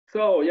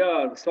So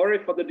yeah, sorry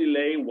for the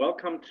delay.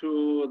 Welcome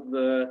to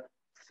the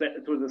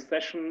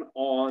session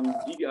on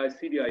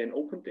DDI-CDI and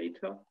open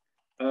data.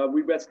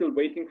 We were still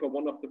waiting for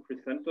one of the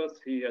presenters.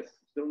 He has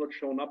still not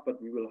shown up,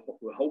 but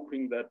we're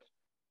hoping that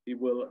he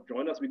will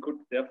join us. We could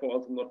therefore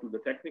also not do the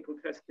technical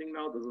testing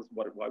now. This is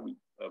why we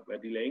were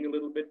delaying a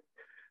little bit.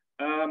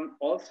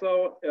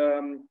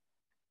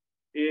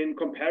 In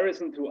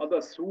comparison to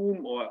other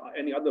Zoom or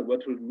any other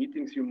virtual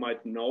meetings you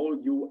might know,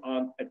 you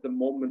are at the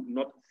moment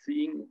not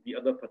seeing the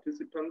other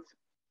participants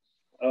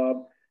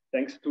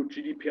thanks to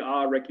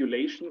GDPR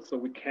regulations. So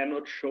we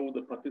cannot show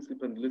the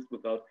participant list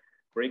without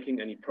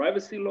breaking any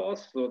privacy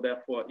laws. So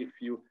therefore, if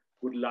you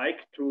would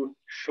like to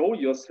show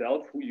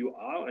yourself who you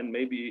are and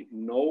maybe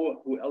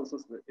know who else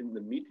is in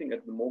the meeting,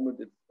 at the moment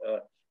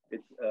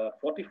it's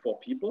 44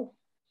 people.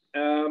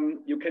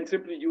 You can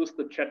simply use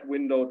the chat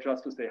window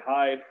just to say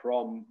hi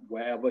from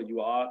wherever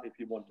you are if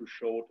you want to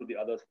show to the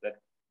others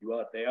that you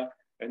are there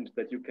and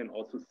that you can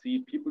also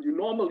see people you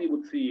normally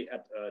would see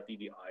at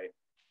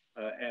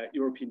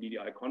European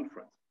DDI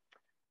conference.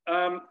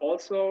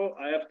 Also,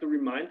 I have to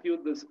remind you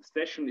this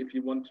session, if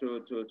you want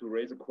to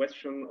raise a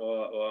question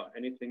or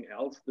anything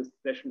else, this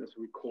session is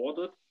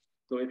recorded.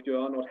 So if you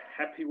are not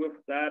happy with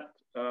that,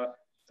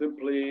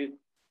 simply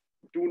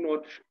do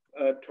not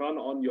turn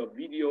on your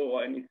video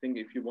or anything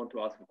if you want to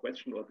ask a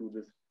question, or do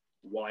this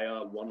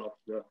via one of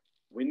the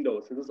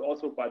windows. This is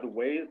also, by the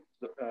way,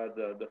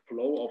 the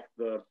flow of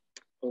the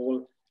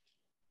whole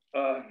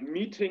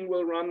meeting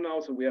will run now.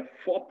 So we have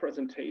 4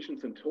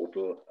 presentations in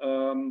total.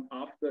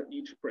 After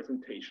each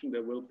presentation,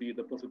 there will be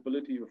the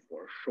possibility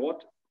for a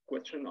short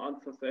question and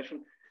answer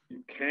session.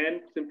 You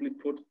can simply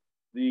put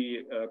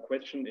the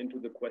question into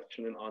the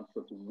question and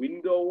answers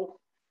window.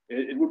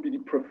 It would be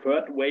the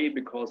preferred way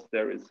because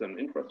there is an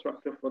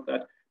infrastructure for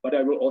that. But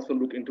I will also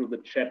look into the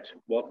chat,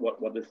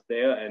 what is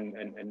there,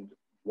 and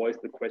voice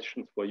the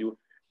questions for you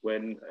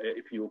when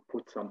if you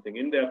put something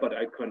in there. But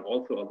I can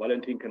also, or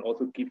Valentin can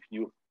also give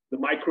you the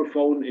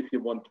microphone if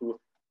you want to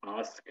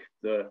ask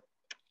the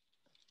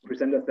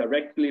presenters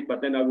directly.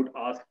 But then I would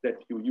ask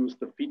that you use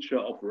the feature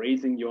of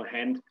raising your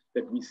hand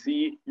that we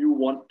see you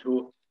want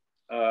to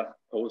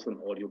pose an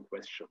audio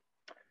question.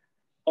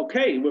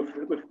 Okay,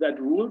 with that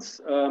rules,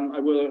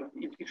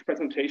 each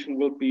presentation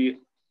will be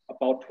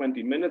about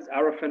 20 minutes.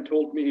 Arofan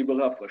told me he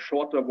will have a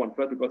shorter one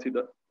first because he's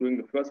doing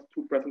the first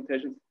 2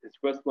 presentations. His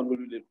first one will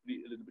be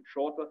a little bit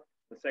shorter.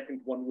 The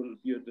second one will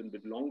be a little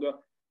bit longer.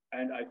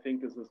 And I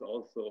think this is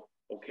also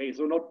okay.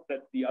 So not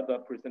that the other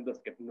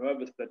presenters get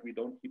nervous that we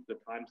don't keep the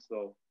time.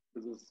 So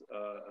this is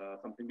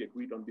something we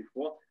agreed on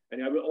before.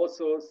 And I will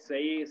also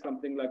say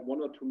something like 1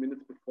 or 2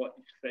 minutes before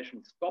each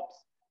session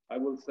stops. I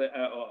will say,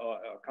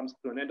 comes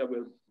to an end, I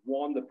will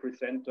warn the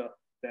presenter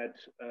that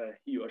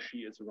he or she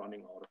is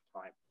running out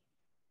of time.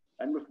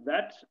 And with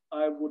that,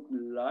 I would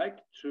like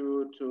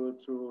to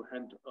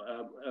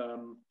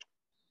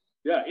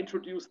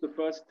introduce the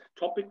first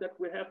topic that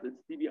we have.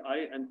 It's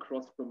DDI and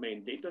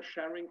cross-domain data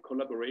sharing,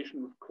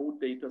 collaboration with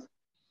CODATA's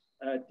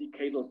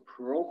Decadal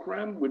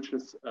program, which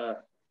is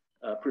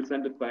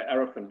presented by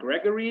Arofan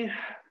Gregory,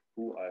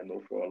 who I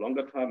know for a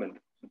longer time, and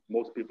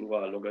most people who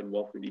are longer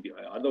involved in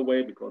DDI other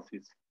way because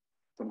he's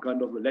some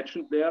kind of a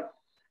legend there.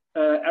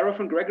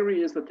 Arofan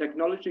Gregory is a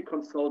technology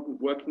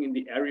consultant working in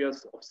the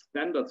areas of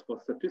standards for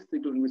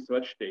statistical and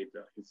research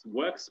data. His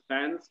work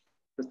spans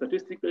the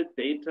statistical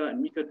data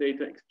and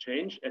metadata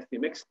exchange,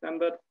 SDMX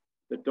standard,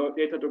 the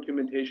data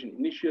documentation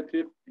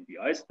initiative,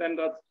 DDI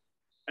standards,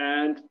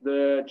 and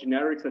the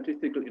generic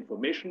statistical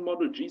information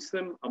model,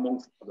 GSIM,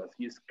 amongst others.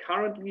 He is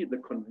currently the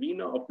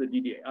convener of the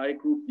DDI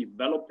group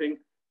developing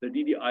the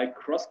DDI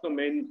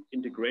cross-domain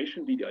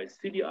integration,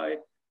 DDI-CDI,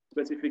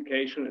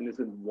 specification, and is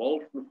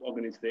involved with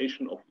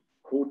organization of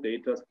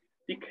CODATA's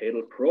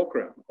Decadal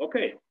program.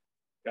 Okay,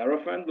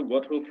 Arofan, the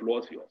virtual floor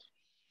is yours.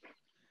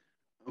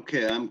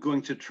 Okay, I'm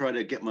going to try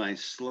to get my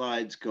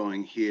slides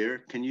going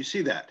here. Can you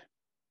see that?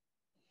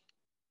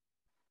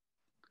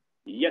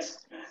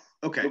 Yes.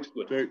 Okay, looks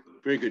good.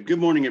 Very good. Good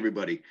morning,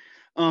 everybody.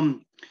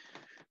 I'm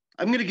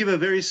going to give a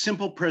very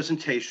simple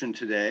presentation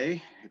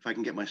today, if I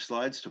can get my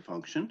slides to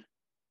function.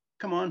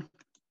 Come on.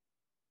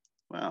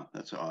 Wow,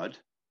 that's odd.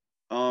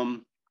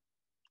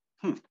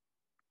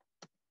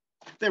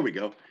 There we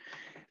go.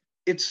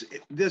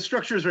 The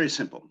structure is very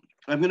simple.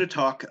 I'm going to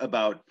talk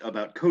about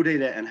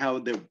CODATA and how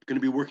they're going to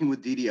be working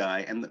with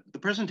DDI. And the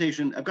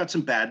presentation, I've got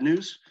some bad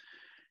news,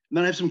 and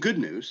then I have some good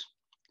news,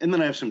 and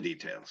then I have some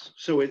details.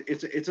 So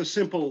it's a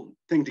simple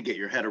thing to get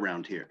your head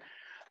around here.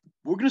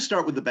 We're going to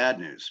start with the bad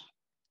news.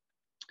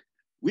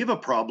 We have a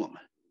problem.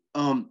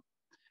 1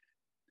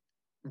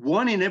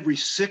 in every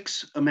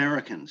 6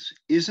 Americans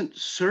isn't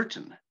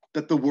certain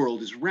that the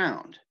world is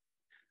round.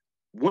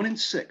 1 in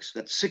 6,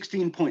 that's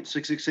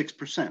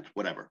 16.666%,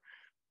 whatever.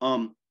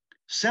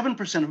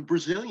 7% of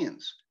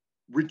Brazilians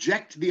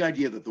reject the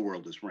idea that the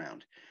world is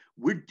round.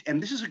 And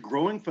this is a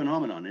growing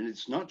phenomenon, and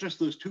it's not just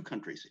those 2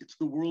 countries, it's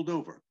the world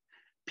over.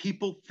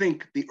 People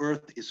think the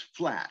Earth is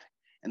flat,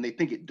 and they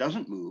think it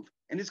doesn't move,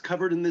 and it's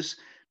covered in this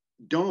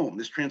dome,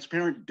 this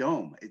transparent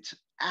dome. It's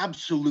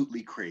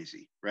absolutely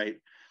crazy, right?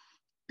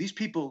 These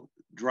people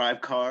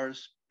drive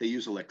cars, they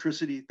use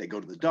electricity, they go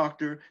to the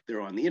doctor, they're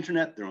on the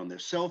internet, they're on their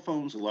cell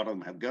phones. A lot of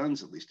them have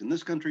guns, at least in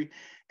this country,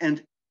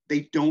 and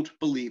they don't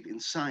believe in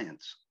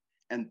science.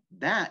 And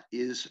that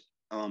is,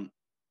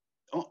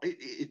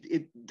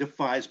 it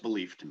defies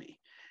belief to me.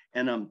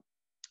 And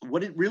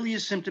what it really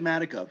is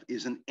symptomatic of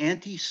is an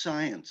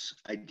anti-science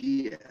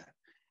idea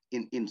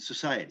in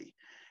society.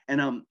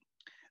 And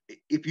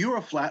if you're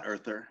a flat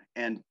earther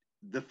and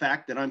the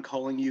fact that I'm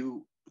calling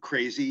you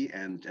crazy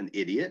and an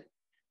idiot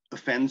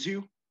offends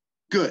you,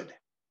 good,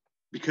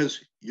 because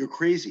you're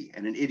crazy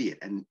and an idiot.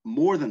 And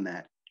more than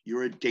that,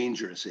 you're a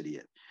dangerous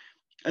idiot.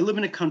 I live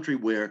in a country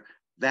where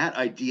that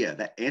idea,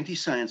 that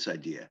anti-science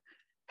idea,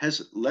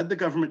 has led the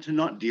government to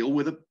not deal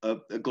with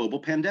a global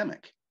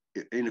pandemic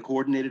in a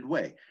coordinated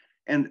way.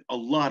 And a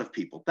lot of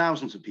people,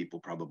 thousands of people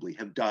probably,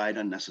 have died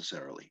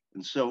unnecessarily.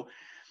 And so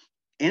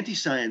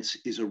anti-science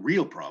is a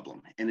real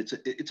problem, and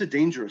it's a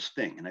dangerous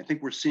thing. And I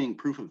think we're seeing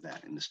proof of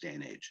that in this day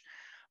and age.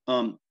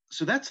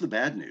 So that's the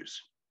bad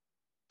news.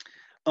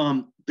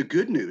 The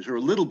good news, or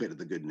a little bit of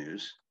the good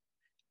news,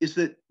 is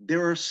that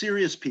there are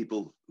serious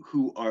people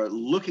who are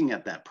looking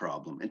at that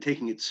problem and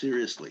taking it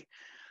seriously.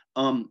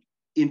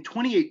 In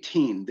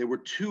 2018, there were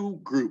two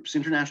groups,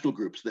 international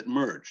groups, that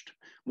merged.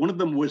 One of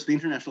them was the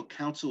International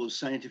Council of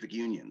Scientific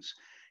Unions.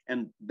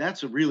 And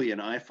that's really an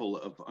eyeful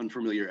of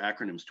unfamiliar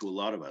acronyms to a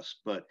lot of us.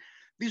 But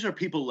these are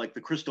people like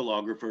the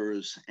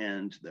crystallographers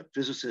and the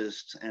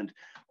physicists and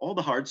all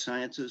the hard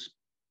sciences.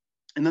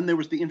 And then there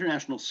was the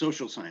International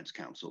Social Science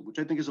Council, which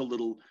I think is a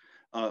little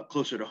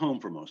closer to home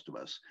for most of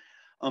us.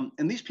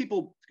 And these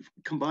people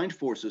combined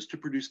forces to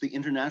produce the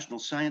International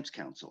Science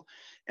Council.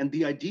 And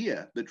the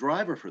idea, the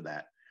driver for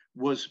that,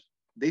 was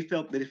they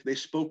felt that if they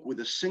spoke with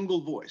a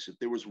single voice, if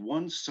there was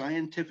one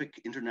scientific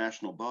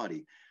international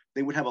body,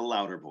 they would have a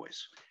louder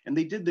voice. And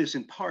they did this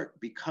in part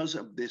because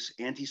of this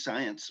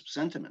anti-science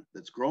sentiment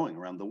that's growing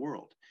around the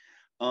world.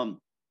 And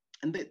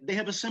they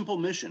have a simple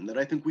mission that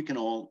I think we can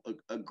all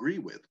agree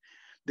with.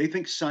 They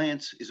think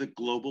science is a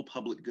global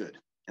public good,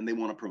 and they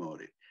want to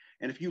promote it.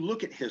 And if you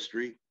look at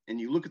history and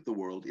you look at the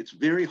world, it's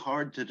very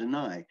hard to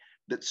deny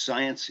that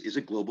science is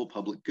a global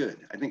public good.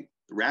 I think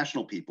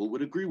rational people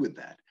would agree with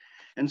that.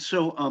 And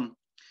so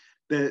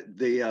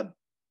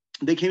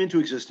they came into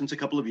existence a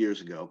couple of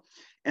years ago.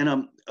 And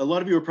a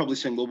lot of you are probably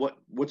saying, well,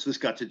 what's this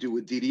got to do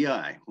with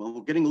DDI? Well,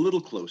 we're getting a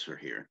little closer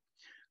here.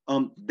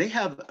 They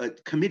have a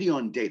committee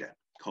on data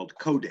called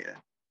CODATA,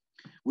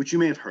 which you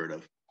may have heard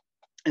of.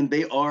 And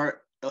they are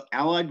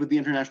allied with the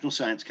International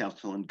Science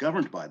Council and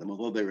governed by them,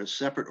 although they're a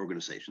separate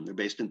organization. They're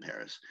based in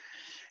Paris.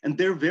 And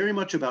they're very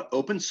much about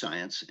open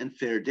science and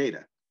fair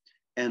data.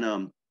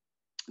 And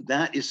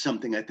that is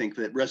something I think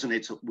that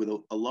resonates with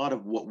a lot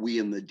of what we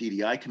in the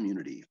DDI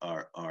community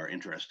are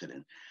interested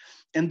in.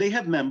 And they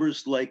have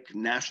members like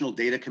national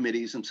data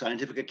committees and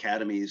scientific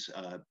academies.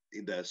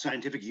 The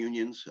scientific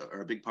unions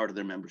are a big part of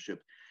their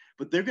membership.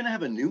 But they're going to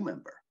have a new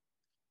member.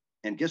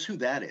 And guess who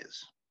that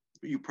is?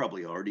 You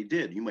probably already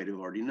did. You might have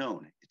already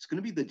known. It's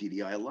going to be the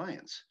DDI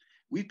Alliance.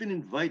 We've been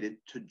invited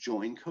to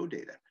join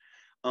CODATA.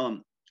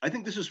 I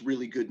think this is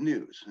really good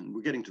news. And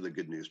we're getting to the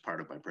good news part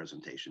of my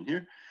presentation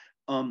here.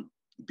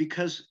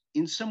 Because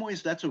in some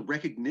ways, that's a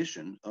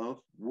recognition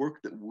of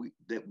work that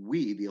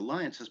we, the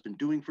Alliance, has been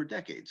doing for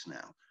decades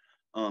now.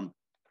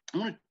 I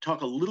want to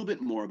talk a little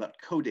bit more about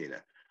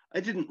CODATA. I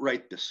didn't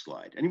write this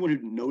slide. Anyone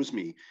who knows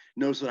me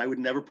knows that I would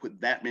never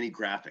put that many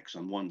graphics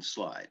on one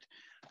slide.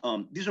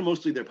 These are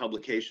mostly their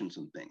publications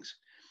and things.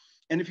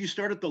 And if you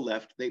start at the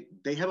left,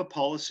 they have a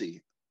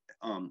policy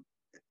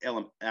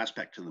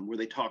aspect to them where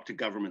they talk to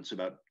governments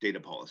about data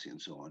policy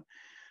and so on.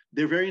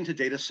 They're very into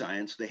data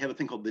science. They have a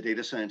thing called the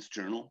Data Science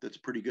Journal that's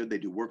pretty good. They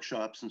do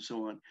workshops and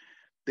so on.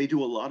 They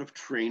do a lot of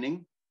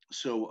training.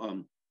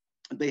 So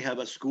they have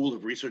a school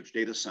of research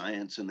data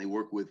science, and they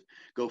work with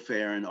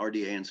GoFair and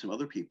RDA and some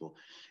other people.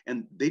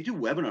 And they do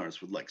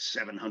webinars with like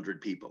 700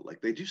 people.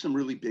 Like they do some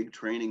really big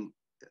training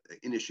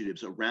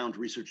initiatives around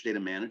research data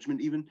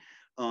management even,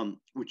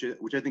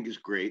 which I think is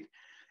great.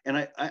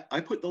 And I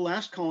put the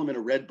last column in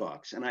a red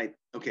box, and I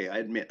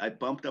admit I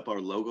bumped up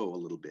our logo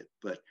a little bit,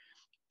 but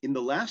in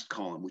the last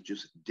column, which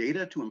is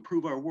data to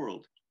improve our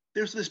world,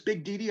 there's this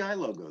big DDI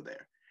logo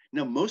there.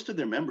 Now, most of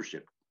their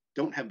membership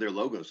don't have their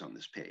logos on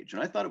this page.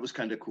 And I thought it was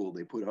kind of cool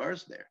they put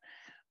ours there.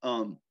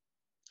 And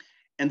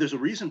there's a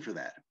reason for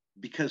that,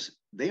 because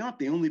they aren't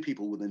the only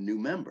people with a new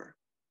member.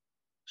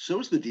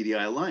 So is the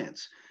DDI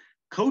Alliance.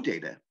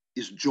 CODATA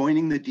is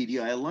joining the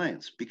DDI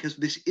Alliance because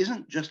this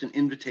isn't just an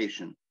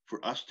invitation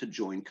for us to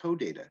join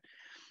CODATA.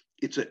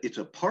 It's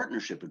a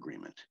partnership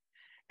agreement.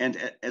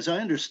 And as I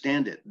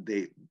understand it,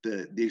 the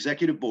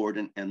executive board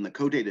and the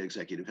CODATA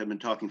executive have been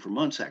talking for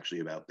months actually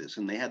about this,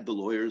 and they had the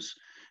lawyers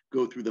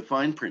go through the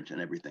fine print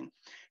and everything.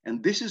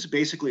 And this is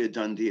basically a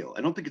done deal.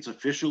 I don't think it's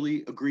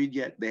officially agreed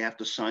yet. They have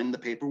to sign the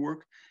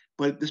paperwork,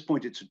 but at this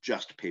point, it's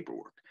just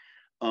paperwork.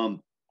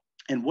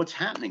 And what's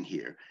happening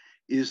here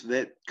is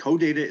that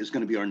CODATA is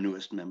going to be our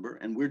newest member,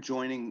 and we're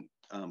joining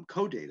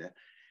CODATA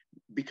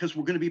because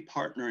we're going to be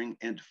partnering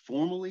and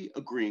formally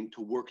agreeing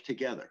to work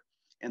together.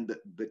 And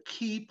the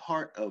key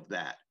part of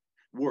that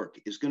work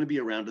is going to be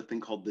around a thing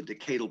called the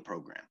Decadal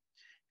program.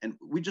 And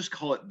we just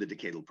call it the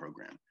Decadal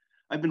program.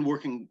 I've been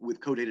working with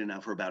CODATA now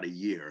for about a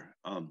year,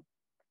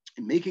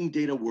 making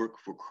data work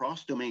for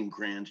cross-domain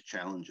grand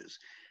challenges.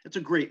 It's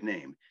a great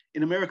name.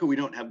 In America, we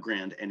don't have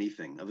grand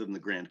anything other than the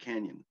Grand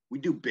Canyon. We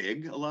do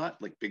big a lot,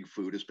 like big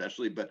food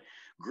especially, but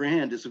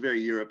grand is a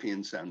very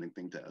European sounding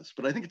thing to us.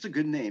 But I think it's a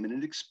good name and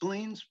it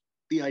explains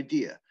the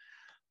idea.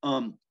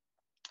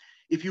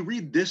 If you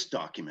read this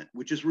document,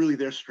 which is really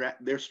their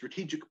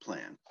strategic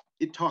plan,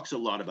 it talks a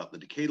lot about the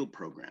Decadal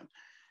program.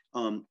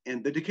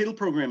 And the Decadal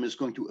program is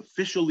going to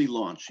officially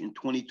launch in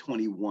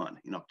 2021,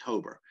 in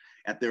October,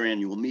 at their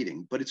annual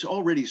meeting, but it's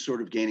already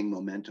sort of gaining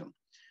momentum.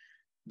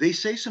 They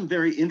say some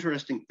very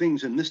interesting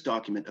things in this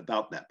document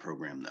about that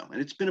program, though, and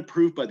it's been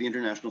approved by the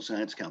International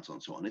Science Council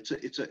and so on. It's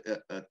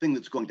a thing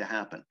that's going to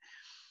happen.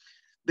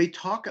 They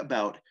talk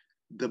about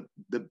the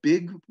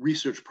big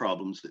research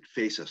problems that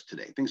face us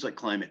today, things like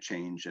climate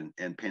change and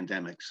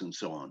pandemics and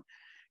so on.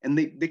 And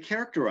they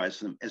characterize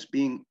them as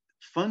being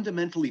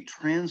fundamentally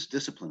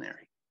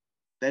transdisciplinary.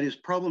 That is,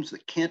 problems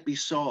that can't be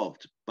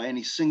solved by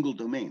any single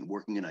domain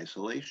working in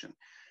isolation.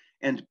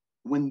 And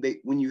when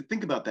you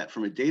think about that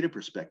from a data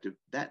perspective,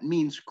 that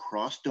means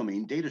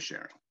cross-domain data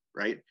sharing,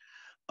 right?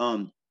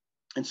 And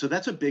so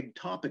that's a big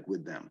topic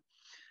with them.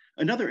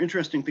 Another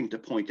interesting thing to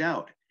point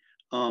out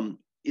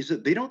is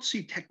that they don't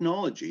see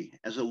technology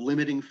as a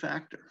limiting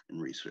factor in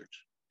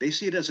research. They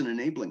see it as an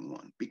enabling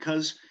one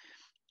because,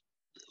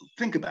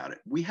 think about it,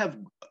 we have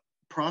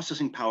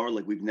processing power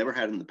like we've never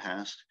had in the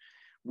past.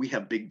 We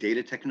have big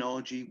data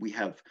technology. We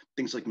have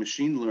things like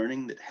machine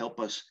learning that help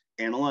us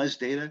analyze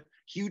data,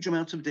 huge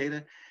amounts of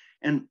data.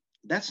 And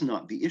that's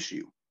not the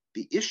issue.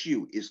 The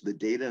issue is the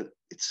data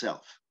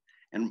itself,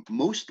 and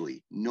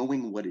mostly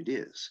knowing what it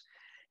is.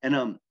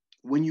 And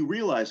when you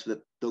realize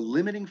that the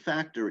limiting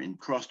factor in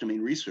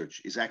cross-domain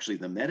research is actually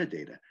the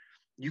metadata,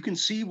 you can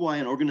see why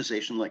an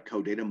organization like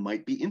CODATA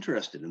might be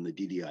interested in the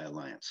DDI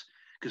Alliance,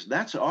 because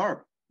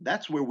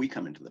that's where we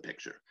come into the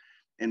picture.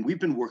 And we've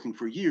been working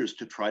for years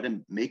to try to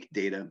make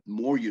data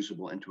more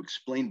usable and to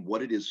explain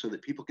what it is so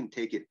that people can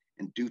take it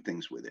and do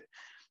things with it.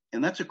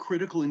 And that's a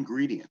critical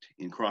ingredient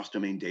in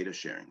cross-domain data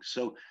sharing.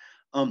 So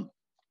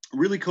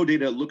really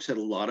CODATA looks at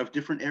a lot of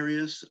different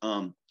areas,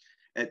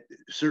 at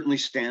certainly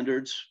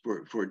standards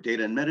for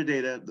data and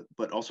metadata,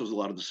 but also a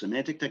lot of the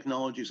semantic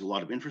technologies, a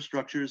lot of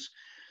infrastructures.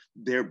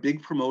 They're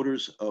big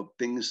promoters of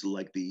things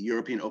like the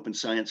European Open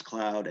Science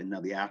Cloud and now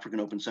the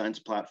African Open Science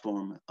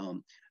Platform,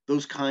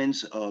 those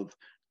kinds of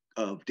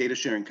data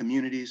sharing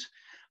communities,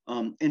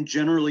 and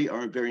generally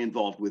are very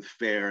involved with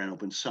FAIR and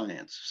open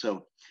science.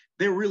 So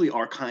they really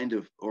are kind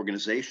of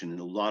organization in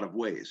a lot of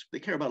ways. They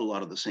care about a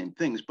lot of the same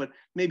things, but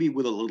maybe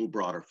with a little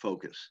broader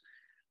focus.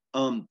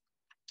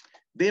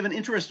 They have an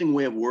interesting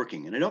way of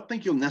working, and I don't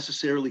think you'll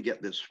necessarily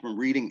get this from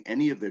reading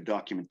any of their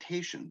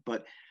documentation,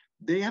 but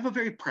they have a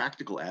very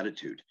practical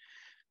attitude.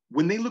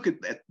 When they look at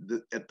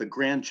the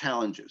grand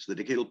challenges, the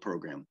Decadal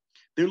program,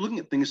 they're looking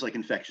at things like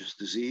infectious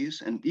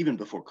disease, and even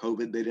before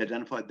COVID, they'd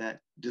identified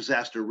that,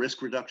 disaster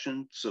risk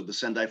reduction, so the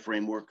Sendai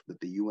framework that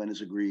the UN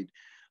has agreed,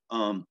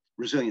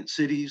 resilient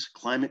cities,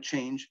 climate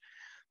change.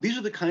 These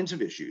are the kinds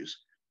of issues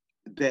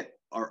that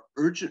are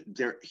urgent.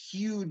 They're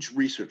huge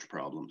research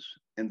problems,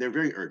 and they're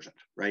very urgent,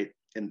 right?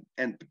 And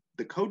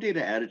the CODATA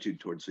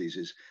attitude towards these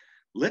is,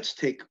 let's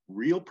take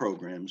real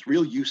programs,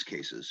 real use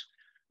cases,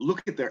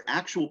 look at their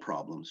actual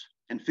problems,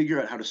 and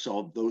figure out how to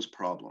solve those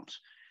problems.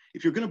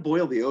 If you're going to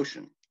boil the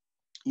ocean,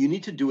 you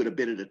need to do it a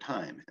bit at a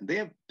time. And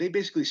they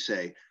basically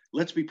say,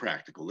 let's be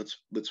practical.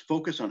 Let's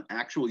focus on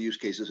actual use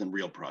cases and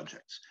real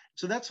projects.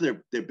 So that's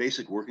their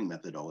basic working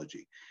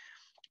methodology.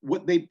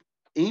 What they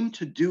aim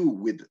to do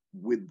with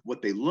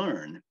what they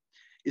learn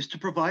is to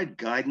provide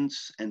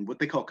guidance and what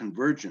they call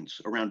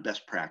convergence around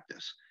best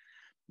practice.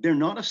 They're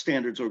not a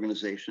standards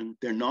organization.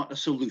 They're not a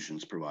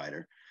solutions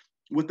provider.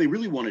 What they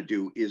really want to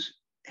do is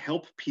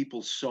help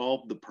people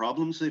solve the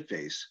problems they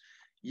face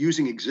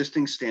using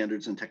existing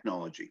standards and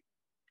technology,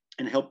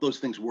 and help those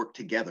things work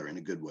together in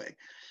a good way.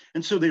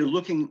 And so they're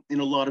looking in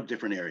a lot of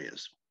different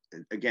areas.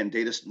 Again,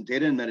 data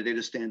and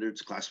metadata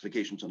standards,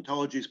 classifications,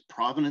 ontologies,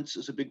 provenance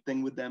is a big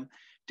thing with them,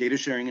 data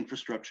sharing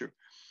infrastructure.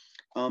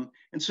 And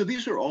so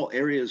these are all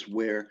areas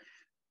where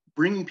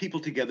bringing people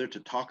together to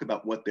talk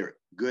about what they're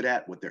good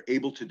at, what they're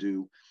able to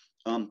do,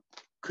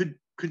 could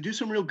do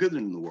some real good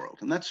in the world.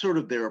 And that's sort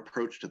of their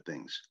approach to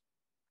things.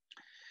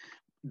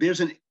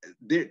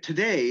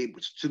 Today,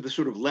 to the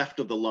sort of left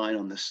of the line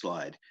on this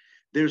slide,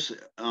 there's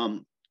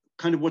kind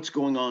of what's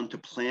going on to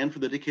plan for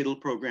the Decadal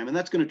program, and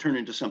that's going to turn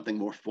into something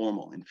more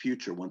formal in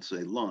future once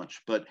they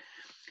launch. But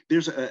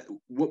there's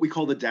what we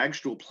call the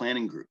Dagstuhl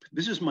Planning Group.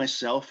 This is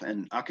myself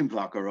and Achim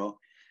Vaccaro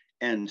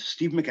and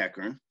Steve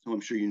McEachern, who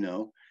I'm sure you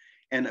know,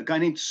 and a guy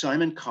named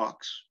Simon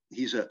Cox.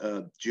 He's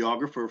a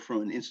geographer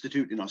from an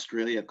institute in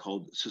Australia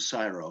called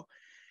CSIRO,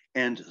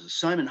 and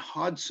Simon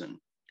Hodson,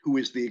 who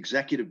is the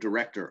executive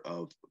director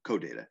of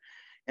CODATA.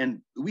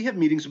 And we have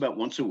meetings about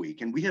once a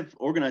week, and we have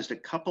organized a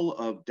couple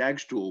of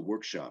Dagstuhl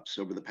workshops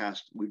over the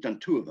past, we've done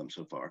 2 of them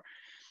so far.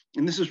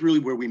 and this is really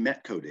where we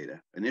met CODATA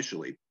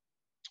initially,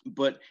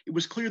 but it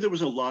was clear there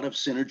was a lot of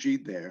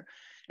synergy there.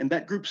 And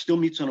that group still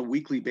meets on a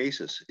weekly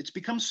basis. It's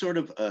become sort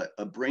of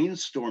a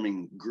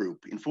brainstorming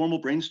group,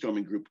 informal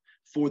brainstorming group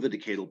for the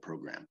Decadal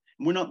program.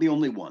 And we're not the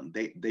only one.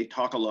 They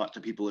talk a lot to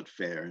people at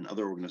FAIR and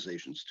other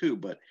organizations too,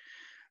 but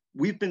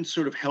we've been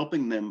sort of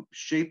helping them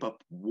shape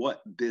up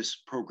what this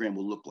program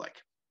will look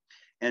like.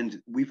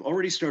 And we've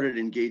already started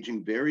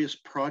engaging various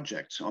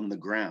projects on the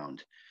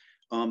ground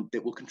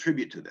that will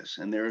contribute to this.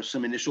 And there are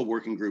some initial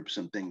working groups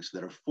and things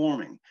that are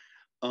forming.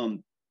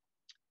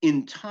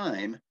 In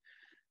time,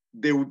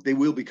 they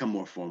will become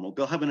more formal.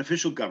 They'll have an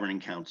official governing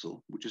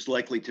council, which is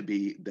likely to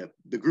be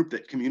the group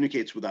that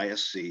communicates with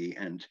ISC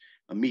and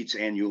meets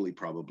annually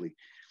probably.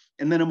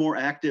 And then a more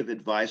active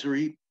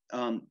advisory,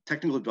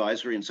 technical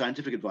advisory and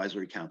scientific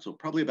advisory council,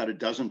 probably about a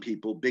dozen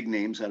people, big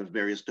names out of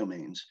various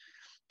domains,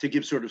 to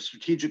give sort of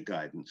strategic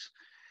guidance.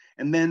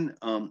 And then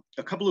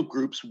a couple of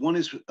groups. One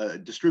is a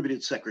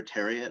distributed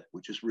secretariat,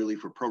 which is really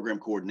for program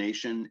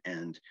coordination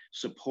and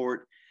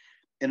support.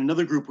 And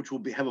another group which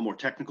will have a more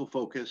technical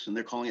focus, and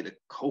they're calling it a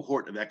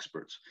cohort of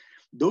experts.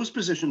 Those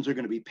positions are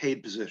going to be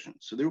paid positions.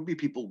 So there will be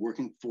people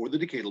working for the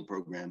Decadal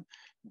program,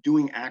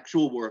 doing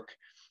actual work,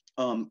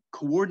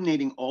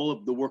 coordinating all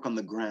of the work on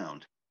the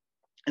ground.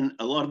 And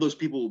a lot of those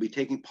people will be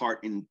taking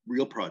part in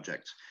real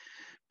projects.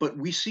 But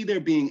we see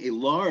there being a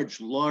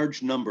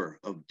large number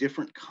of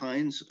different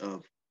kinds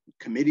of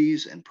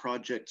committees and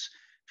projects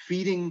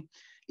feeding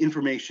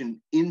information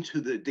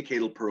into the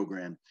Decadal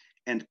program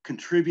and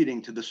contributing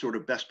to the sort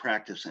of best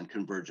practice and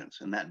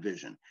convergence and that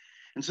vision.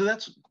 And so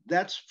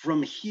that's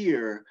from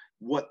here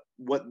what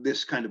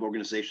this kind of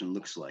organization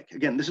looks like.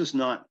 Again, this is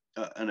not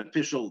an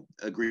official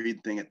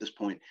agreed thing at this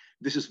point.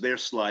 This is their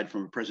slide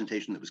from a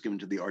presentation that was given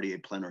to the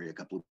RDA plenary a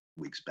couple of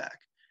weeks back.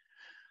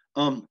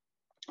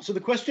 So the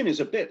question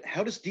is a bit,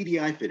 how does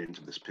DDI fit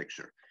into this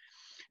picture?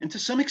 And to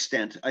some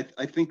extent,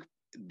 I think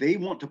they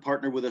want to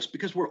partner with us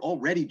because we're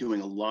already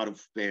doing a lot of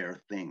FAIR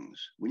things.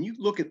 When you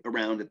look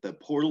around at the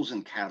portals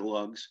and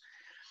catalogs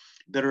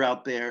that are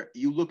out there,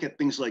 you look at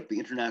things like the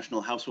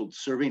International Household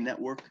Survey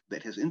Network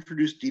that has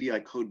introduced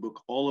DDI codebook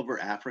all over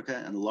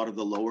Africa and a lot of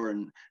the lower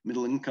and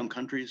middle income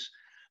countries.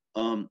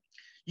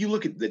 You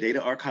look at the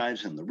data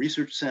archives and the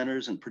research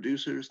centers and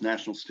producers,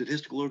 national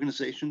statistical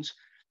organizations.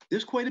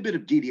 There's quite a bit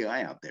of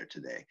DDI out there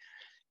today.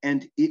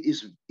 And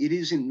it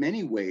is in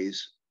many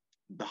ways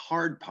the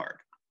hard part.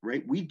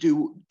 Right? We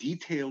do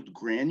detailed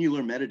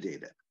granular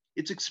metadata.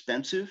 It's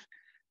expensive,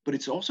 but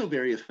it's also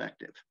very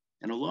effective.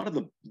 And a lot of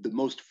the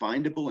most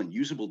findable and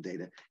usable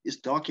data is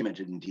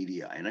documented in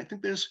DDI. And I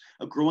think there's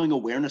a growing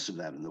awareness of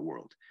that in the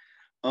world.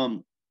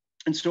 And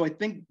so I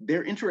think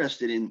they're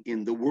interested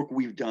in the work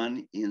we've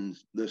done in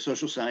the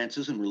social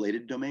sciences and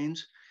related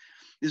domains.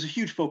 There's a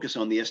huge focus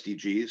on the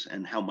SDGs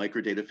and how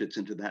microdata fits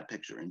into that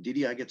picture. And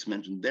DDI gets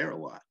mentioned there a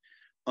lot.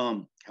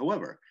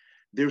 However,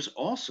 there's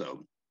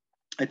also,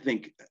 I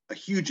think, a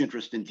huge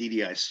interest in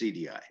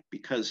DDI-CDI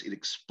because it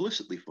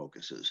explicitly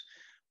focuses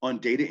on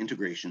data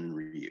integration and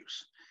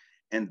reuse.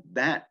 And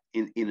that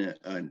in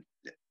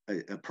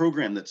a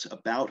program that's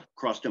about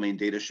cross-domain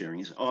data sharing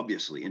is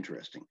obviously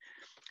interesting.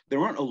 There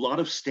aren't a lot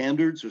of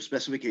standards or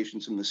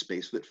specifications in this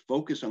space that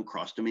focus on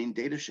cross-domain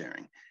data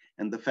sharing.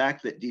 And the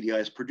fact that DDI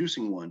is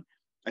producing one,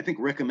 I think,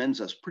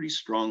 recommends us pretty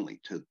strongly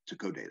to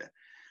CODATA.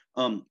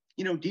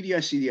 You know,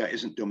 DDI-CDI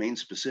isn't domain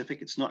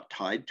specific. It's not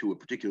tied to a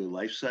particular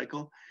life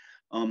cycle.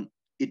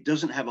 It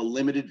doesn't have a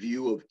limited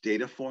view of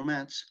data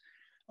formats.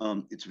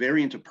 It's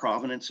very into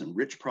provenance and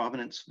rich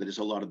provenance. That is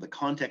a lot of the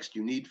context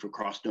you need for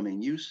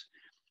cross-domain use.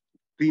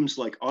 Themes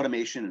like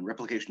automation and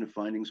replication of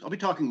findings. I'll be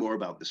talking more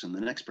about this in the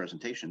next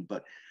presentation,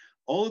 but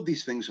all of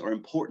these things are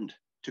important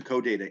to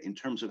CODATA in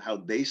terms of how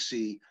they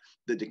see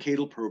the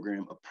Decadal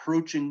program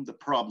approaching the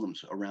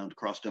problems around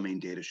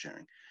cross-domain data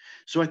sharing.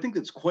 So I think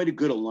that's quite a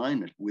good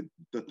alignment with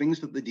the things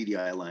that the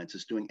DDI Alliance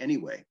is doing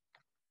anyway.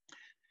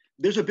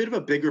 There's a bit of a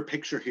bigger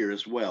picture here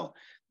as well.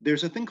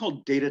 There's a thing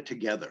called Data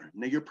Together.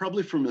 Now, you're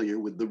probably familiar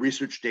with the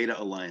Research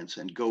Data Alliance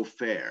and Go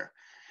FAIR.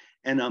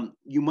 And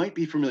you might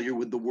be familiar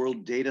with the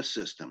World Data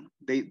System.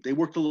 They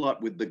worked a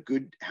lot with the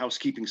Good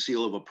Housekeeping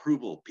Seal of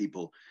Approval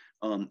people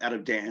out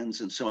of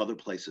DANS and some other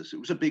places. It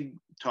was a big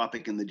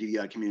topic in the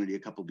DDI community a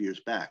couple of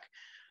years back.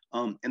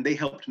 And they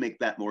helped make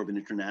that more of an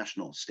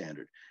international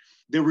standard.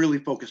 They're really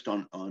focused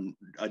on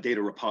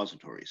data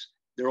repositories.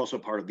 They're also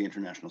part of the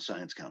International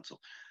Science Council.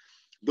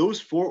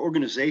 Those four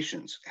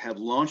organizations have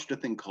launched a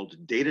thing called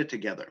Data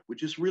Together,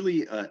 which is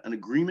really an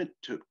agreement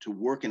to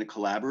work in a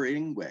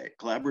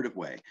collaborative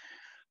way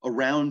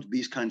around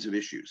these kinds of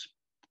issues.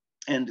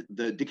 And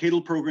the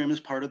Decadal program is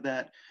part of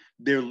that.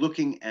 They're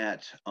looking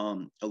at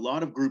a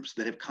lot of groups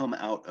that have come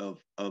out of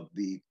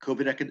the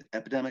COVID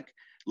epidemic,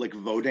 like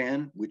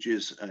VODAN, which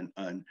is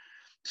a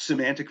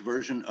semantic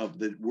version of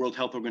the World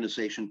Health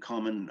Organization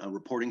Common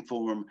Reporting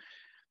Forum.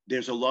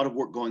 There's a lot of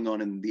work going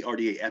on in the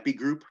RDA EPI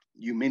group.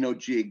 You may know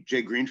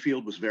Jay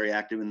Greenfield was very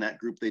active in that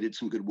group. They did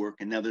some good work,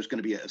 and now there's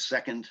going to be a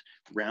second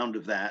round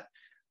of that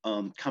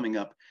coming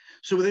up.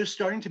 So there's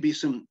starting to be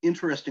some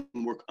interesting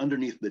work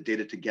underneath the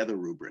Data Together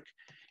rubric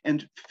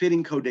and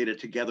fitting CODATA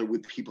together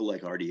with people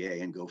like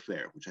RDA and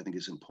GoFair, which I think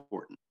is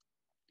important.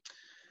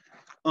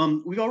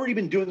 We've already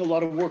been doing a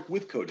lot of work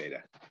with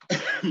CODATA.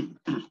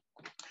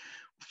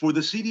 For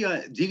the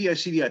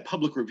DDI-CDI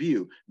public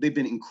review, they've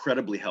been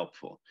incredibly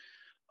helpful.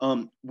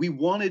 We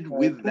wanted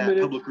with that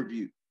public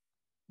review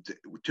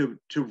to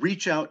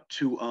reach out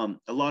to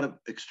a lot of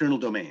external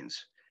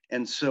domains.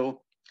 And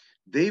so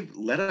they've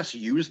let us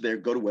use their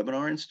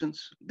GoToWebinar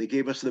instance. They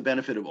gave us the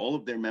benefit of all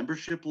of their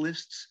membership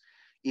lists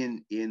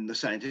in the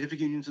scientific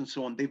unions and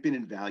so on. They've been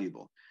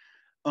invaluable.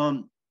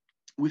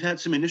 We've had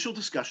some initial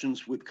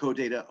discussions with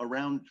CODATA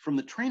around from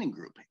the training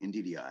group in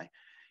DDI.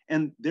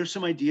 And there's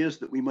some ideas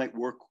that we might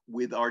work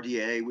with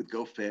RDA, with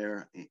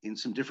GoFair in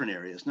some different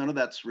areas. None of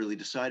that's really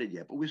decided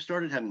yet, but we've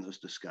started having those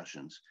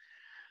discussions.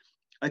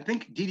 I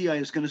think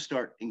DDI is going to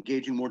start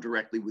engaging more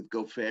directly with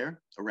GoFair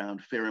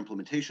around fair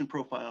implementation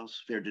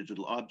profiles, fair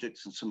digital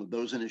objects, and some of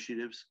those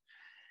initiatives.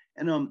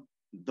 And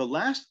the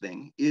last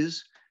thing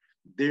is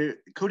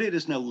CODATA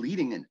is now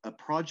leading a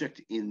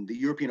project in the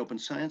European Open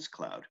Science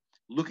Cloud,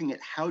 looking at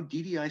how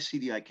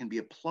DDI-CDI can be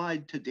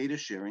applied to data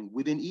sharing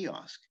within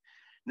EOSC.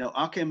 Now,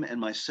 Akim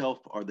and myself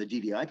are the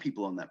DDI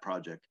people on that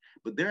project,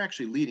 but they're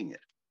actually leading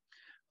it.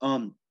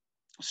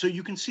 So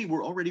you can see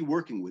we're already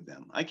working with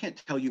them. I can't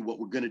tell you what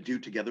we're going to do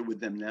together with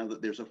them now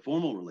that there's a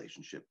formal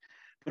relationship,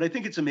 but I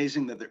think it's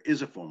amazing that there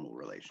is a formal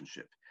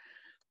relationship.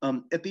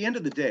 At the end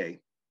of the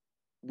day,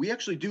 we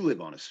actually do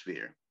live on a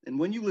sphere. And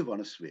when you live on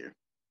a sphere,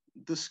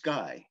 the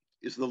sky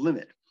is the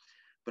limit.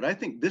 But I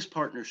think this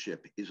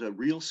partnership is a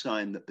real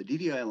sign that the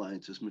DDI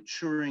Alliance is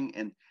maturing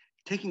and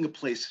taking a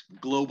place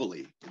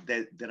globally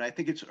that I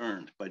think it's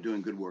earned by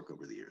doing good work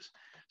over the years.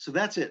 So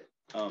that's it.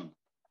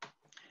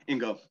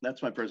 Ingo,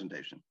 that's my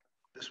presentation,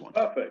 this one.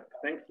 Perfect,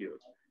 thank you.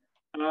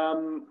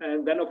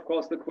 And then of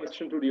course the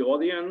question to the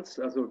audience.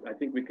 So I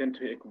think we can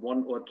take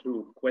one or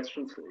two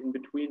questions in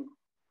between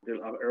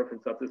until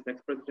Arofan starts his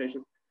next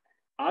presentation.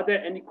 Are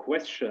there any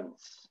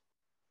questions?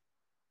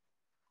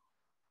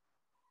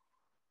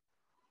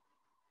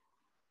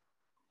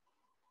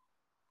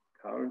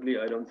 Currently,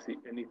 I don't see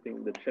anything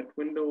in the chat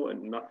window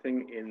and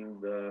nothing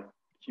in the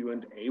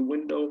Q&A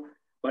window.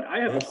 But I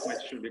have a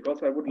question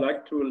because I would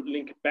like to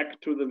link back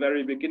to the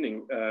very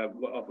beginning of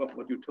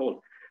what you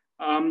told.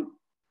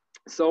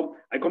 So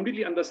I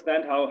completely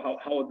understand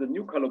how the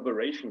new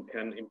collaboration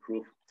can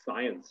improve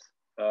science,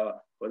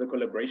 or the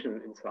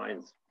collaboration in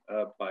science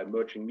by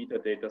merging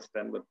metadata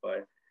standard,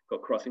 by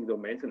crossing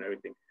domains and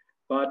everything.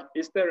 But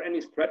is there any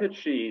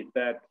strategy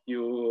that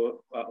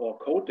you, or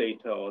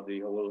CODATA, or the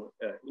whole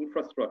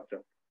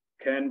infrastructure,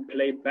 can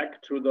play back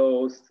to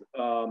those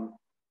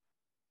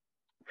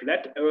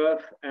flat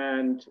Earth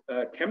and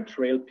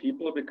chemtrail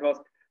people? Because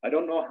I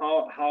don't know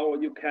how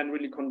you can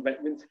really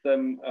convince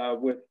them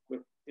with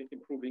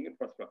improving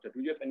infrastructure.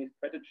 Do you have any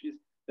strategies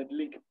that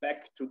link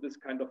back to this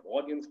kind of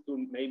audience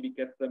to maybe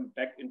get them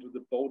back into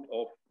the boat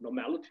of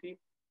normality?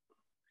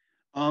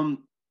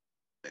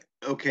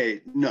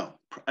 Okay, no,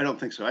 I don't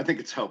think so. I think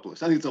it's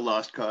helpless. I think it's a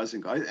lost cause.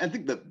 And I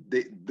think that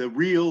the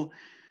real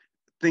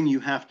thing you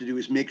have to do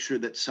is make sure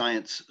that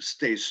science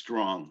stays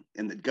strong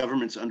and that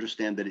governments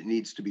understand that it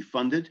needs to be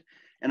funded.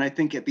 And I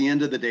think at the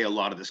end of the day, a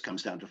lot of this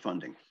comes down to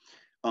funding.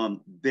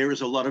 There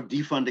is a lot of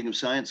defunding of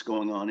science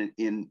going on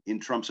in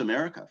Trump's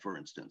America, for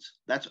instance.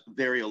 That's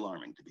very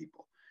alarming to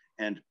people.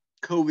 And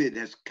COVID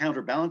has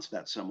counterbalanced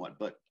that somewhat.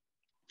 But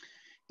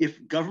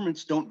if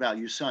governments don't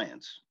value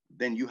science,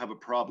 then you have a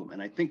problem.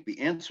 And I think the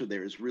answer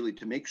there is really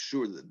to make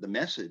sure that the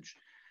message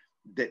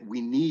that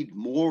we need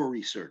more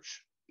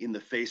research in the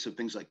face of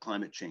things like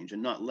climate change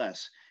and not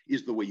less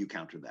is the way you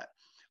counter that.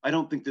 I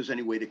don't think there's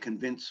any way to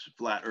convince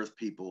flat Earth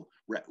people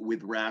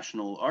with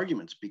rational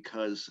arguments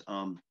because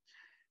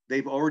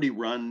they've already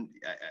run,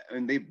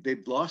 and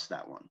they've lost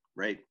that one,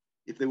 right?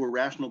 If they were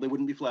rational, they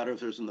wouldn't be flat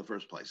Earthers in the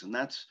first place. And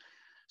that's,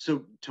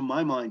 so to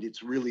my mind,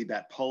 it's really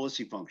that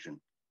policy function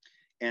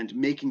and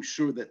making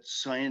sure that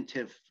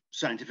scientific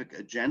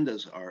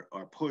agendas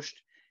are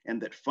pushed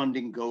and that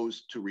funding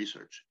goes to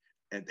research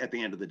at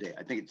the end of the day.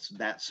 I think it's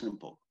that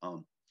simple.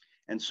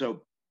 And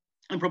so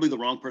I'm probably the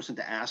wrong person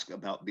to ask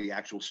about the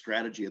actual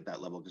strategy at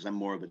that level because I'm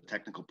more of a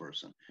technical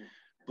person.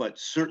 But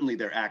certainly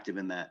they're active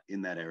in that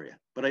area.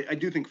 But I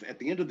do think at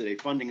the end of the day,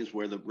 funding is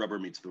where the rubber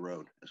meets the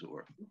road, as it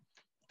were.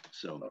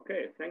 So.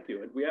 Okay, thank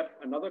you. And we have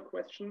another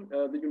question.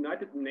 The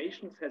United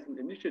Nations has an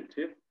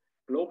initiative,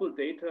 Global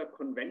Data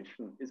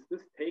Convention. Is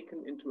this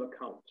taken into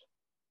account?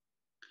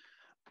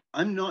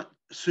 I'm not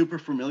super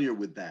familiar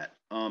with that.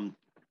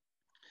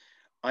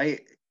 I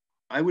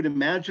would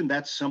imagine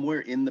that's somewhere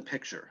in the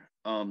picture.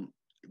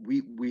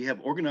 We have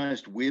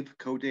organized with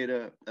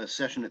CODATA a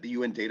session at the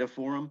UN Data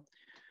Forum.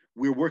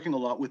 We're working a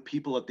lot with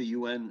people at the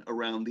UN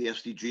around the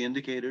SDG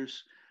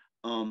indicators.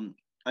 I'm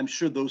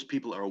sure those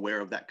people are aware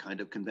of that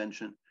kind of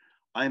convention.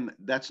 I'm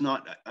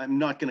not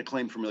going to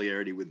claim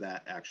familiarity with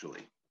that,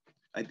 actually.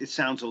 It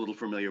sounds a little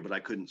familiar, but I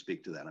couldn't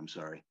speak to that. I'm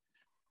sorry.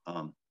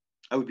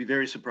 I would be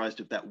very surprised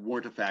if that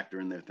weren't a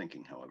factor in their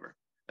thinking, however.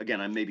 Again,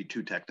 I may be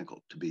too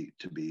technical to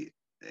be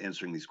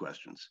answering these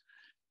questions.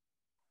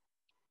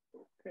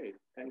 Okay,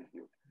 thank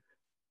you.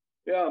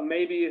 Yeah,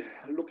 maybe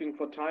looking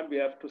for time, we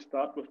have to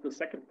start with the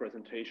second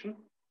presentation.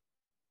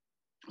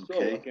 So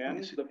Okay.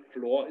 again, the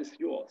floor is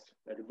yours.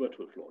 The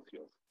virtual floor is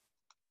yours.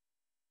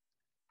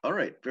 All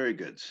right, very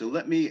good. So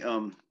let me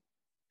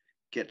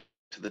get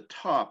to the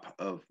top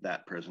of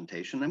that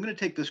presentation. I'm going to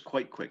take this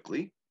quite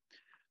quickly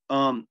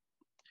because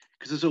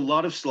there's a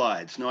lot of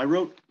slides. Now, I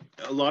wrote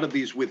a lot of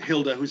these with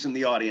Hilde, who's in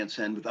the audience,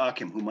 and with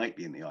Akim, who might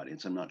be in the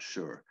audience. I'm not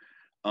sure.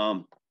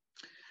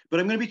 But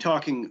I'm going to be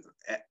talking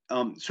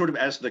sort of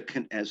as the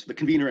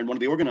convener and one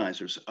of the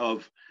organizers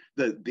of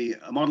the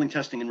modeling,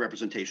 testing, and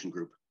representation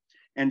group,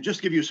 and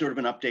just give you sort of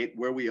an update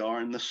where we are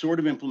and the sort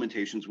of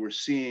implementations we're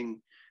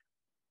seeing,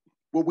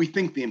 what we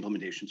think the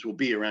implementations will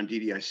be around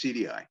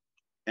DDI-CDI.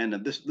 And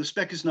the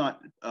spec is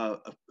not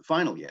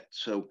final yet,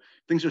 so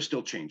things are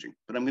still changing.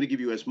 But I'm going to give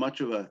you as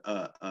much of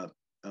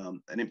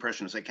an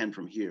impression as I can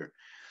from here.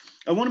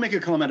 I want to make a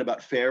comment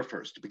about FAIR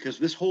first, because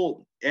this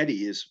whole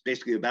EDDI is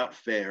basically about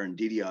FAIR and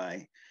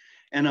DDI.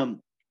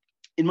 And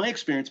in my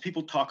experience,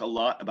 people talk a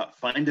lot about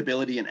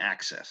findability and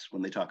access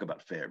when they talk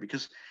about FAIR,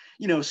 because,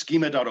 you know,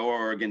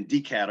 schema.org and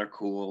DCAT are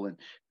cool, and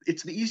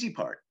it's the easy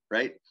part,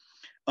 right?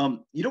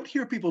 You don't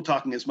hear people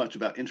talking as much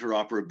about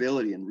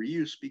interoperability and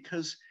reuse,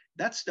 because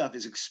that stuff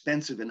is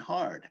expensive and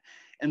hard.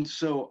 And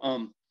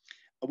so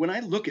when I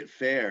look at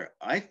FAIR,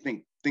 I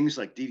think things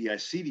like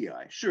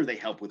DDI-CDI, sure, they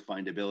help with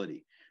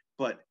findability,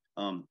 but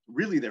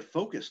really they're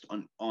focused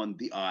on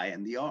the I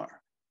and the R.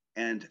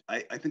 And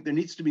I think there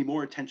needs to be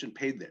more attention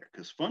paid there,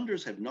 because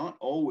funders have not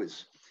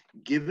always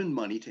given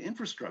money to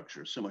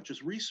infrastructure so much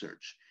as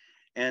research.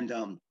 And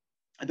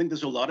I think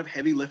there's a lot of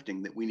heavy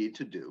lifting that we need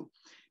to do.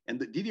 And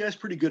the DDI is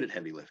pretty good at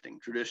heavy lifting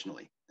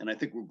traditionally. And I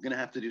think we're going to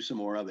have to do some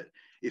more of it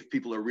if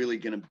people are really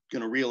going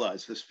to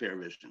realize this FAIR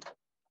vision.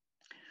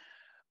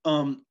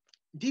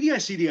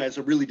 DDI-CDI is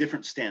a really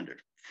different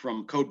standard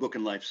from Codebook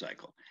and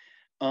Lifecycle.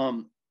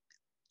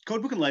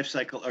 Codebook and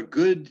Lifecycle are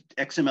good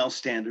XML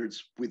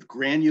standards with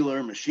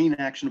granular machine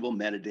actionable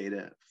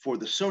metadata for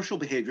the social,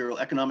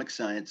 behavioral, economic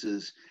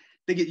sciences.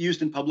 They get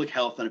used in public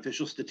health and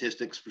official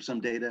statistics for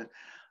some data.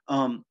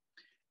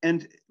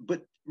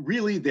 But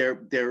really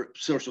they're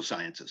social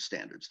sciences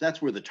standards.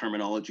 That's where the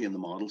terminology and the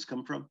models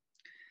come from.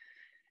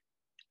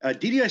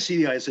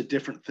 DDI-CDI is a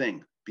different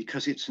thing,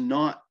 because it's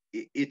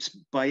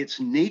by its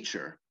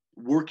nature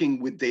working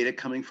with data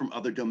coming from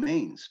other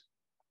domains,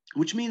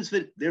 which means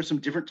that there's some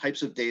different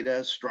types of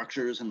data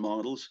structures and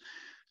models,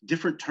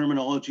 different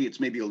terminology. It's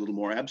maybe a little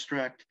more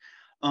abstract,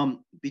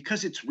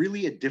 because it's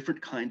really a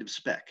different kind of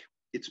spec.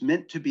 It's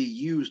meant to be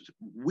used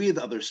with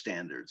other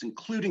standards,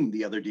 including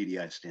the other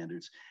DDI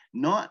standards,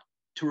 not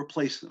to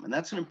replace them. And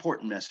that's an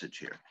important message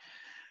here.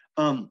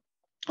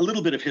 A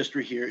little bit of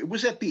history here. It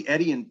was at the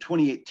EDDI in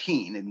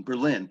 2018 in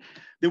Berlin.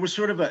 There was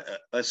sort of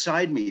a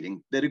side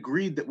meeting that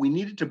agreed that we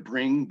needed to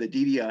bring the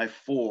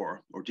DDI-4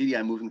 or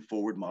DDI moving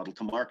forward model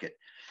to market.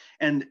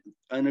 And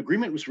an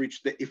agreement was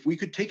reached that if we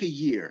could take a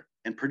year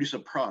and produce a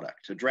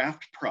product, a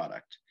draft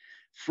product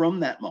from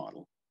that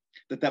model,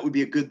 that would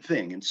be a good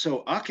thing. And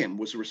so Akim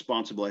was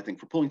responsible, I think,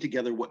 for pulling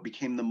together what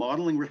became the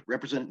Modeling,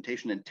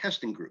 Representation, and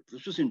Testing Group.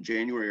 This was in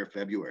January or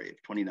February of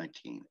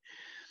 2019.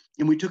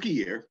 And we took a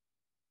year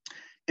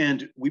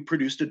and we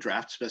produced a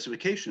draft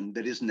specification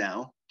that is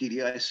now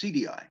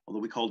DDI-CDI, although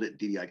we called it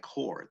DDI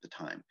Core at the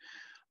time.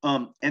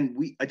 And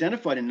we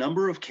identified a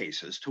number of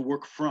cases to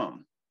work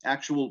from,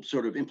 actual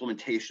sort of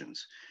implementations,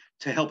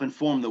 to help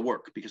inform the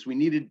work, because we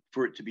needed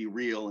for it to be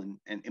real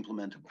and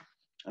implementable.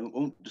 I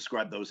won't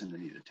describe those in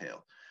any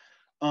detail.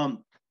 A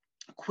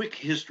quick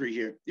history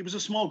here. It was a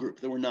small group.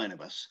 There were 9 of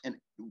us, and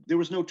there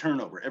was no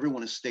turnover.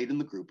 Everyone has stayed in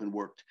the group and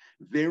worked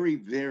very,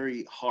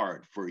 very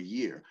hard for a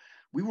year.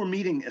 We were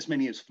meeting as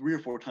many as 3 or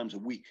 4 times a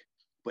week,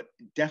 but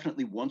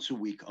definitely once a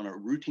week on a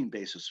routine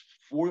basis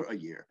for a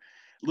year,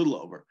 a little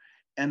over.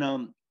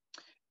 And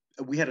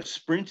we had a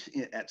sprint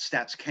at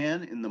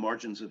StatsCan in the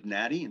margins of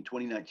NADI in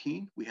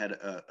 2019. We had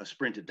a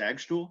sprint at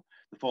Dagstuhl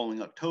the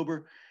following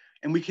October,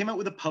 and we came out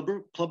with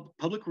a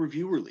public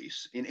review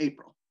release in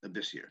April of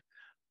this year,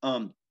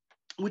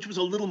 which was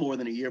a little more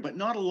than a year, but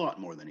not a lot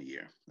more than a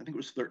year. I think it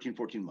was 13,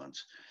 14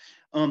 months.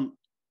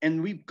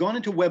 And we've gone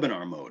into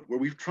webinar mode, where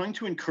we're trying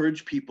to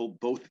encourage people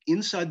both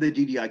inside the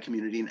DDI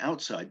community and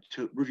outside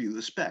to review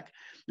the spec.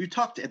 We've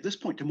talked at this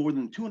point to more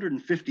than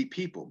 250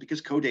 people,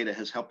 because CODATA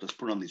has helped us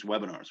put on these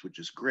webinars, which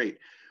is great.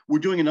 We're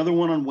doing another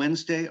one on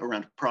Wednesday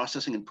around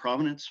processing and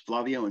provenance.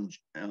 Flavio and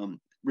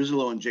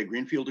Rizzolo and Jay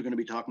Greenfield are going to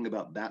be talking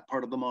about that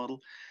part of the model.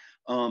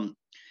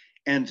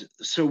 And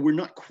so we're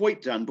not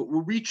quite done, but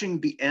we're reaching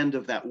the end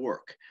of that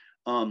work.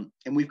 And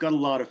we've got a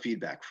lot of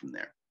feedback from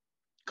there.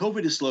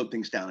 COVID has slowed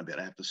things down a bit,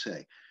 I have to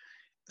say.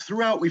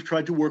 Throughout, we've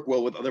tried to work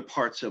well with other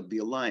parts of the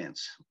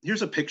Alliance.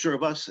 Here's a picture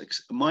of us,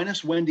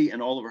 minus Wendy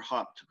and Oliver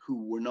Hopt,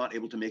 who were not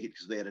able to make it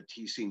because they had a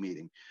TC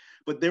meeting.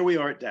 But there we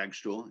are at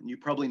Dagstuhl, and you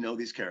probably know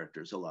these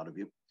characters, a lot of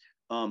you.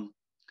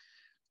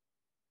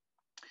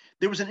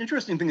 There was an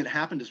interesting thing that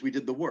happened as we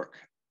did the work,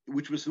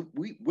 which was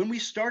when we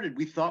started,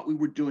 we thought we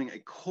were doing a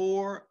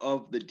core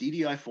of the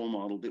DDI-4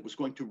 model that was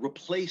going to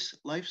replace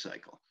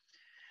Lifecycle.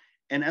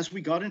 And as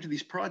we got into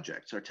these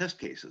projects, our test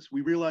cases,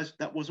 we realized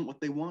that wasn't what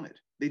they wanted.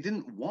 They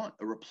didn't want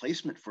a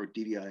replacement for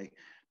DDI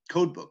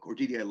codebook or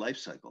DDI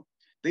lifecycle.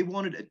 They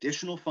wanted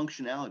additional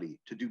functionality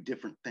to do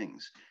different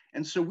things.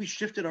 And so we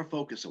shifted our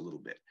focus a little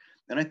bit.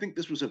 And I think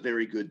this was a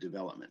very good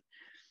development.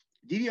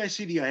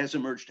 DDI-CDI has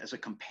emerged as a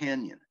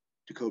companion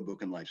to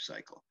codebook and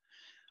lifecycle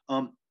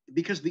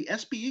because the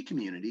SBE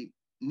community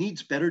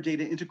needs better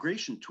data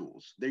integration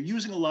tools. They're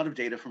using a lot of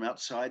data from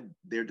outside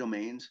their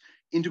domains,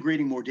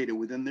 integrating more data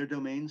within their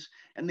domains,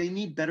 and they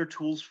need better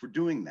tools for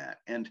doing that.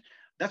 And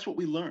that's what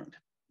we learned.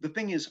 The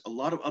thing is, a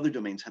lot of other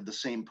domains have the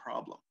same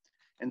problem.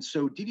 And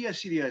so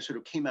DDI-CDI sort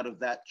of came out of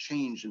that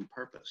change in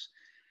purpose.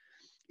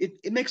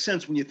 It makes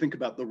sense when you think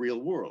about the real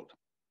world.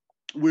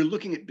 We're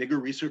looking at bigger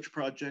research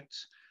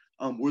projects.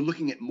 We're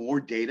looking at more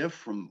data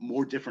from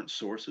more different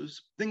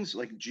sources. Things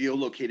like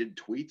geolocated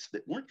tweets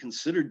that weren't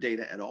considered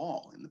data at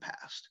all in the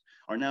past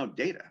are now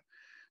data.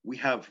 We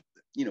have,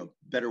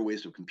 better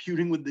ways of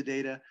computing with the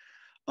data.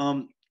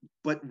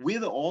 But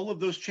with all of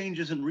those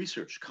changes in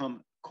research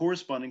come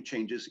corresponding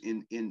changes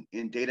in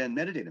data and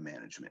metadata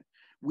management.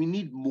 We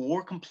need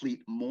more complete,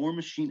 more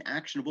machine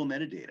actionable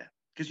metadata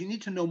because you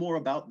need to know more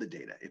about the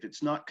data if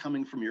it's not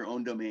coming from your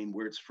own domain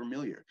where it's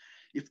familiar.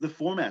 If the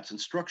formats and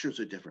structures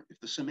are different, if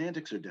the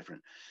semantics are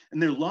different.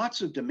 And there are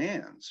lots of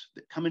demands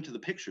that come into the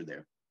picture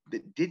there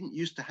that didn't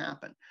used to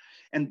happen.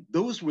 And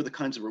those were the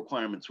kinds of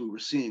requirements we were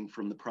seeing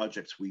from the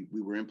projects we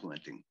were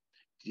implementing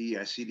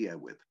DDI-CDI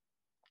with.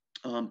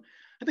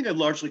 I think I've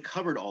largely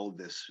covered all of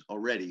this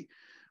already.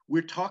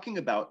 We're talking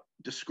about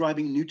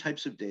describing new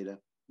types of data.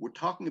 We're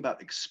talking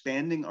about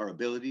expanding our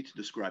ability to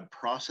describe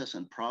process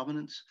and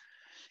provenance.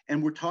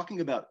 And we're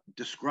talking about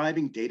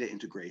describing data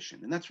integration.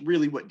 And that's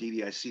really what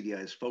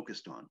DDI-CDI is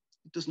focused on.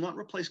 It does not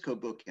replace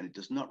codebook and it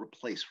does not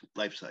replace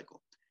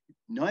lifecycle.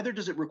 Neither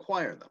does it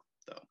require them,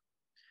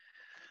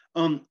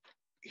 though.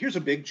 Here's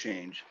a big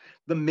change.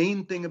 The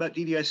main thing about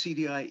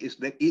DDI-CDI is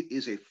that it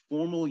is a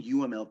formal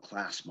UML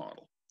class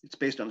model. It's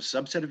based on a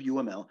subset of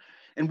UML,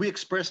 and we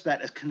express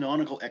that as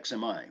canonical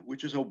XMI,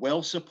 which is a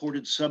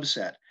well-supported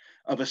subset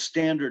of a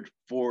standard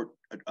for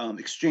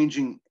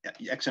exchanging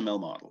XML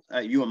models,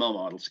 UML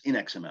models in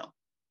XML.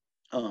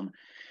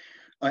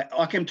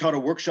 Akim taught a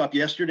workshop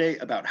yesterday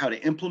about how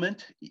to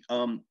implement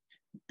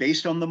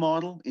based on the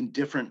model in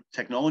different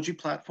technology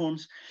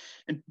platforms.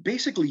 And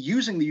basically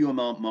using the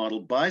UML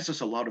model buys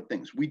us a lot of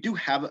things. We do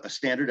have a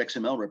standard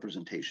XML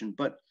representation,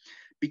 but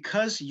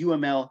because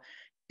UML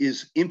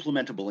is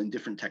implementable in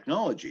different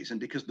technologies and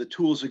because the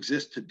tools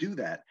exist to do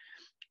that,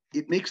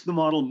 it makes the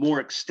model more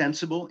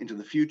extensible into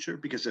the future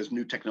because as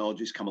new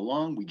technologies come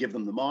along, we give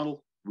them the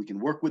model, we can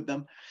work with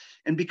them.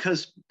 And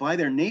because by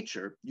their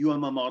nature,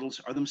 UML models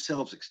are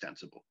themselves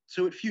extensible.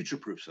 So it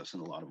future-proofs us in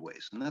a lot of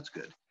ways, and that's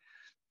good.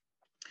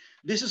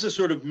 This is a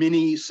sort of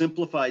mini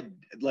simplified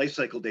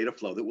lifecycle data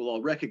flow that we'll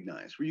all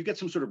recognize, where you get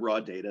some sort of raw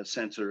data,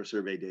 sensor or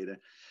survey data.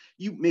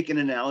 You make an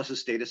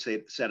analysis data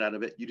set out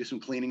of it, you do some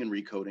cleaning and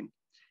recoding,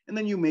 and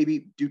then you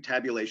maybe do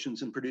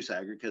tabulations and produce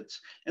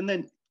aggregates. And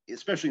then,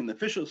 especially in the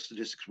official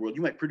statistics world,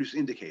 you might produce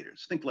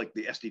indicators. Think like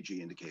the SDG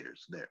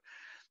indicators there.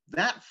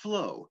 That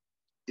flow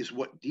is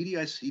what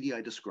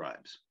DDI-CDI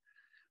describes.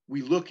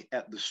 We look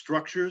at the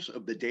structures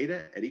of the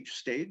data at each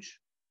stage.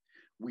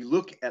 We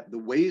look at the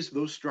ways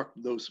those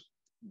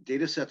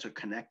data sets are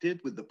connected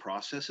with the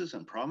processes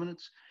and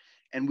provenance.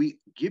 And we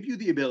give you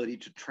the ability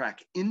to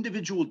track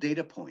individual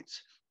data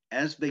points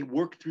as they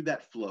work through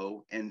that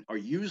flow and are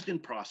used in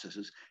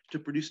processes to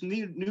produce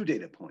new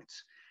data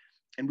points.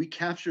 And we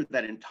capture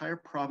that entire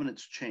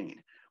provenance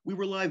chain. We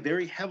rely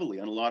very heavily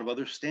on a lot of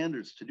other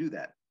standards to do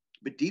that.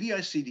 But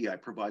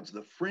DDI-CDI provides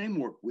the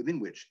framework within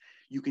which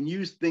you can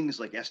use things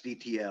like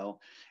SDTL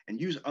and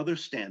use other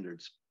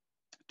standards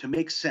to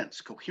make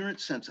sense, coherent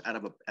sense out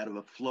of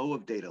a flow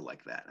of data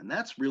like that. And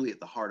that's really at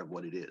the heart of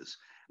what it is.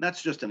 And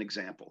that's just an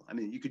example. I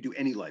mean, you could do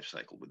any life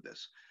cycle with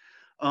this.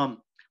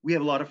 We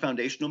have a lot of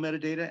foundational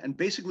metadata, and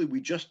basically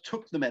we just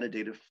took the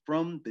metadata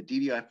from the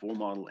DDI4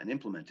 model and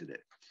implemented it.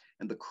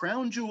 And the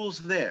crown jewels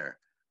there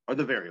are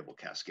the variable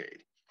cascade.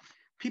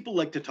 People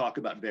like to talk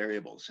about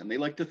variables, and they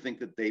like to think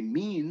that they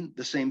mean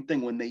the same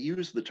thing when they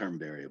use the term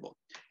variable.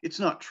 It's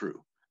not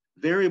true.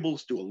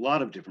 Variables do a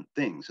lot of different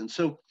things. And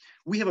so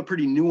we have a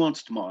pretty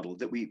nuanced model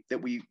that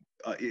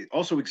it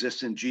also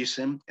exists in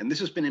GSIM, and this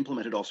has been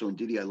implemented also in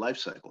DDI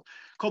lifecycle,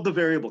 called the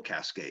variable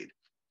cascade,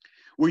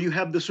 where you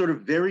have the sort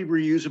of very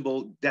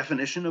reusable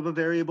definition of a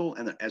variable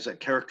and as a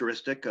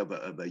characteristic of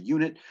a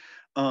unit.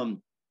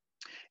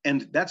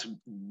 And that's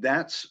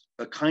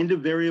a kind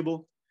of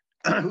variable.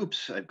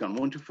 Oops, I've gone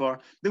one too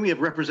far. Then we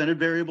have represented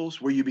variables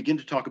where you begin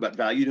to talk about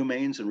value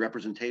domains and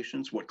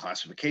representations, what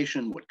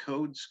classification, what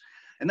codes,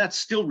 and that's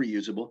still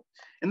reusable.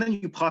 And then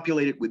you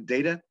populate it with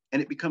data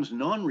and it becomes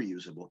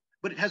non-reusable,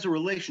 but it has a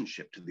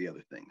relationship to the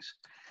other things.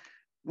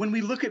 When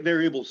we look at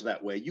variables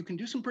that way, you can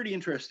do some pretty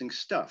interesting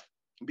stuff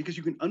because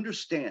you can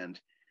understand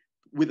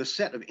with a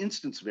set of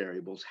instance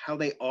variables how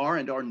they are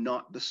and are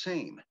not the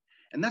same.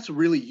 And that's a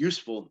really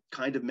useful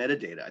kind of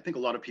metadata. I think a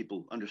lot of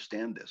people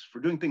understand this for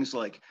doing things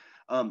like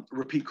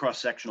repeat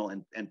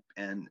cross-sectional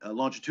and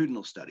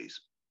longitudinal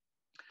studies.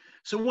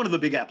 So one of the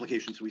big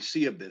applications we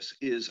see of this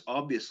is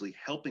obviously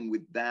helping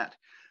with that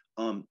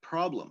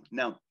problem.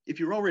 Now, if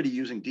you're already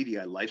using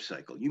DDI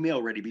lifecycle, you may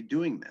already be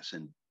doing this,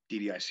 and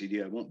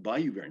DDI-CDI won't buy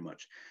you very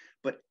much.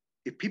 But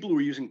if people who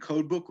are using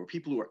Codebook or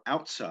people who are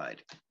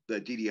outside the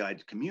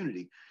DDI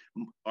community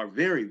are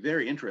very,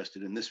 very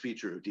interested in this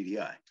feature of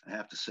DDI, I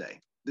have to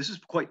say. This is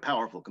quite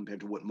powerful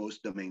compared to what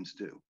most domains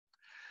do.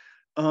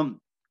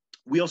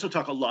 We also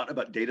talk a lot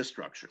about data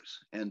structures,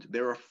 and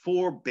there are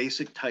 4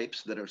 basic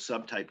types that are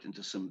subtyped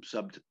into some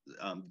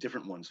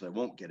different ones that I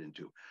won't get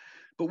into.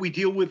 But we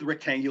deal with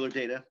rectangular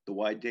data, the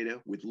wide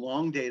data, with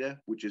long data,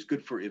 which is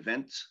good for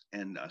events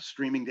and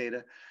streaming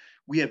data.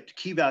 We have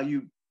key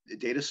value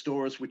data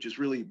stores, which is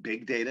really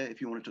big data,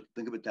 if you want to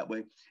think of it that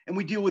way. And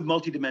we deal with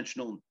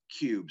multidimensional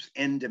cubes,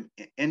 N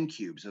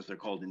cubes, as they're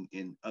called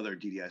in other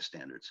DDI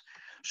standards.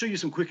 I'll show you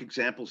some quick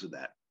examples of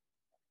that.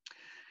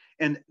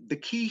 And the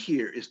key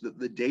here is that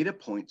the data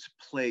points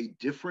play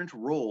different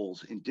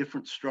roles in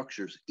different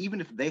structures,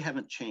 even if they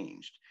haven't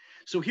changed.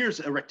 So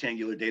here's a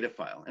rectangular data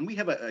file, and we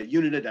have a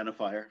unit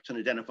identifier. It's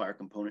an identifier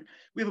component.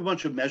 We have a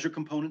bunch of measure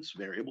components,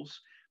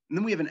 variables, and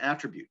then we have an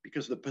attribute,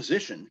 because the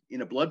position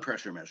in a blood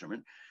pressure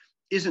measurement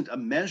isn't a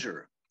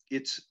measure.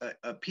 It's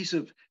a piece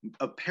of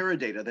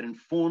paradata that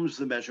informs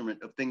the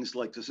measurement of things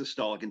like the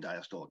systolic and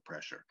diastolic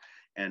pressure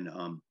and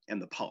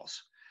the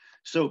pulse.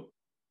 So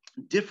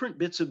different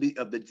bits of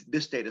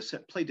this data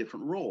set play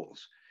different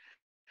roles.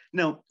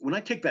 Now, when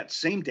I take that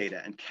same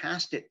data and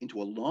cast it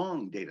into a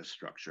long data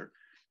structure,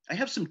 I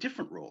have some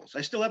different roles.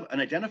 I still have an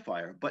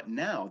identifier, but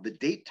now the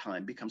date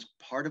time becomes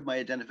part of my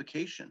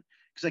identification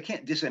because I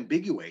can't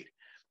disambiguate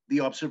the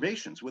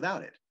observations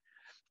without it.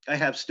 I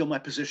have still my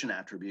position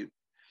attribute,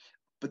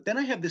 but then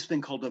I have this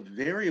thing called a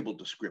variable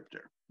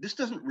descriptor. This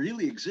doesn't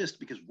really exist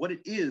because what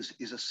it is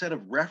a set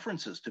of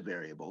references to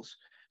variables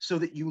so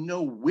that you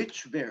know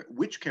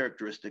which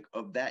characteristic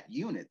of that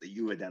unit that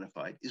you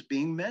identified is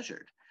being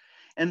measured.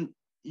 And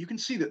you can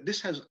see that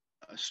this has,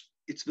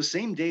 it's the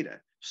same data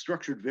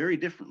structured very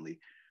differently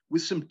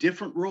with some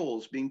different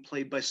roles being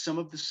played by some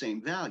of the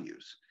same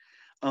values.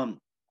 You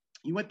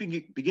might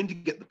begin to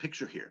get the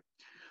picture here.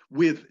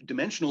 With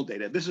dimensional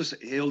data, this is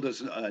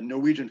Hilde's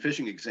Norwegian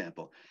fishing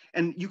example.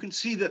 And you can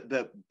see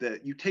that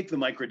you take the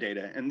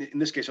microdata, and in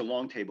this case, a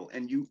long table,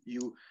 and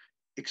you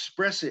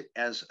express it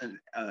as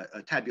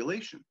a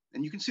tabulation.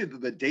 And you can see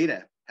that the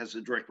data has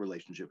a direct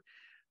relationship,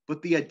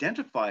 but the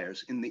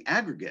identifiers in the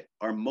aggregate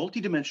are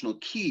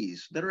multidimensional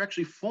keys that are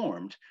actually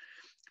formed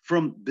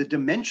from the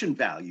dimension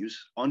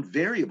values on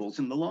variables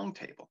in the long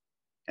table.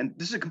 And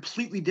this is a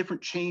completely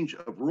different change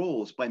of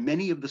roles by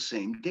many of the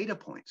same data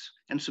points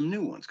and some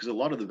new ones, because a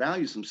lot of the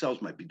values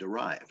themselves might be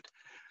derived.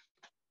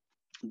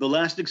 The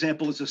last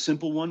example is a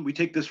simple one. We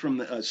take this from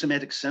the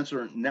semantic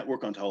sensor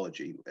network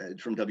ontology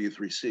from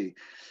W3C,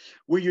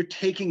 where you're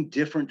taking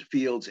different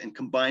fields and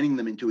combining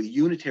them into a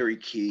unitary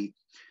key,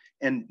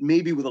 and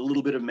maybe with a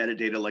little bit of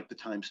metadata like the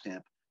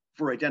timestamp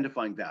for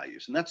identifying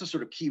values. And that's a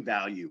sort of key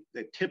value,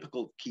 a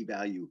typical key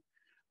value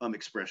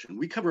expression.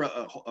 We cover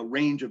a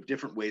range of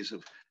different ways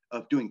of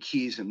doing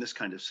keys in this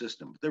kind of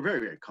system. They're very,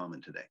 very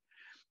common today.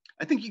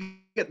 I think you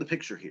get the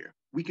picture here.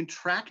 We can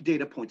track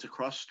data points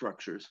across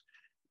structures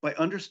by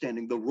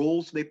understanding the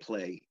roles they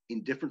play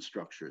in different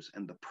structures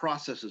and the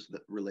processes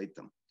that relate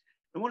them.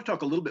 I want to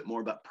talk a little bit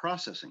more about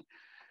processing,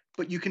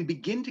 but you can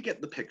begin to get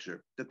the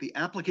picture that the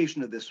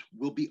application of this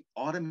will be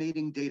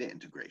automating data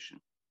integration.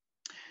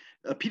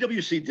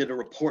 PwC did a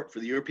report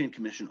for the European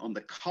Commission on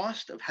the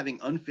cost of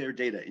having unfair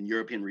data in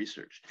European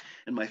research.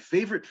 And my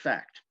favorite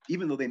fact,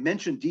 even though they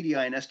mentioned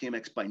DDI and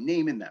STMX by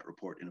name in that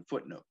report in a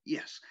footnote,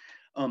 yes,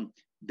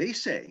 they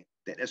say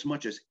that as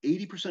much as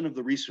 80% of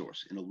the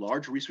resource in a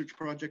large research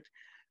project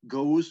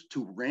goes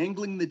to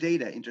wrangling the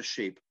data into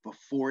shape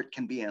before it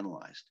can be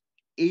analyzed.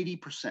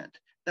 80%.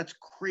 That's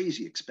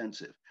crazy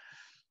expensive.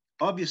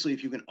 Obviously,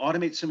 if you can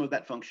automate some of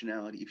that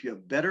functionality, if you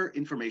have better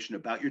information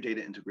about your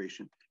data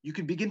integration, you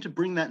can begin to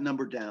bring that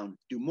number down,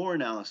 do more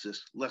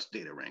analysis, less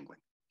data wrangling.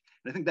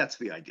 And I think that's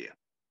the idea.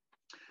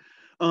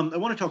 I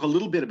want to talk a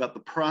little bit about the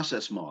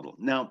process model.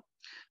 Now,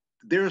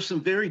 there are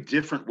some very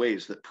different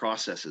ways that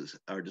processes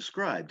are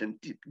described, and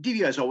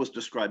DDI has always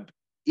described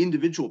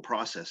individual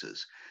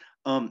processes.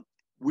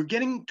 We're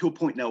getting to a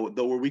point now,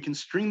 though, where we can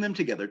string them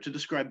together to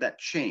describe that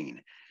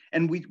chain.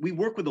 And we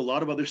work with a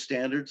lot of other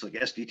standards like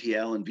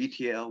SDTL and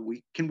VTL.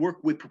 We can work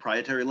with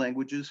proprietary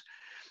languages.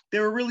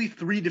 There are really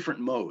 3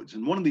 different modes,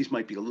 and one of these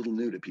might be a little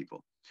new to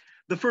people.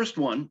 The first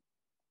one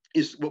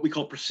is what we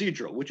call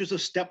procedural, which is a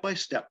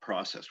step-by-step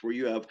process where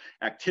you have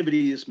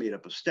activities made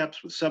up of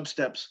steps with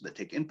sub-steps that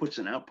take inputs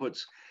and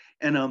outputs.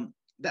 And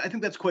I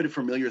think that's quite a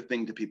familiar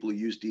thing to people who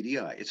use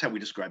DDI. It's how we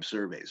describe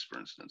surveys, for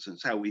instance.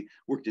 It's how we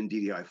worked in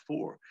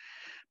DDI-4.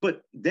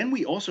 But then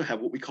we also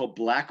have what we call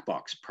black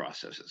box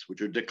processes,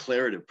 which are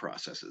declarative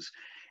processes.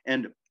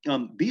 And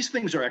these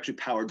things are actually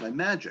powered by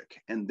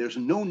magic, and there's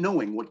no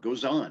knowing what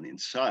goes on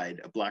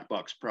inside a black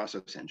box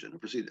process engine,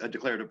 a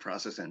declarative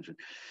process engine,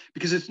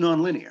 because it's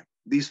nonlinear.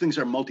 These things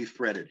are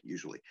multi-threaded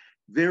usually.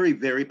 Very,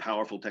 very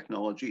powerful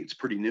technology. It's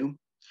pretty new,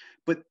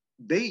 but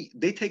they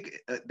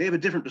have a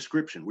different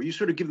description where you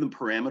sort of give them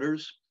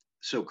parameters.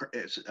 So,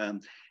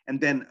 and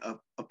then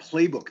a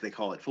playbook, they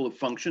call it, full of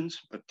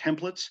functions,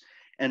 templates,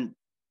 and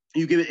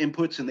you give it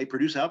inputs and they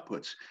produce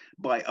outputs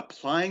by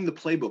applying the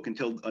playbook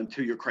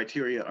until your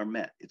criteria are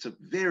met. It's a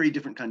very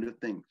different kind of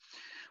thing.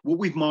 What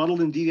we've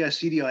modeled in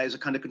DDI-CDI is a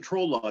kind of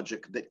control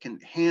logic that can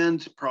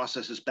hand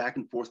processes back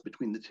and forth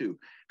between the two,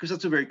 because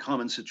that's a very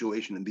common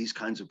situation in these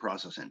kinds of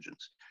process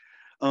engines.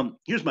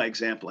 Here's my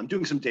example. I'm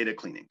doing some data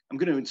cleaning. I'm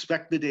going to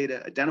inspect the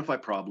data, identify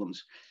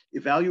problems,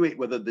 evaluate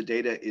whether the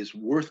data is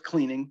worth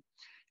cleaning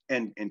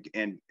and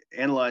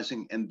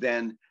analyzing, and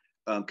then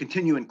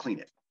continue and clean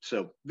it.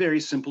 So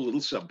very simple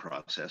little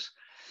sub-process.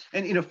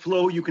 And in a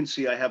flow, you can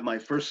see I have my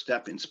first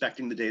step,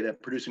 inspecting the data,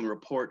 producing a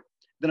report.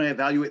 Then I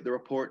evaluate the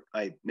report.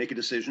 I make a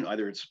decision,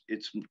 either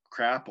it's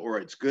crap or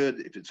it's good.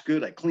 If it's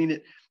good, I clean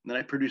it, and then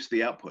I produce the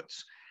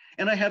outputs.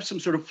 And I have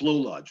some sort of flow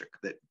logic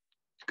that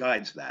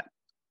guides that.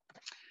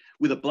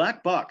 With a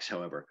black box,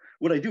 however,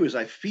 what I do is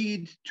I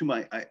feed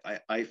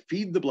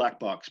the black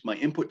box my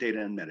input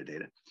data and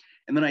metadata,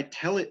 and then I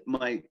tell it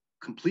my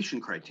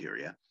completion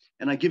criteria,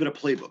 and I give it a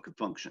playbook of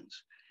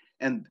functions.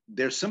 And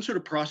there's some sort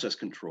of process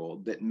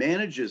control that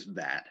manages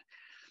that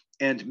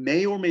and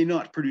may or may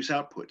not produce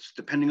outputs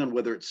depending on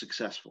whether it's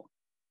successful.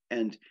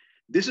 And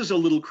this is a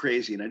little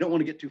crazy, and I don't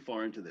want to get too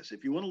far into this.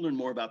 If you want to learn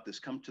more about this,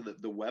 come to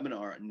the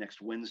webinar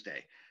next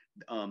Wednesday.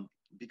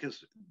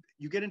 Because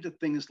you get into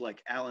things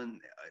like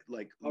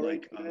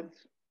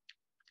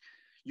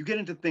you get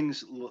into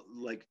things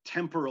like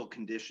temporal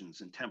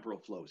conditions and temporal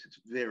flows. It's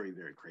very,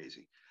 very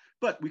crazy,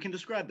 but we can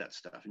describe that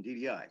stuff in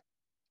DDI.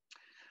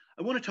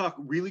 I want to talk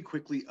really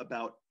quickly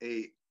about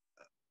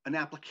an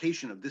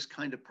application of this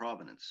kind of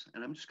provenance,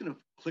 and I'm just going to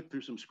click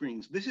through some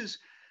screens. This is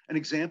an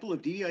example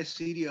of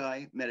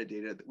DDI-CDI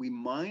metadata that we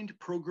mined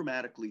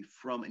programmatically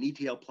from an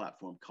ETL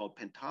platform called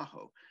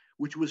Pentaho,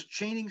 which was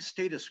chaining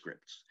status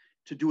scripts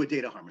to do a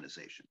data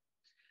harmonization.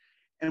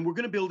 And we're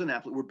going to build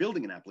we're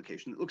building an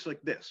application that looks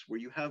like this, where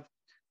you have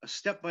a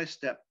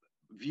step-by-step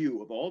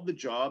view of all the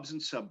jobs and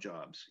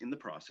subjobs in the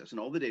process and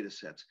all the data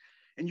sets,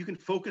 and you can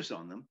focus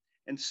on them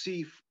and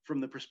see from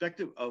the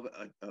perspective of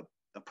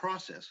a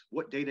process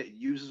what data it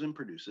uses and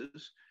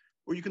produces,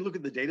 or you can look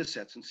at the data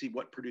sets and see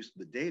what produced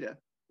the data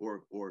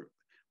or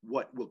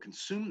what will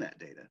consume that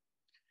data.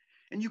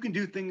 And you can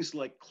do things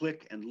like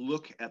click and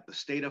look at the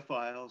Stata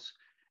files.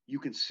 You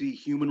can see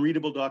human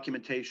readable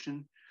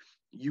documentation.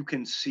 You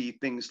can see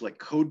things like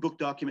codebook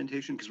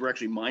documentation, because we're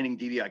actually mining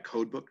DDI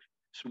codebook,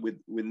 so with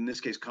in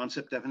this case,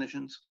 concept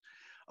definitions.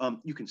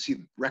 You can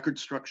see record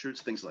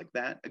structures, things like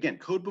that. Again,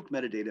 codebook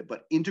metadata,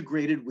 but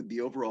integrated with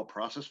the overall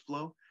process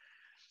flow.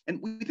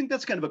 And we think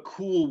that's kind of a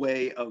cool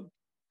way of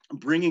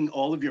bringing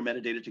all of your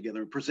metadata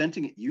together and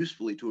presenting it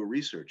usefully to a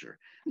researcher.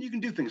 And you can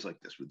do things like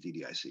this with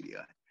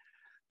DDI-CDI.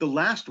 The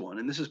last one,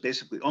 and this is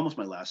basically almost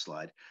my last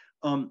slide,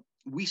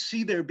 we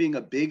see there being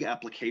a big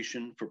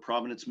application for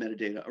provenance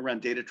metadata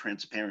around data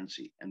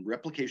transparency and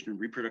replication and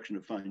reproduction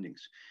of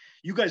findings.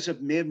 You guys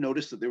may have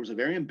noticed that there was a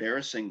very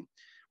embarrassing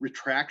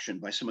retraction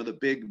by some of the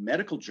big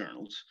medical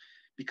journals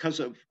because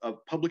of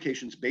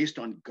publications based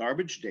on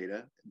garbage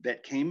data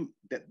that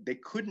they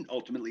couldn't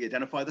ultimately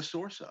identify the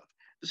source of.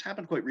 This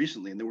happened quite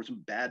recently, and there were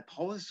some bad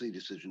policy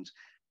decisions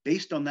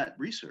based on that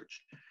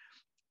research.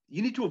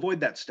 You need to avoid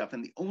that stuff,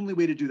 and the only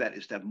way to do that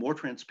is to have more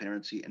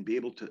transparency and be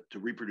able to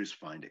reproduce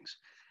findings.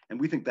 And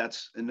we think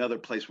that's another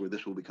place where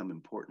this will become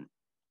important.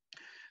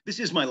 This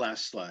is my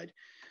last slide.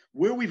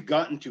 Where we've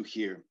gotten to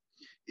here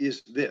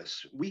is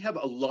this. We have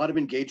a lot of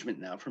engagement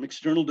now from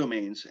external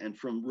domains and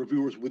from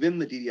reviewers within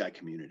the DDI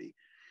community,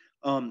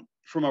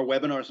 from our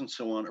webinars and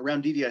so on,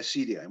 around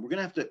DDI-CDI. And we're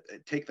gonna have to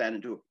take that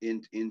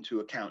into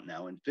account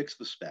now and fix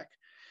the spec.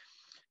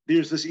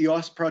 There's this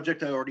EOS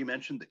project I already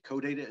mentioned that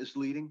CODATA is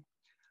leading.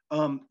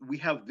 We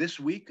have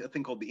this week a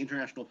thing called the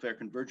International Fair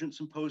Convergence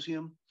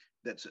Symposium.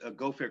 That's a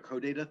Go Fair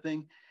CODATA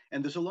thing.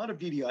 And there's a lot of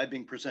DDI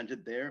being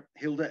presented there.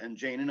 Hilde and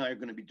Jane and I are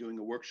going to be doing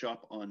a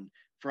workshop on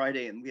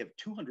Friday, and we have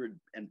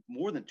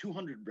more than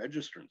 200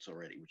 registrants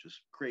already, which is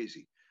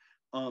crazy.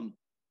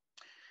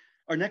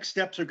 Our next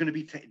steps are going to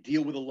be to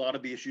deal with a lot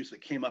of the issues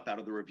that came up out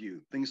of the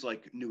review. Things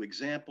like new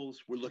examples.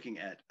 We're looking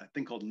at a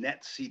thing called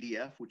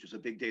NetCDF, which is a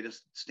big data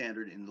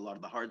standard in a lot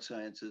of the hard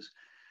sciences.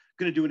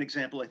 Going to do an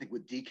example, I think,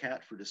 with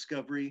DCAT for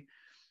discovery.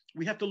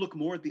 We have to look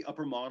more at the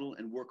upper model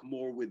and work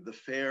more with the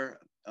FAIR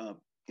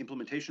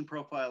implementation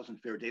profiles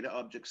and FAIR data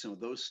objects, some of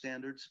those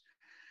standards.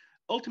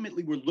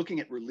 Ultimately, we're looking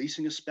at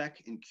releasing a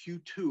spec in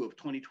Q2 of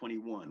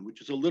 2021,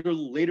 which is a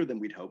little later than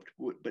we'd hoped,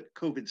 but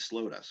COVID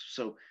slowed us.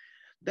 So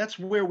that's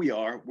where we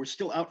are. We're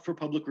still out for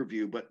public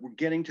review, but we're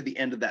getting to the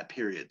end of that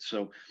period.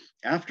 So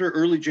after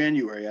early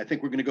January, I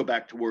think we're going to go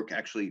back to work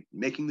actually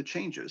making the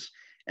changes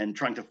and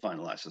trying to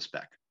finalize the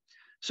spec.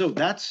 So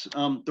that's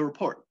the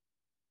report.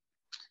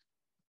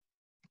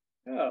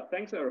 Yeah,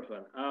 thanks,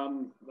 Arofan.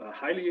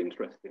 Highly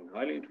interesting,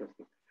 highly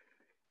interesting.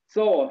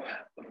 So,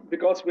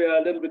 because we are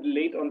a little bit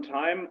late on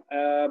time,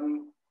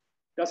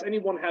 does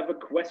anyone have a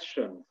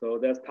question? So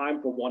there's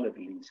time for one at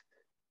least.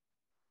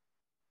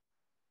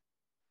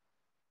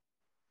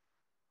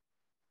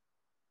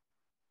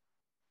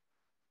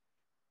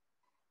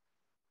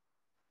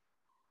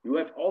 You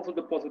have also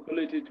the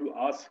possibility to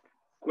ask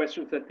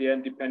questions at the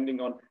end, depending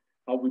on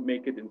how we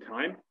make it in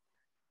time.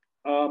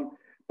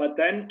 But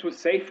then to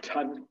save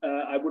time,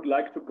 I would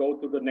like to go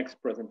to the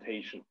next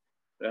presentation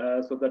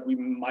so that we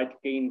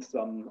might gain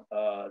some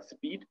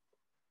speed.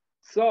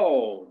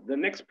 So the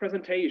next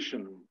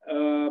presentation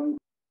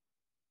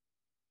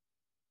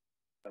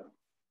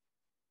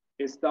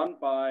is done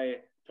by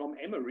Tom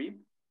Emery,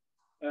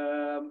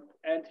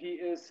 and he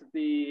is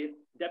the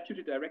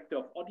Deputy Director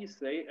of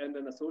Odyssey and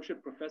an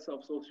Associate Professor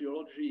of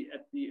Sociology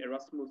at the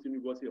Erasmus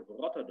University of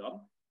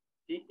Rotterdam.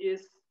 He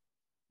is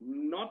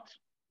not,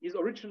 he's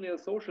originally a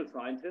social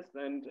scientist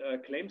and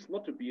claims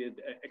not to be an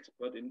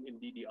expert in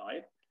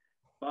DDI,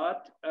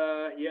 but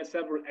he has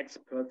several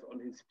experts on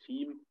his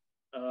team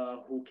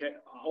who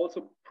are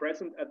also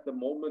present at the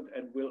moment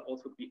and will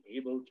also be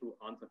able to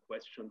answer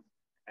questions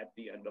at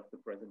the end of the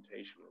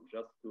presentation. And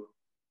just to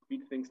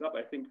speed things up,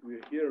 I think we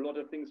hear a lot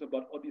of things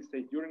about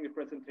Odyssey during the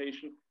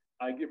presentation.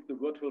 I give the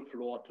virtual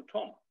floor to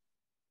Tom.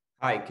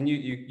 Hi, can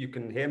you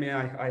can hear me,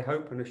 I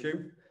hope and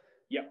assume?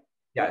 Yeah.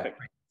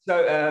 Perfect.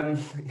 So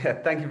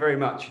yeah, thank you very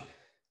much.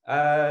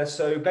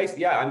 So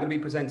basically, yeah, I'm going to be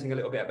presenting a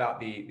little bit about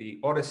the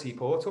Odyssey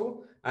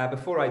portal.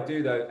 Before I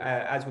do though,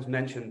 as was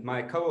mentioned,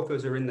 my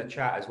co-authors are in the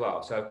chat as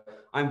well. So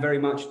I'm very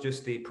much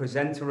just the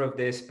presenter of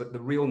this, but the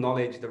real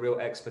knowledge, the real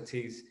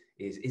expertise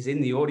is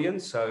in the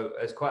audience. So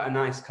it's quite a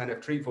nice kind of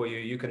treat for you.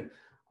 You can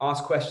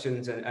ask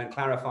questions and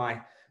clarify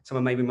some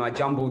of maybe my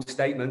jumbled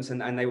statements,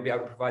 and they will be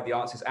able to provide the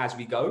answers as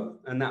we go.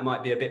 And that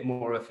might be a bit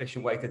more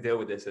efficient way to deal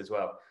with this as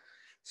well.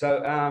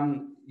 So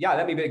yeah,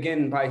 let me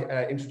begin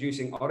by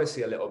introducing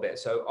Odyssey a little bit.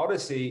 So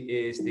Odyssey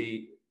is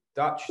the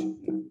Dutch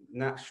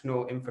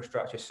national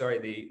infrastructure. Sorry,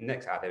 the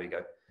next, there we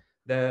go.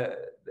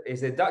 Is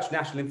the Dutch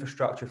national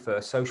infrastructure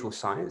for social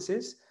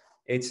sciences.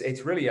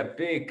 It's really a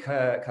big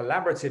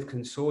collaborative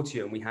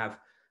consortium. We have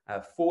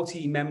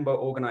 40 member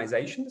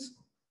organizations,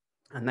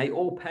 and they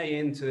all pay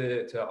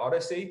into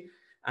Odyssey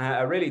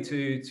really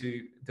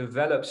to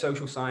develop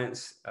social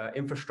science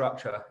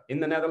infrastructure in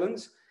the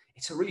Netherlands.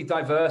 It's a really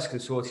diverse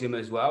consortium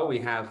as well. We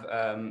have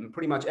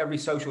pretty much every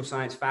social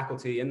science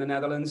faculty in the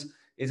Netherlands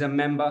is a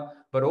member,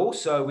 but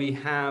also we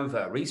have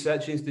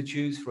research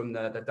institutes from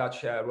the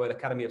Dutch Royal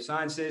Academy of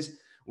Sciences.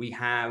 We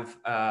have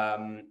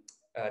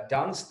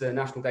DANS, the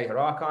National Data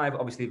Archive,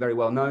 obviously very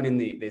well known in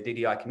the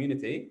DDI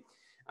community.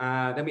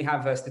 Then we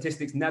have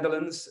Statistics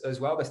Netherlands as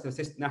well,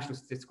 the National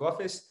Statistical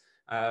Office,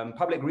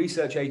 public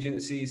research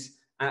agencies,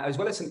 as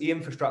well as some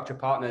e-infrastructure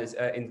partners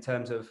in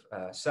terms of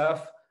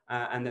SURF,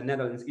 and the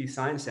Netherlands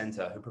eScience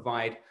Center, who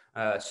provide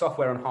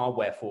software and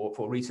hardware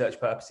for research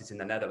purposes in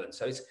the Netherlands.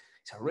 So it's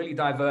a really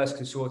diverse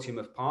consortium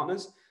of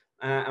partners.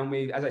 And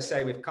we, as I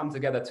say, we've come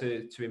together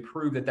to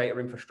improve the data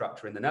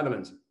infrastructure in the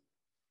Netherlands.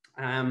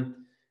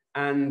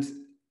 And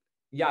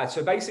yeah,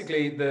 so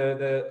basically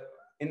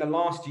in the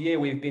last year,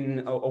 we've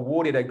been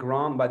awarded a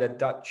grant by the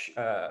Dutch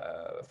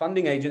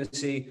funding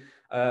agency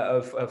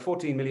of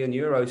 14 million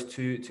euros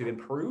to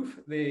improve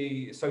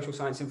the social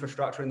science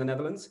infrastructure in the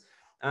Netherlands.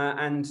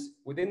 And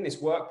within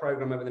this work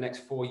program over the next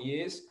 4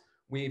 years,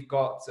 we've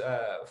got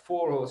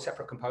 4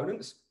 separate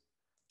components.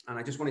 And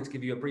I just wanted to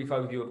give you a brief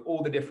overview of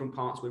all the different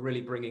parts we're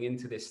really bringing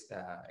into this,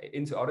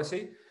 into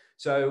Odyssey.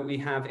 So we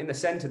have in the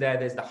center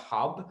there's the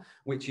hub,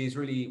 which is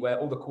really where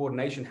all the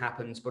coordination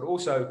happens, but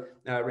also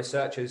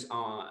researchers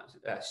are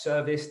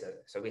serviced.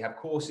 So we have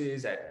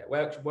courses,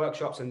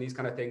 workshops and these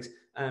kind of things.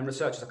 And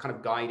researchers are kind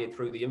of guided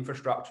through the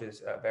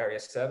infrastructure's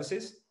various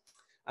services.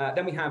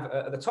 Then we have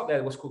at the top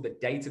there what's called the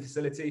data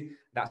facility.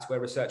 That's where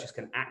researchers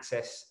can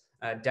access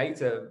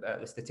data,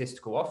 the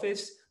statistical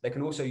office. They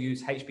can also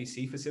use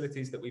HPC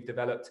facilities that we've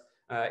developed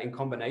in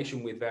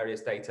combination with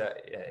various data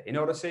in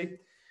Odyssey.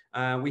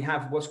 We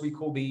have what we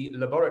call the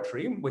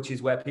laboratory, which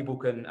is where people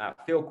can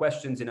fill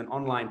questions in an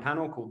online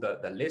panel called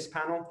the LIS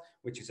panel,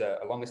 which is a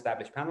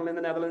long-established panel in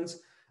the Netherlands.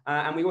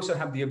 And we also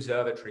have the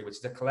observatory, which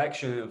is a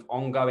collection of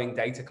ongoing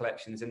data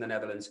collections in the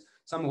Netherlands,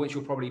 some of which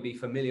you'll probably be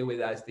familiar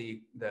with as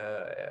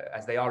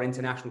they are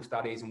international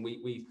studies, and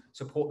we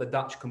support the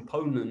Dutch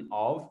component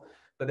of,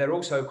 but they're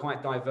also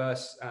quite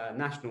diverse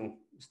national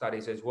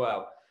studies as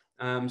well.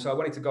 So I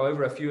wanted to go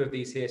over a few of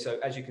these here. So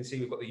as you can see,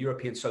 we've got the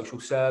European Social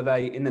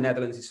Survey in the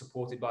Netherlands is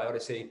supported by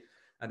Odyssey,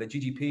 and the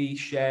GGP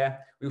share.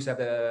 We also have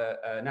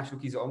the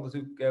National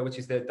Kiezeronderzoek, which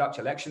is the Dutch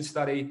election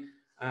study.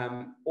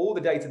 All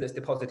the data that's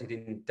deposited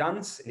in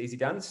DANS, in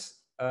EasyDANS,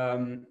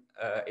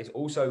 is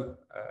also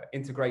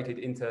integrated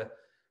into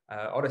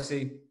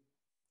Odyssey.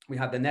 We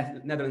have the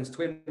Netherlands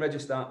Twin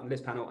Register,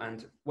 LIS panel,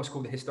 and what's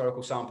called the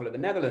Historical Sample of the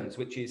Netherlands,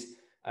 which is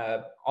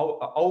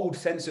old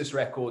census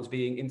records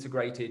being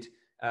integrated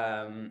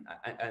and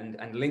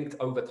linked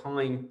over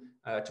time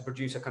to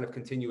produce a kind of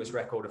continuous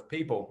record of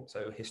people.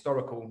 So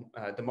historical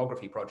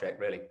demography project,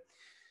 really.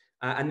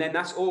 And then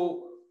that's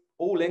all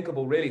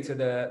linkable really to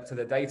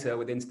the data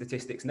within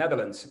Statistics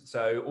Netherlands.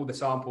 So all the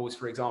samples,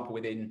 for example,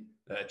 within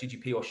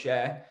GGP or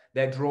Share,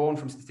 they're drawn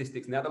from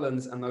Statistics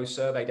Netherlands, and those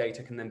survey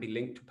data can then be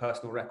linked to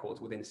personal records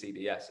within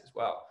CBS as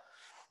well.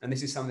 And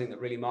this is something that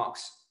really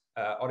marks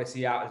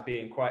Odyssey out as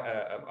being quite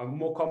a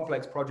more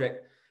complex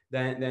project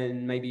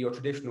than maybe your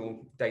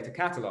traditional data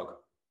catalog.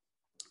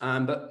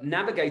 But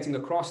navigating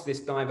across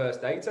this diverse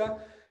data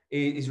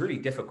is really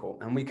difficult.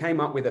 And we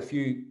came up with a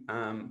few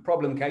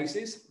problem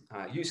cases,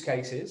 use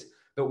cases,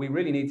 that we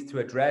really needed to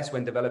address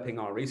when developing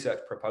our research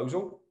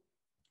proposal.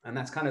 And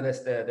that's kind of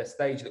the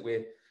stage that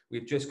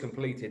we've just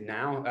completed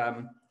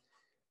now.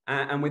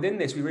 And within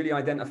this, we really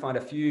identified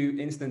a few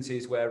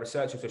instances where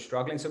researchers are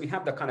struggling. So we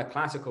have the kind of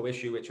classical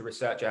issue which a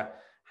researcher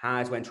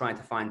has when trying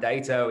to find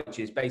data, which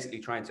is basically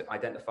trying to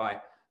identify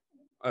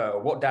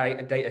what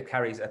data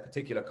carries a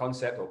particular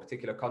concept or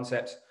particular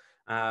concepts,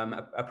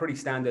 a pretty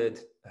standard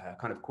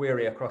kind of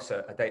query across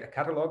a data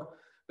catalog.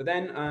 But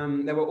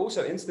then there were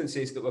also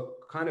instances that were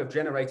kind of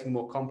generating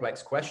more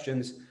complex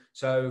questions.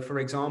 So for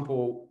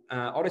example,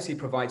 Odyssey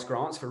provides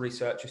grants for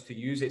researchers to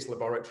use its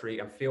laboratory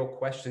and field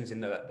questions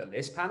in the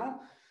list panel.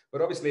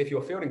 But obviously, if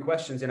you're fielding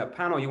questions in a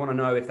panel, you want to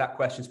know if that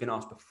question's been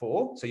asked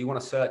before. So you want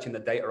to search in the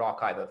data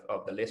archive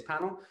of the list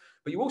panel.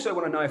 But you also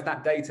want to know if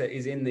that data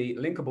is in the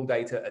linkable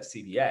data at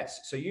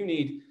CBS. So you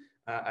need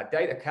a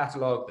data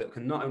catalog that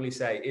can not only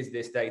say, is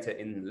this data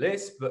in the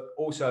list, but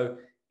also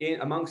in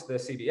amongst the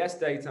CBS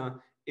data,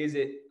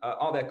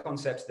 are there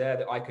concepts there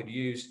that I could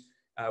use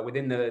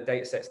within the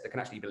data sets that can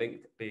actually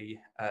be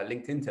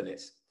linked into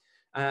this?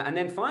 And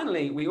then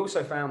finally, we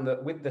also found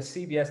that with the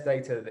CBS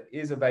data that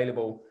is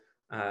available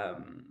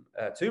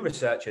to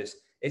researchers,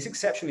 it's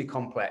exceptionally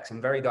complex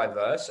and very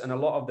diverse. And a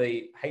lot of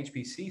the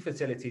HPC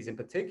facilities in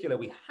particular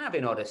we have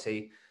in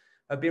Odyssey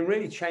have been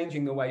really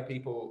changing the way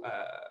people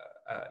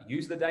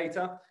use the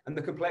data and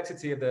the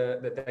complexity of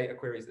the data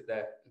queries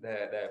that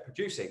they're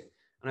producing.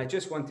 And I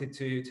just wanted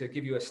to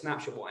give you a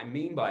snapshot of what I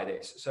mean by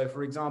this. So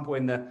for example,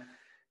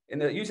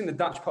 using the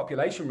Dutch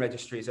population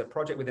registries, a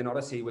project within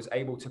Odyssey was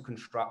able to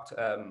construct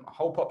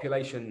whole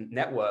population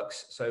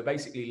networks. So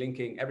basically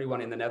linking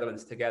everyone in the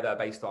Netherlands together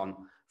based on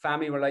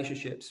family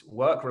relationships,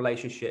 work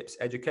relationships,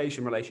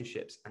 education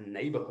relationships, and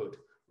neighborhood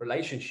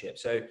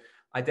relationships. So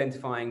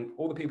identifying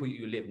all the people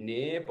you live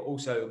near, but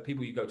also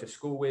people you go to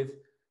school with,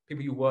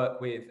 people you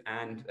work with,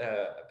 and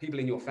people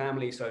in your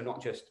family. So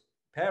not just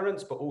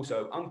parents, but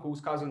also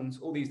uncles, cousins,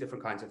 all these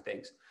different kinds of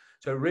things.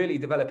 So really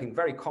developing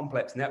very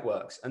complex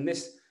networks. And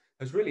this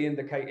has really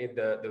indicated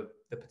the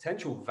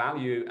potential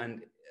value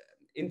and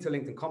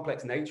interlinked and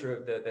complex nature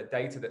of the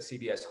data that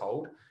CBS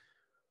hold,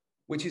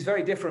 which is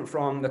very different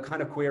from the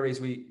kind of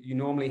queries you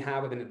normally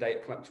have within a data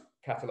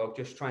catalog,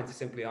 just trying to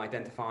simply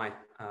identify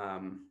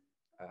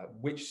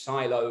which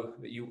silo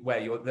where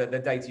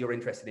the data you're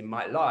interested in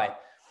might lie.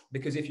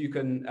 Because if you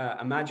can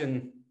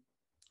imagine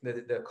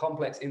the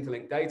complex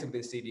interlinked data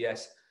within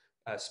CBS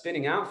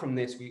spinning out from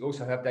this, we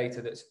also have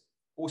data that's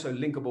also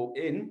linkable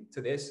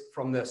into this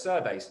from the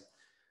surveys.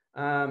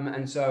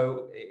 And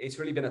so it's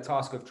really been a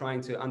task of trying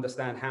to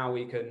understand how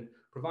we can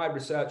provide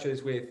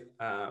researchers with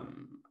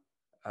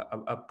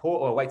a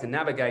port or a way to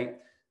navigate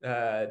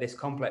this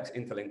complex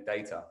interlinked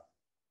data.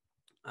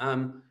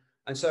 And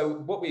so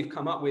what we've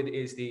come up with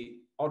is the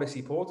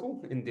Odyssey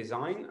portal in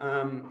design.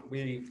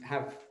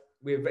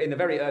 We're in the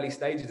very early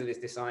stages of this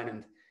design,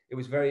 and it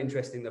was very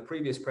interesting, the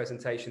previous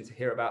presentation, to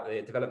hear about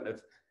the development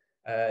of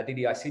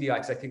DDI-CDI,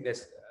 because I think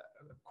there's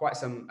quite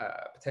some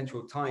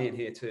potential tie-in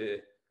here to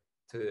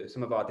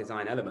some of our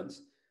design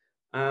elements.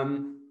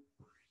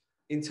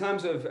 In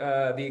terms of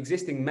the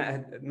existing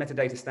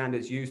metadata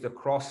standards used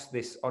across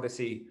this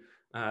Odyssey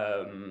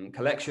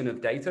collection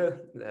of data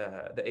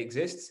that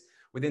exists,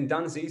 within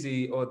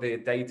DDI, or the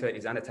data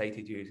is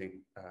annotated using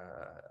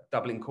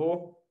Dublin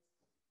Core,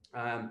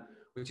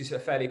 which is a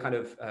fairly kind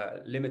of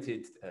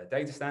limited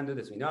data standard,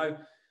 as we know.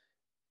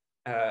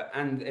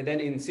 And then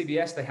in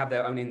CBS, they have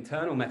their own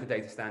internal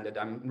metadata standard.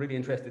 I'm really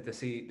interested to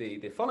see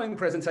the following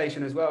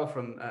presentation as well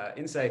from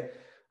INSEE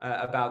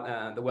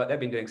about the work they've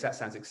been doing, because that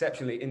sounds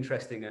exceptionally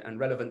interesting and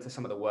relevant to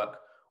some of the work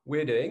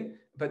we're doing.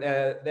 But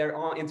there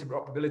are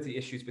interoperability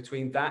issues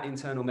between that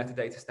internal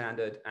metadata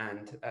standard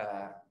and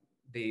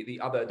the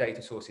other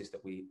data sources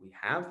that we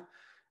have.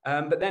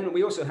 But then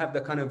we also have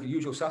the kind of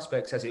usual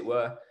suspects, as it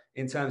were,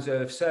 in terms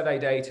of survey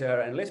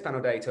data and list panel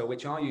data,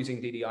 which are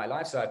using DDI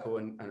lifecycle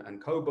and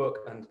CodeBook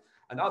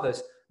and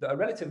others that are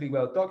relatively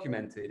well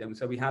documented. And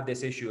so we have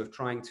this issue of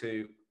trying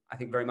to, I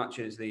think very much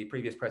as the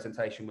previous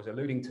presentation was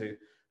alluding to,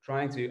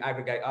 trying to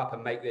aggregate up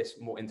and make this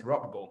more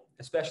interoperable,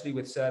 especially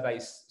with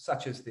surveys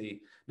such as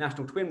the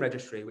National Twin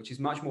Registry, which is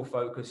much more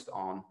focused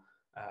on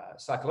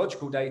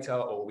psychological data,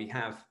 or we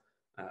have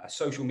a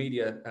social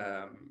media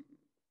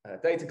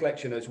data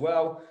collection as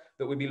well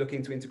that we'll be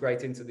looking to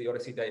integrate into the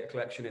Odyssey data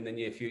collection in the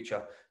near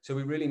future. So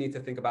we really need to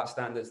think about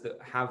standards that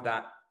have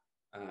that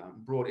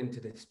broad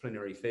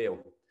interdisciplinary feel.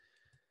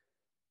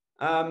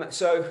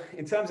 So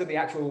in terms of the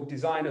actual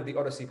design of the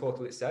Odyssey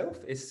portal itself,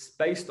 it's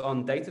based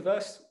on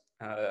Dataverse,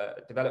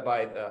 developed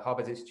by the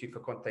Harvard Institute for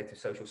Quantitative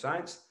Social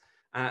Science.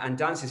 And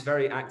Dance is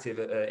very active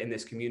in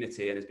this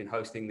community and has been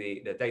hosting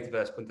the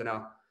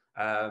Dataverse.nl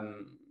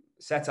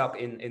setup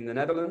in the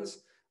Netherlands.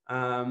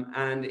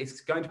 And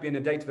it's going to be in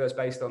a Dataverse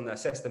based on the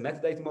CESTA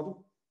metadata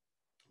model,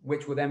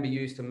 which will then be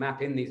used to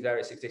map in these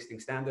various existing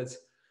standards.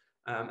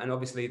 And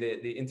obviously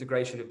the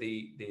integration of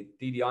the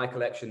DDI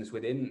collections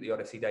within the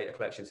Odyssey data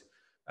collections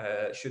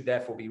should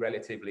therefore be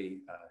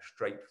relatively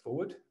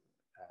straightforward,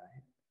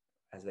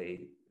 as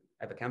they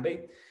ever can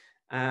be.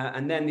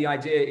 And then the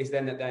idea is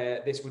then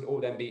that this would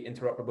all then be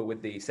interoperable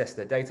with the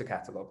CESTA data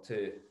catalog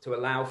to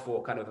allow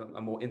for kind of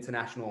a more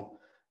international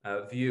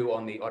view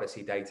on the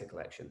Odyssey data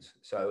collections.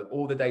 So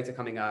all the data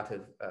coming out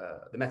of,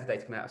 the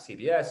metadata coming out of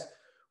CBS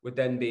would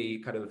then be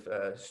kind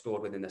of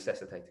stored within the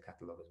CESTA data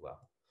catalog as well.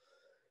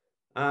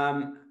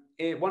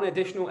 One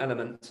additional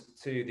element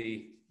to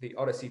the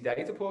Odyssey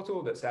data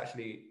portal that's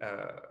actually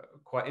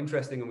quite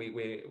interesting and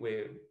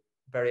we're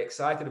very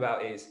excited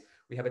about is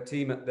we have a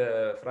team at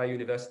the Vrije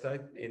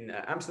Universiteit in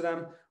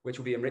Amsterdam, which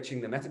will be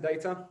enriching the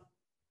metadata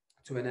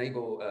to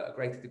enable a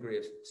greater degree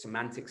of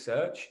semantic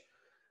search.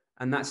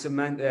 And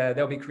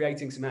they'll be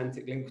creating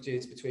semantic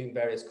linkages between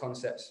various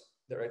concepts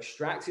that are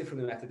extracted from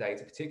the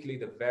metadata, particularly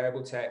the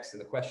variable text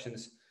and the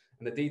questions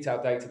and the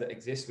detailed data that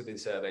exists within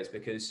surveys,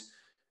 because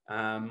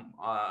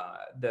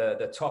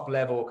the top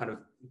level kind of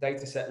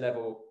data set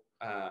level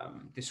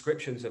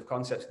descriptions of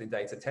concepts in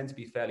data tend to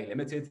be fairly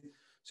limited.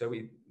 So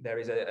there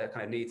is a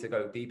kind of need to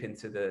go deep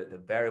into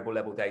the variable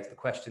level data, the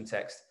question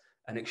text,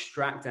 and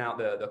extract out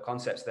the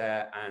concepts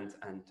there and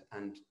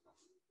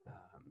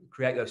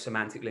create those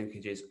semantic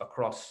linkages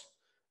across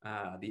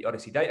the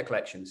Odyssey data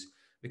collections.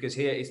 Because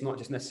here it's not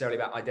just necessarily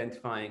about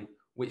identifying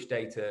which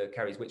data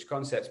carries which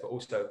concepts, but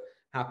also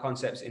how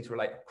concepts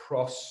interrelate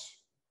across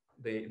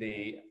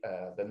the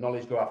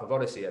knowledge graph of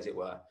Odyssey, as it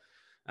were,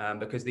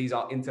 because these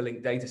are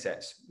interlinked data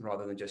sets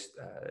rather than just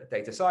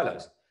data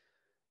silos.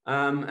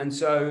 And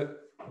so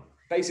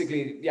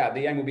basically, yeah,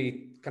 the aim will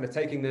be kind of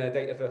taking the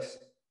Dataverse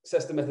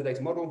CESTA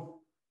metadata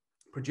model,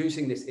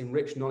 producing this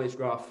enriched knowledge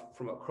graph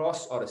from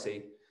across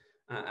Odyssey,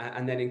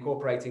 and then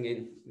incorporating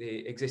in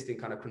the existing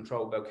kind of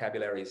control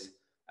vocabularies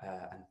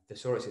and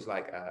thesauruses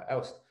like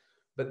ELST.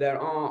 But there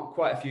are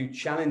quite a few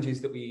challenges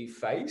that we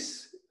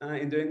face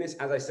in doing this.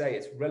 As I say,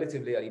 it's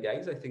relatively early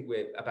days. I think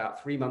we're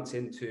about 3 months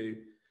into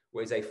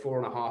what is a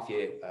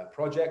 4.5-year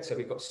project. So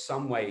we've got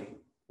some way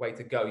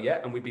to go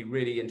yet. And we'd be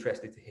really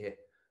interested to hear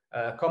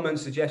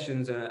comments,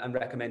 suggestions, and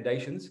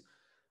recommendations,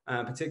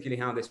 particularly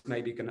how this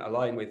maybe can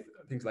align with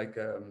things like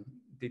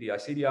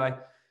DDI-CDI.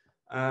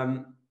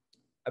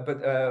 But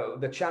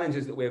the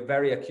challenges that we're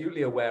very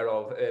acutely aware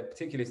of,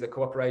 particularly is the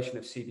cooperation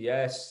of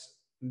CBS.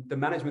 The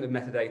management of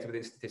metadata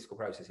within statistical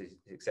processes is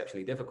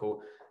exceptionally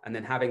difficult. And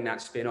then having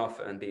that spin off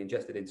and be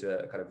ingested into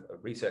a kind of a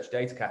research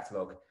data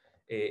catalog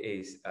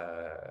is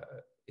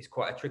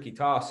quite a tricky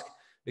task,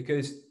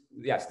 because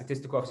yeah,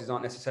 statistical offices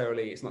aren't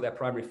necessarily, it's not their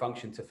primary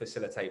function to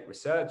facilitate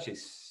research.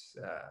 It's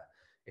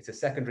a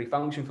secondary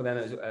function for them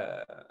as,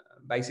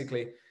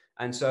 basically.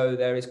 And so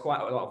there is quite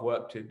a lot of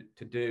work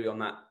to do on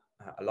that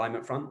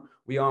alignment front.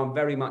 We are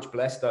very much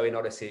blessed though in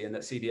Odyssey, and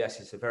that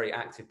CBS is a very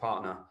active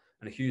partner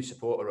and a huge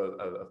supporter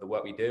of the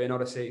work we do in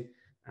Odyssey.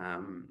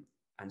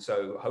 And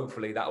so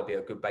hopefully that will be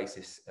a good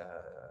basis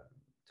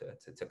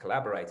to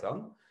collaborate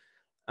on.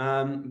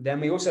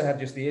 Then we also have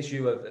just the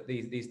issue of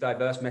these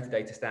diverse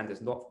metadata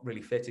standards not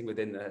really fitting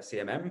within the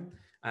CMM,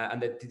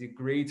 and the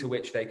degree to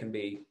which they can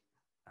be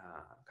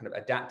kind of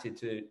adapted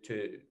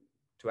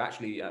to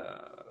actually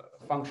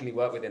functionally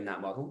work within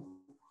that model.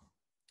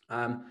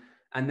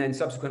 And then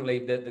subsequently,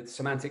 the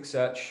semantic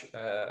search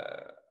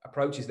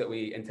approaches that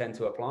we intend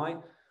to apply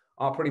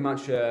are pretty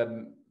much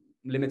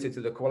limited to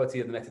the quality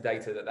of the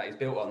metadata that is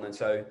built on. And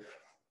so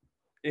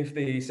if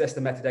the CESTA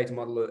metadata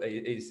model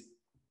is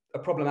a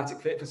problematic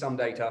fit for some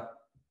data,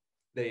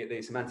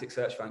 the semantic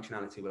search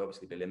functionality will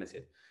obviously be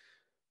limited.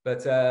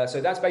 But so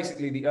that's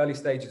basically the early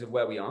stages of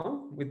where we are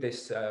with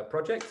this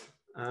project.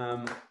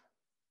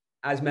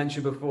 As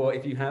mentioned before,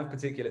 if you have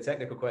particular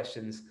technical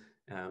questions,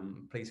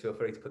 please feel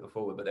free to put them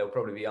forward, but they'll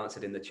probably be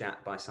answered in the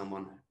chat by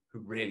someone who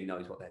really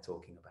knows what they're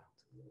talking about.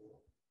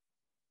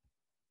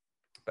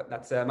 But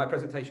that's my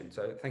presentation,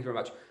 so thank you very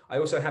much. I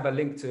also have a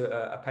link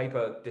to a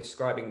paper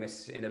describing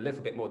this in a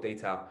little bit more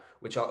detail,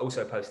 which I'll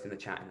also post in the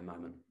chat in a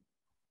moment.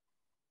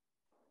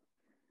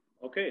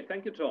 Okay,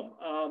 thank you, Tom.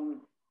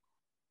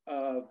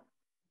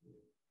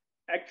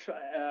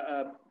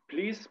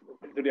 Please,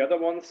 to the other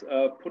ones,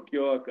 put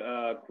your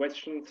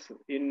questions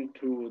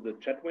into the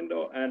chat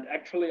window. And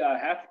actually, I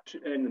have,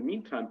 in the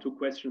meantime, 2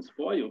 questions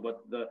for you.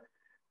 But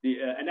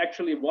and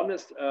actually, one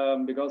is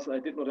because I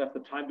did not have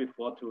the time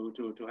before to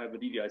have a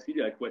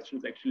DDI-CDI question.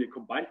 It's actually a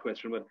combined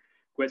question. But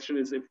question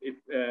is if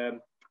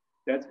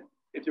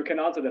you can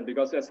answer them,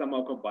 because they're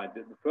somehow combined.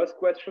 The first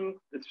question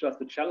is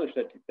just a challenge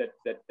that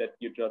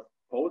you just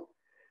posed.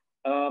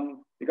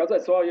 Because I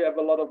saw you have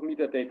a lot of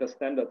metadata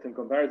standards in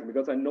comparison,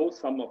 because I know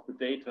some of the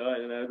data,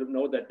 and I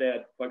know that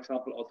they're, for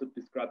example, also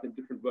described in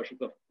different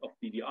versions of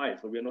DDI.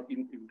 So we're not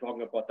even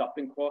talking about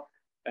Dublin core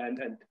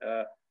and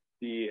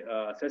the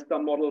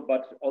CESTA model,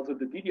 but also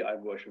the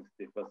DDI versions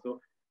differ. So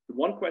the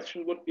one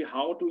question would be,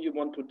 how do you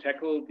want to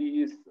tackle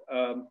these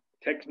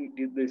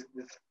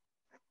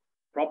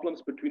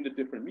problems between the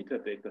different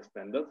metadata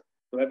standards?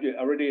 So have you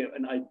already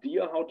an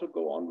idea how to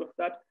go on with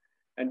that?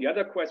 And the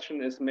other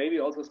question is maybe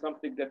also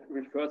something that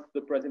refers to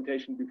the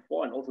presentation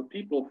before, and also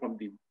people from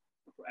the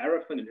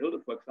Arofan and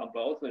Hilde, for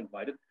example, are also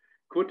invited.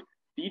 Could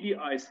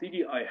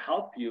DDI-CDI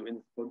help you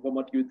in from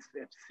what you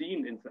have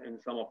seen in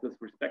some of this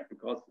respect,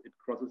 because it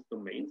crosses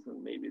domains,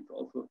 and maybe it's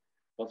also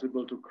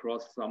possible to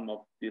cross some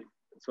of the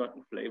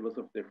certain flavors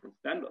of different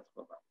standards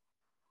for that?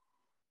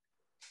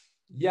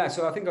 Yeah,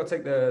 so I think I'll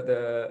take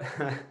the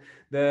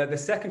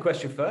second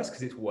question first,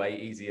 because it's way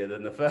easier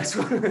than the first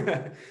one.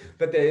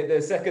 But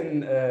the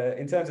second,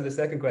 in terms of the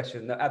second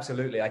question,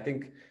 absolutely. I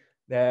think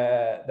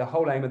the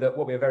whole aim of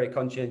what we're very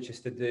conscientious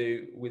to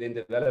do within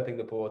developing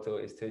the portal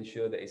is to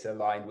ensure that it's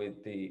aligned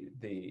with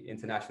the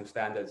international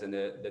standards and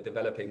the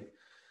developing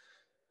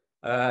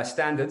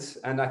standards.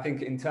 And I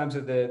think in terms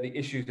of the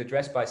issues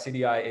addressed by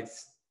CDI,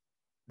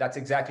 that's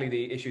exactly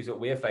the issues that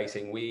we're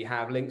facing. We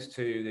have links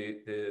to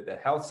the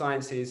health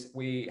sciences.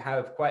 We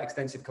have quite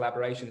extensive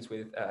collaborations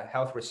with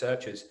health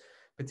researchers,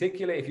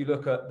 particularly if you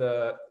look at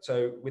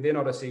so within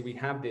Odyssey, we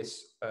have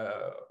this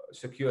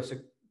secure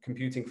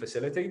computing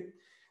facility.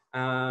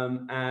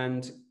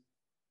 And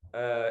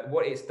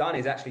what it's done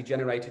is actually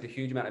generated a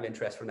huge amount of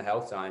interest from the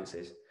health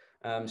sciences.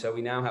 So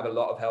we now have a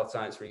lot of health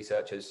science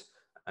researchers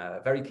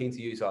very keen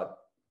to use our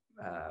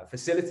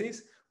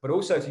facilities, but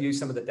also to use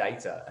some of the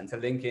data and to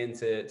link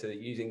into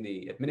using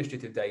the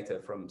administrative data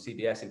from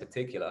CBS in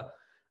particular.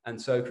 And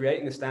so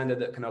creating a standard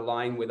that can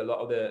align with a lot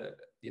of the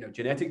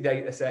genetic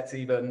data sets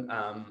even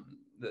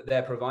that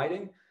they're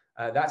providing,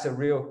 that's a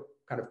real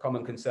kind of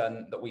common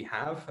concern that we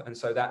have. And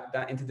so that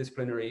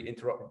interdisciplinary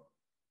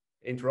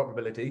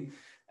interoperability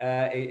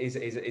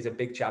is a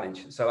big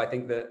challenge. So I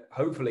think that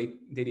hopefully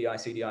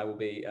DDI-CDI will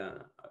be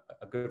a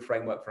good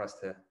framework for us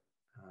to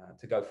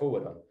go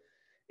forward on.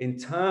 In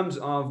terms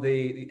of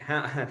the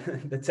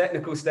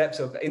technical steps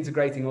of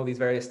integrating all these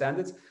various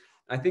standards,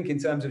 I think in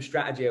terms of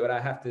strategy, I would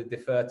have to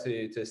defer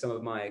to some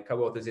of my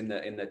co-authors in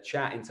the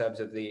chat in terms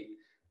of the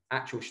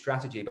actual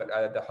strategy. But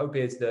the hope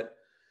is that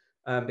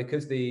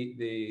because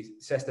the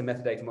CESTA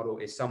metadata model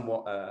is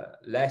somewhat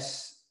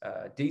less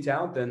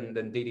detailed than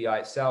DDI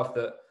itself,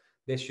 that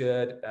this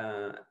should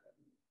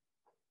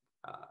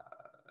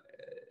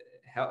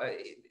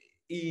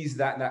ease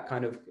that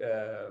kind of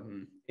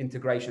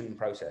integration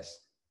process.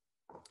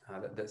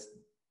 The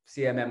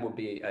CMM would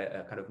be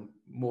a kind of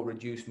more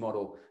reduced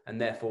model, and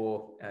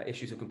therefore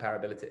issues of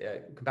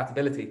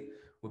compatibility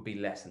would be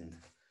lessened.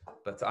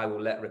 But I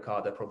will let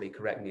Ricardo probably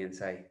correct me and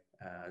say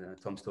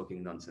Tom's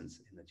talking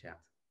nonsense in the chat.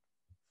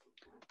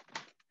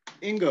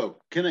 Ingo,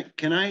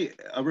 can I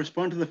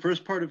respond to the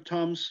first part of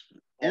Tom's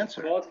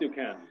answer? Of course you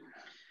can.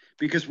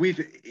 Because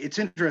it's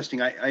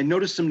interesting. I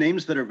noticed some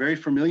names that are very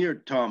familiar,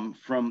 Tom,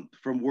 from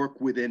work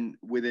within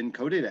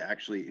CODATA,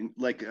 actually,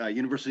 like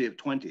University of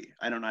 20.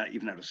 I don't know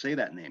even how to say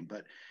that name,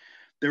 but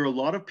there are a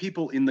lot of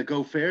people in the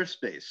Go Fair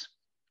space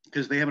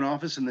because they have an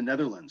office in the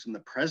Netherlands, and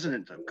the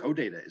president of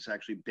CODATA is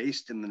actually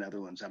based in the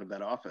Netherlands out of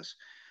that office.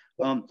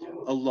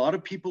 A lot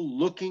of people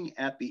looking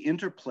at the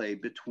interplay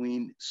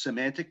between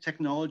semantic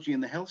technology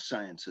and the health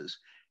sciences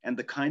and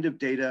the kind of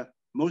data,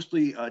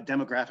 mostly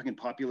demographic and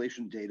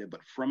population data,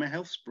 but from a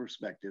health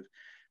perspective,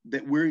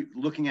 that we're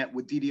looking at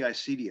with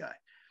DDI-CDI.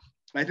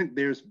 I think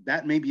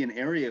that may be an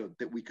area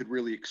that we could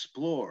really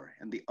explore.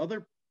 And the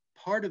other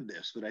part of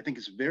this that I think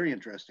is very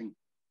interesting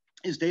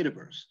is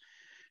Dataverse,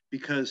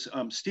 because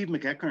Steve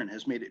McEachern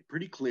has made it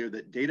pretty clear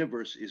that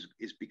Dataverse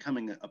is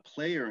becoming a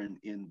player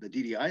in the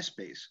DDI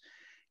space.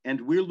 And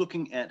we're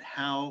looking at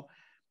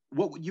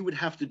what you would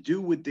have to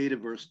do with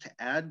Dataverse to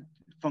add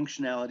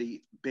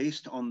functionality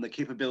based on the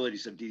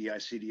capabilities of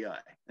DDI-CDI.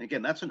 And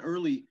again, that's an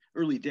early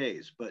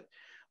days, but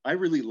I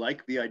really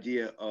like the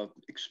idea of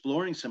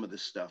exploring some of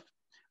this stuff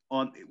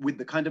with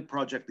the kind of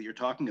project that you're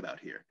talking about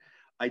here.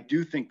 I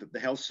do think that the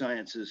health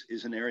sciences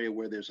is an area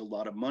where there's a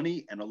lot of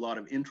money and a lot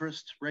of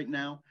interest right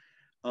now.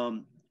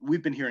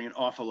 We've been hearing an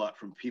awful lot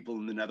from people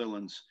in the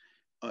Netherlands,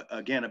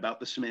 again, about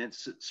the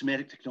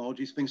semantic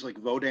technologies. Things like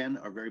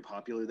Vodan are very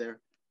popular there.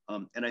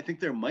 And I think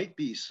there might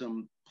be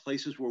some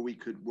places where we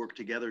could work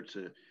together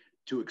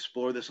to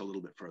explore this a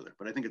little bit further.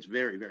 But I think it's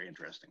very, very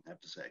interesting, I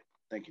have to say.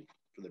 Thank you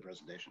for the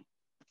presentation.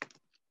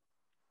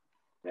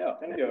 Yeah,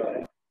 thank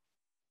you.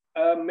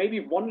 Maybe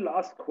one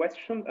last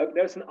question.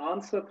 There's an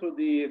answer to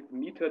the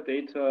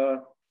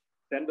metadata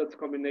standards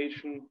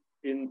combination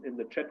in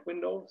the chat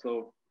window.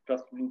 So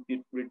just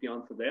read the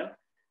answer there.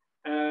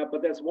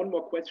 But there's one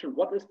more question.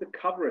 What is the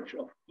coverage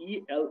of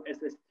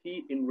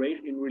ELSST in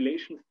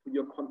relation to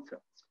your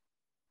concepts?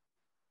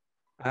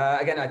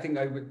 Again, I think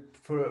I would,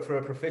 for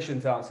a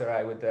proficient answer,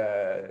 I would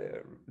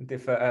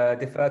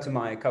defer to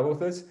my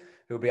co-authors,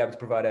 who'll be able to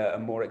provide a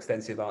more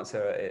extensive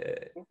answer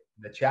in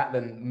the chat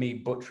than me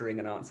butchering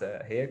an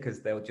answer here,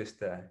 because they'll just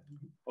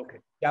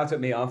shout at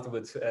me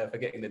afterwards for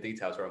getting the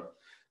details wrong.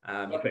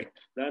 Perfect.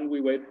 Then we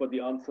wait for the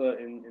answer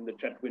in the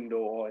chat window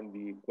or in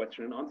the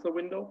question and answer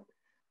window.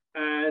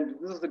 And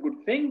this is a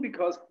good thing,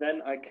 because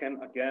then I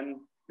can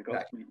again,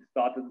 because we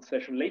started the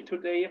session late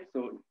today,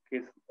 so in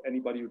case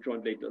anybody who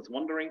joined later is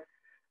wondering.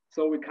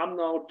 So we come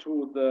now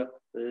to the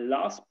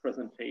last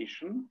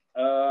presentation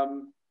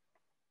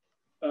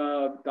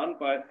done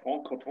by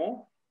Franck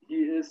Coton. He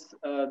is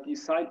the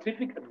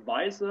scientific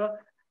advisor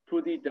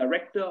to the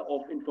Director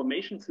of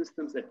Information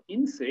Systems at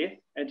INSEE,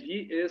 and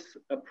he is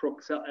a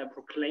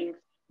proclaimed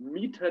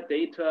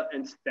metadata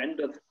and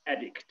standards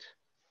addict.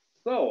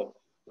 So,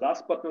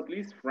 last but not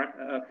least, Franck,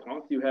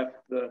 you have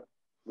the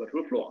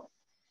virtual floor.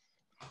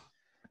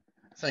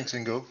 Thanks,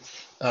 Ingo.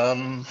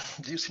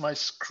 Do you see my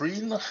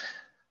screen?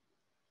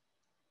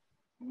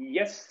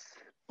 Yes.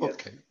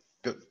 Okay,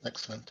 good,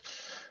 excellent.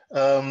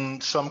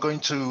 So I'm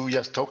going to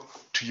talk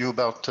to you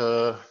about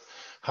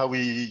how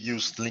we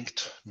use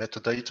linked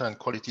metadata and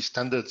quality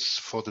standards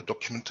for the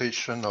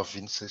documentation of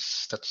INSEE's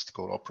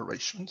statistical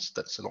operations.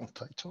 That's a long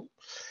title.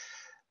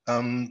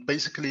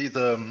 Basically,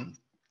 the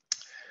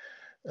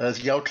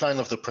outline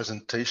of the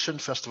presentation.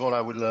 First of all,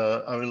 I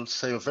will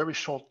say a very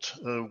short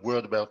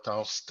word about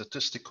our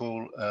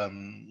statistical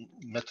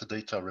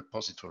metadata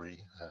repository.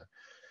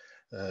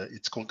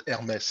 It's called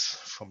Hermès,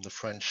 from the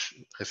French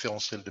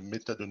Référentiel de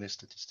métadonnées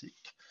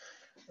statistiques.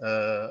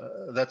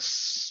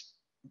 That's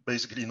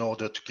basically in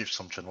order to give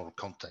some general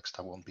context.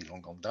 I won't be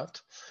long on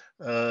that.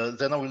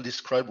 Then I will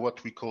describe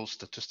what we call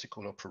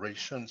statistical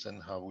operations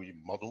and how we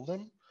model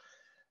them.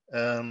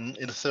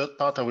 In the third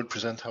part, I will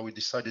present how we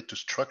decided to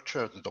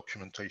structure the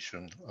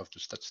documentation of the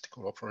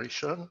statistical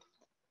operation.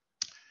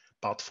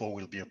 Part 4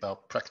 will be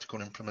about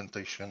practical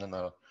implementation,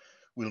 and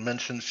we'll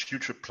mention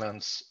future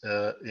plans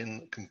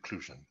in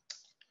conclusion.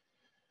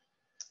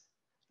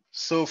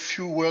 So a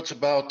few words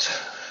about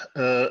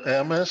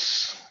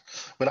Hermès.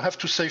 Well, I have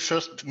to say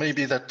first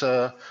maybe that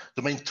the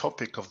main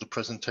topic of the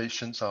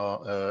presentations are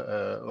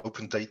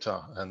open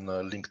data and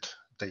linked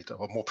data,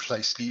 or more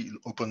precisely,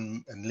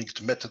 open and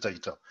linked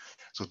metadata.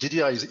 So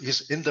DDI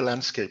is in the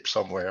landscape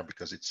somewhere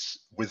because it's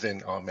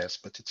within Hermès,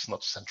 but it's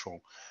not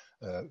central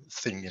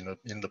thing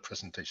in the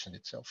presentation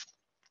itself.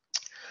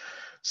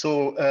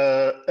 So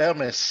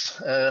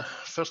Hermès,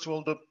 first of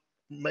all, the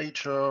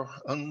major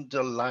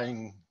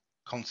underlying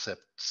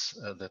concepts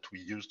that we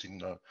used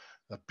in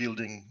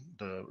building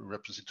the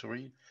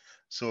repository.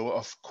 So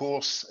of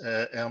course,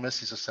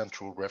 Hermès is a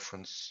central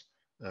reference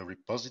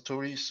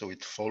repository, so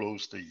it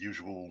follows the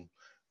usual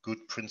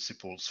good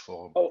principles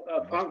for. Oh,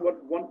 Frank,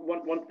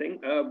 one thing.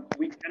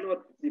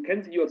 You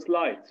can see your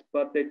slides,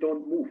 but they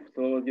don't move.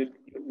 So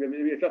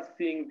we're just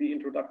seeing the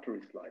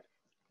introductory slide.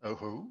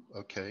 Oh,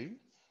 okay.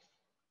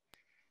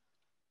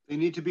 They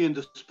need to be in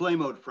display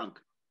mode,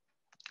 Frank.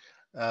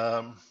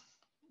 I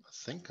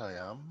think I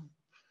am.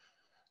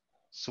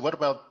 So what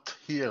about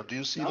here? Do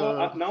you see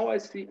now I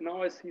see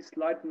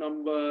slide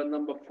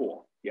number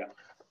 4. Yeah.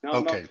 Now,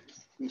 okay.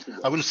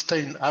 I will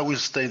stay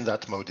in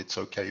that mode. It's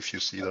okay if you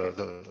see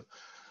okay.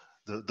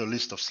 the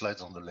list of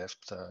slides on the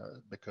left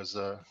because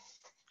I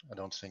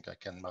don't think I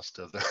can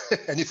master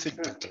anything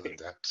better than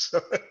that.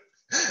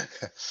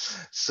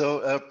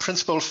 So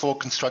principle for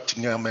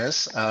constructing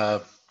Hermès.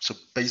 So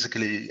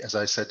basically, as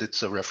I said,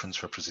 it's a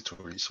reference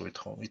repository. So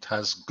it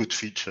has good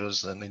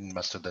features, and in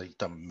master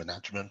data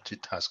management,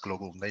 it has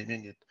global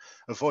naming. It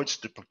avoids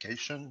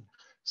duplication.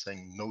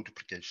 Saying no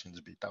duplication is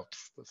a bit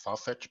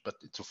far-fetched, but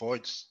it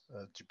avoids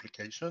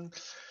duplication.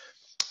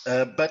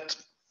 But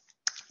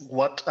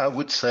what I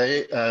would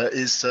say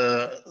is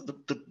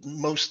the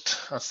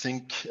most, I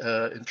think,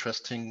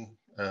 interesting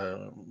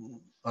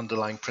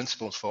underlying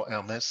principles for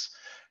Hermès.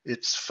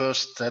 It's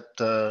first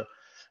that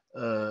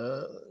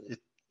it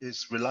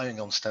is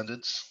relying on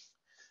standards,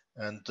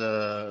 and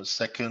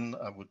second,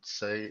 I would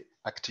say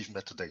active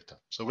metadata.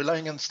 So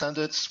relying on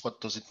standards,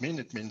 what does it mean?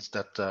 It means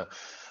that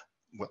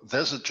well,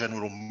 there's a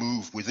general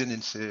move within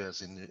INSEE,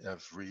 as in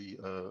every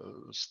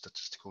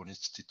statistical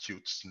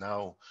institutes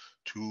now,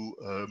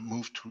 to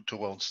move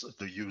towards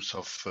the use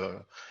of,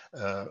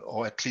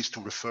 or at least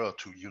to refer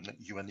to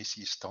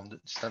UNEC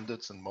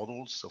standards and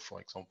models. So, for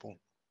example,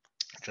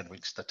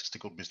 generic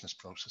statistical business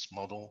process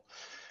model,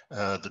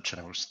 the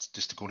general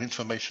statistical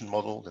information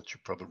model that you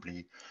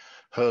probably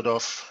heard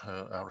of.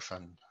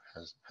 Arofan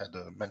has had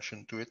a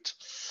mention to it.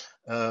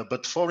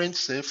 But for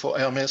INSEE, for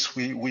Hermès,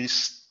 we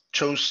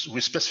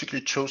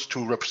specifically chose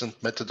to represent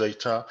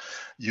metadata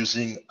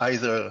using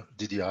either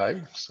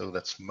DDI, so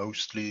that's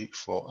mostly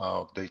for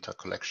our data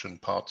collection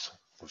part,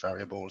 the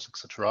variables,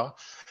 etc.,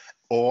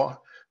 or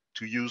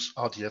to use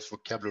RDF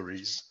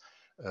vocabularies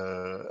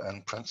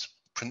and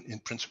in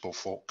principle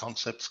for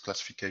concepts,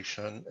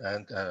 classification,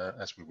 and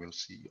as we will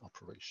see,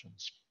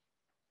 operations.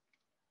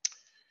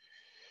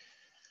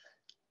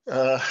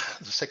 The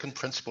second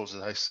principle, as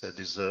I said,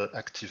 is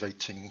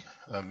activating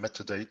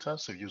metadata.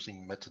 So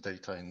using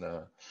metadata in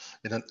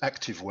an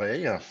active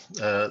way.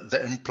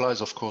 That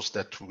implies, of course,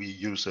 that we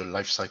use a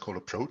life cycle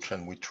approach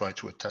and we try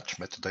to attach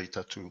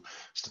metadata to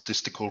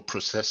statistical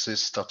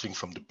processes starting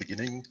from the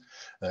beginning,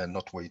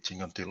 not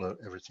waiting until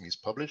everything is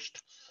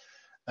published.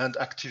 And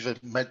active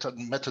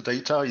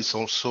metadata is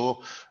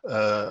also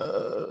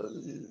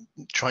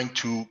trying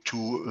to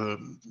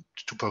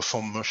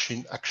perform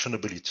machine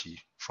actionability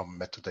from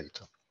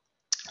metadata.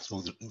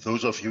 So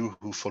those of you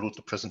who followed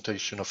the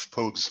presentation of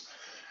POGS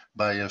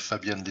by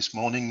Fabienne this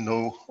morning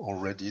know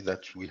already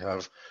that we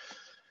have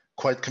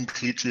quite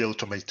completely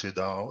automated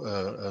our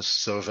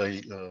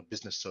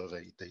business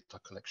survey data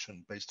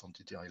collection based on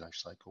DDI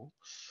lifecycle.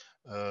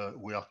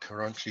 We are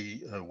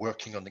currently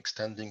working on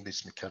extending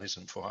this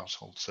mechanism for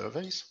household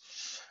surveys.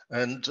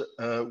 And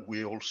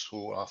we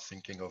also are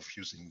thinking of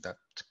using that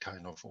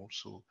kind of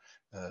also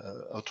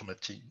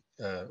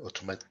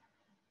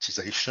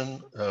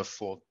automatization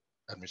for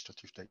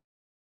administrative data.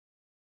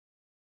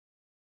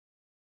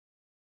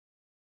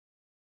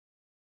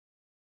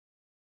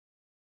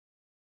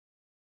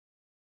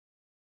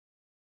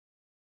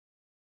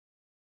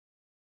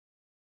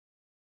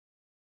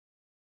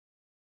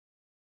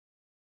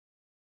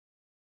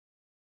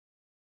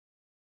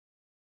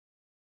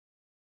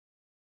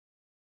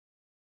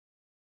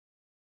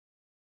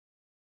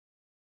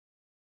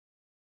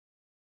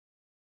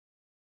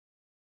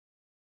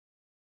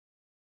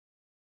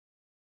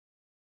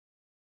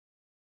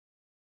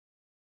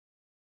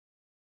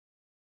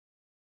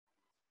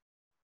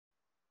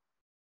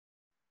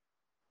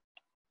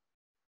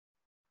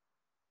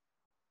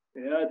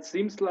 Yeah, it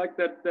seems like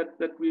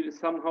that we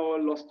somehow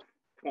lost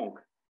Frank.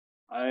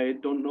 I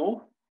don't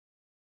know.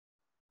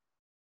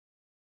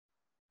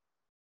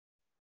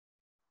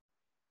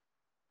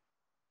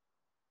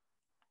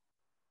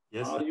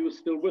 Yes. Are you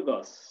still with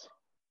us?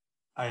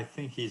 I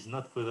think he's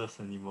not with us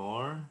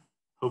anymore.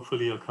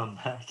 Hopefully he'll come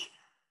back.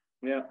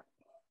 Yeah.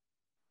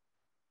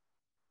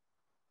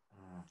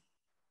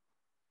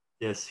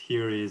 Yes,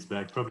 here he is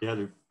back. Probably had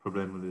a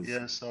problem with his.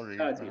 Yeah, sorry.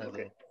 I I see. had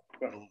Okay.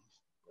 a little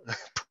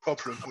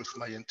problem with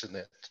my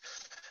internet.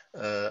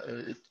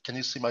 Can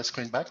you see my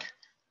screen back?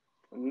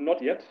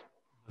 Not yet.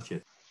 Not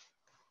yet.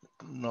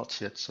 Not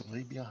yet. So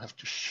maybe I have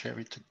to share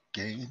it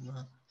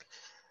again.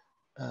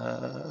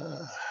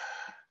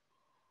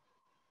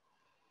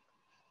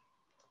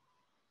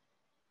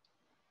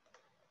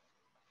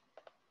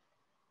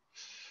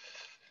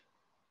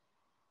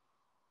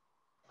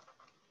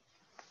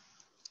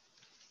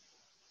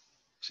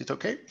 Is it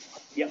okay?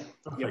 Yeah.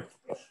 Perfect.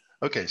 Yeah.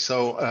 Okay,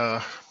 so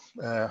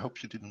I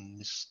hope you didn't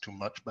miss too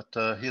much, but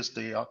here's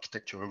the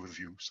architecture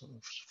overview. So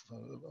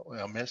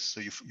OMS, so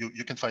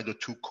you can find the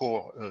two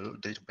core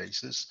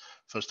databases.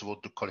 First of all,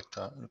 the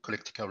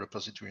Collectica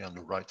repository on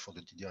the right for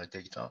the DDI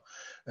data,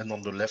 and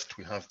on the left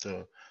we have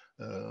the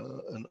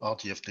an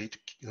RDF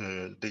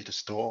data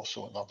store,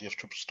 so an RDF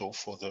triple store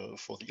for the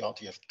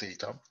RDF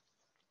data.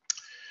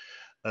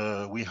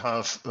 We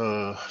have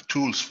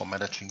tools for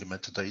managing the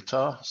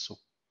metadata. So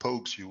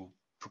POGS you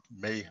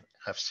may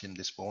have seen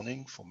this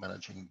morning for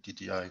managing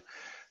DDI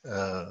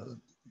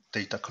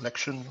data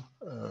collection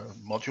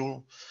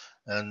module.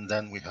 And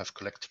then we have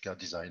Collectica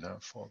Designer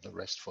for the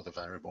rest, for the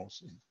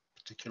variables in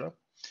particular.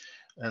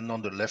 And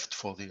on the left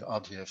for the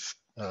RDF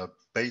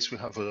base, we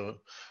have a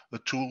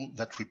tool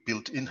that we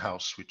built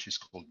in-house, which is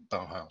called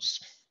Bauhaus.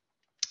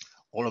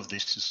 All of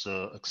this is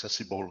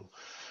accessible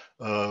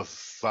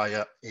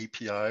via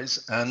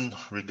APIs, and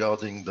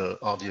regarding the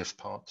RDF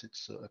part,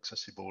 it's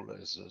accessible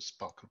as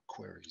Sparkle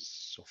queries.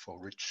 So for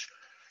rich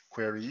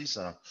queries,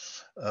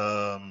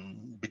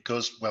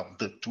 because, well,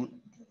 the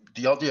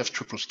RDF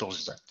triple store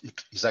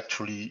is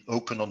actually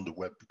open on the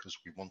web because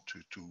we want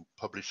to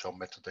publish our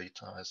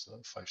metadata as a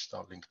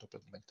 5-star linked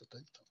open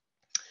metadata.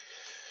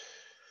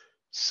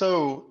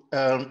 So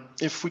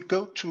if we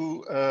go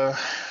to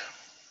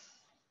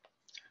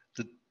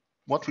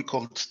what we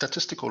call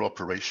statistical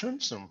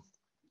operations,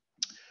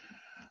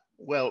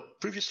 well,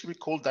 previously we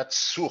called that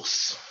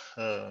source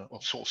or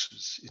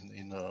sources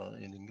in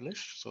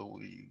English. So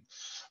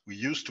we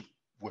used to,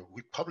 well,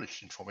 we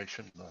publish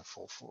information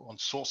on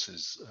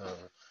sources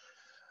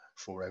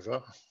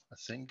forever, I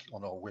think,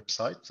 on our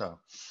website.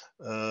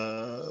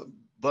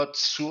 But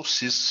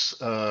sources,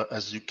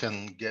 as you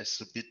can guess,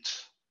 a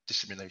bit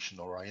dissemination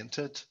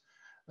oriented.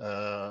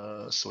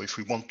 So if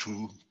we want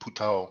to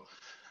put our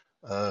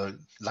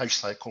life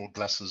cycle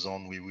glasses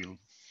on, we will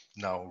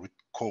now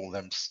call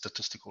them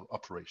statistical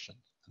operations.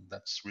 And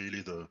that's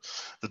really the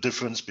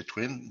difference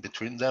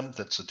between them.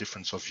 That's a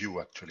difference of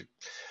view, actually.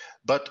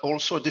 But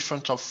also a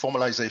difference of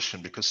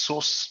formalization, because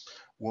source,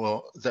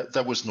 well,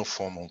 there was no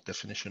formal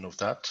definition of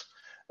that.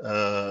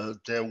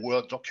 There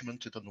were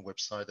documented on the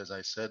website, as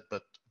I said,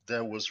 but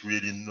there was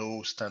really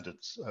no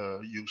standards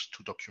used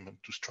to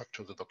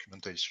structure the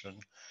documentation.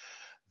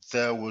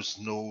 There was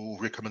no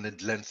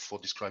recommended length for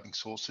describing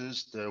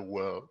sources. They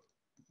were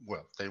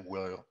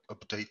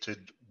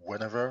updated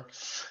whenever.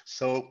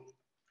 So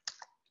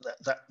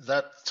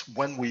that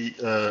when we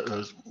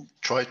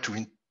tried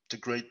to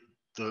integrate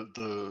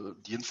the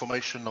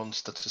information on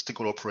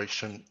statistical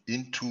operation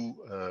into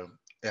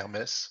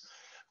Hermes.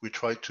 We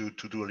try to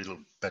do a little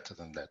better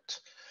than that.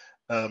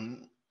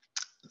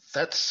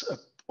 That's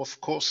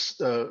of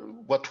course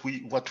what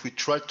we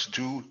tried to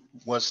do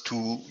was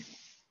to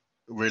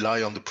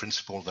rely on the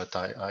principle that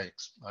I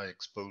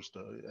exposed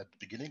at the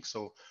beginning.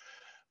 So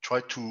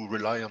try to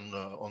rely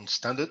on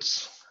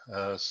standards.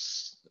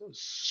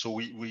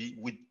 So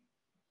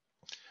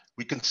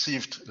we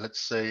conceived,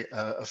 let's say,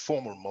 a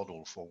formal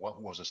model for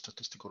what was a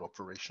statistical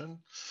operation,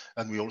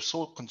 and we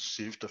also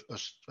conceived a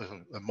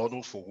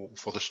model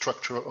for the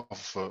structure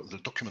of the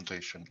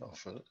documentation of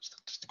a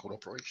statistical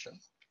operation.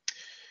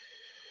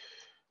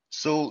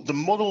 So the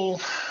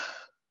model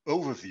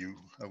overview,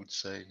 I would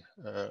say,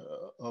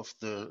 of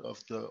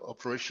the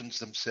operations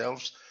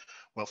themselves.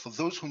 Well, for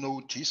those who know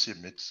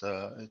GSIM, it's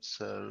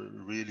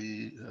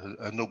really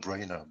a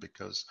no-brainer,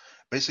 because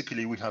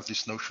basically we have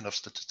this notion of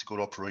statistical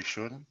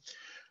operation,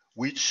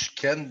 which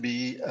can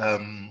be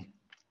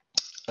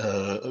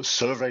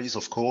surveys,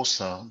 of course,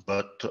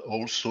 but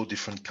also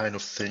different kind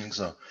of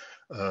things.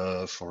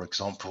 For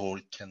example,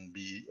 it can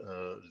be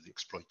the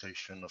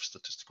exploitation of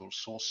statistical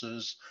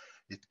sources.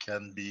 It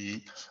can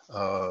be,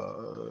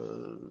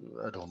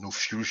 I don't know,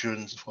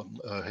 fusions from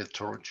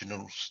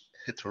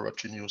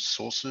heterogeneous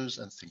sources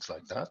and things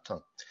like that.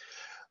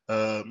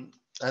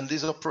 And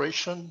this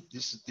operation,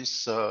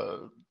 this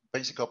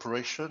basic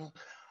operation,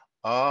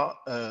 are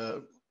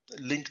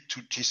linked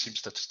to GSIM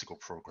statistical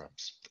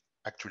programs.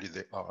 Actually,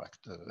 they are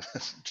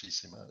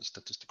GSIM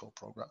statistical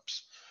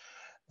programs.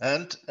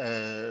 And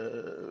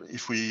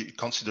if we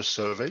consider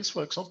surveys,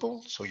 for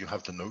example, so you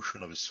have the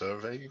notion of a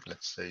survey,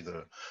 let's say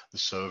the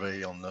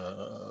survey on,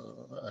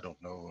 I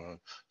don't know,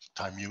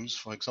 time use,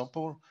 for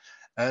example.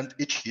 And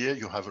each year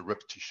you have a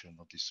repetition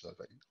of this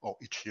survey, or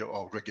each year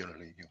or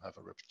regularly you have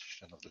a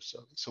repetition of the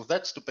survey. So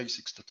that's the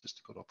basic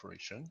statistical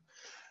operation.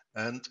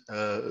 And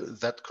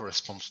that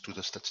corresponds to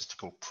the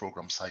statistical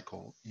program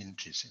cycle in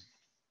GSIM.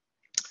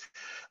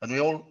 And we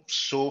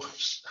also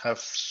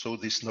have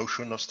this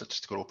notion of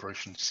statistical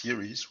operation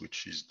series,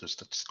 which is the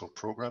statistical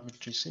program in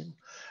GSIM.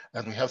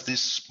 And we have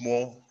this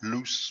more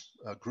loose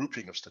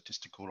grouping of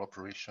statistical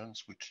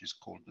operations, which is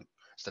called the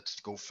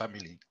statistical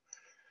family.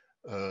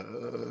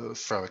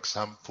 For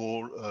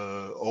example,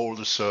 all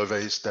the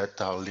surveys that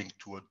are linked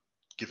to a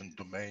given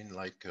domain,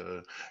 like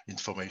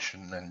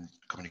information and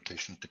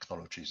communication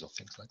technologies or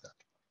things like that.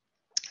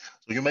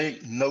 So you may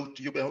note,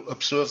 you may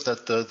observe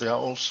that there are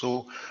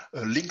also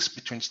links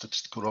between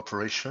statistical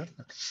operation,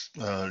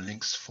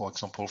 links, for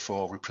example,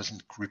 for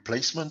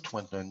replacement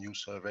when a new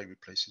survey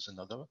replaces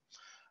another.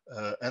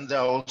 And there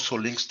are also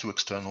links to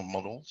external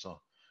models.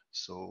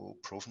 So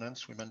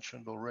provenance, we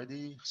mentioned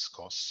already,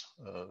 SCOS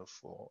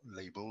for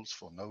labels,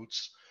 for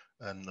nodes,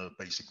 and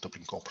basic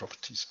doubling core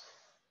properties.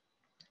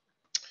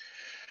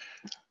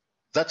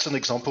 That's an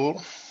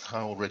example.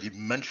 I already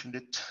mentioned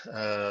it.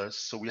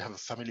 So we have a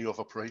family of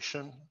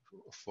operation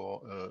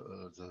for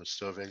the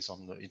surveys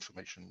on the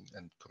information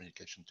and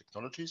communication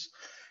technologies.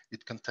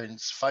 It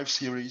contains 5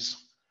 series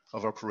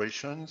of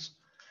operations.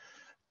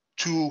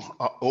 2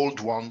 are old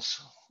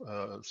ones,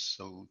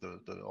 so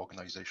the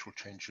organizational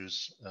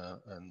changes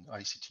and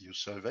ICTU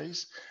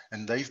surveys,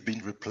 and they've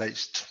been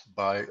replaced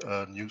by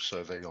a new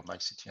survey on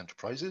ICT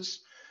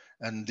enterprises.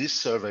 And this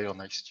survey on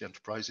ICT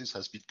enterprises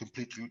has been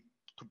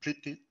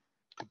completed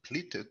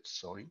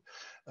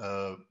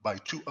by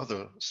 2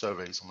 other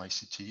surveys on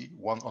ICT,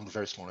 one on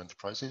very small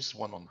enterprises,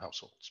 one on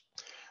households.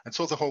 And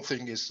so the whole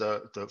thing is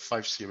the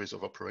 5 series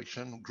of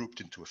operation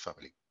grouped into a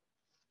family.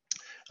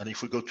 And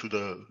if we go to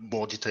the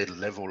more detailed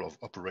level of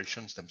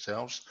operations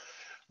themselves,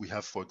 we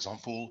have, for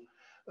example,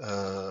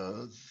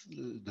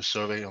 the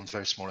survey on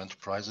very small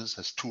enterprises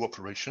has 2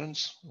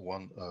 operations,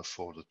 one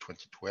for the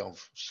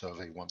 2012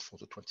 survey, one for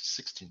the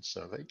 2016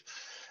 survey.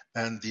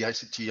 And the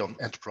ICT on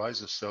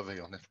enterprises, survey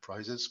on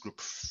enterprises, group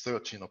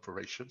 13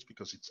 operations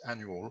because it's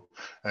annual,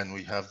 and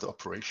we have the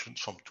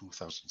operations from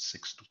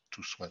 2006 to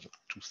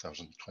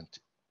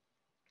 2020.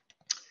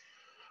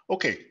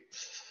 Okay.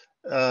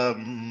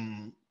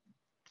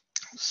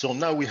 So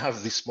now we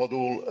have this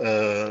model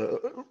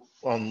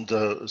on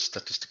the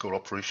statistical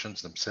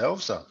operations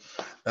themselves.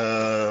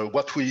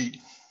 What we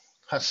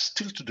have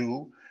still to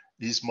do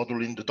is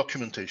modeling the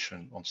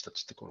documentation on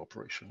statistical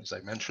operation. As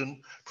I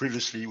mentioned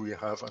previously, we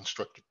have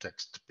unstructured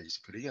text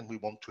basically, and we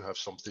want to have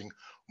something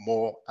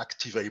more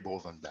activable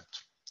than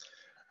that.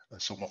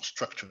 So more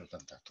structured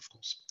than that, of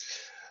course.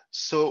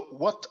 So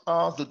what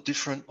are the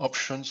different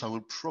options? I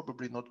will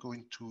probably not go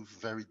into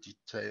very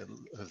detail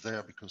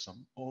there because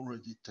I'm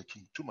already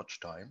taking too much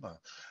time.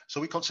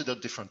 So we consider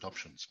different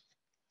options.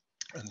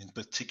 And in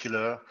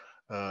particular,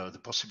 the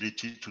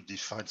possibility to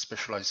define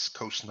specialized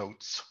coast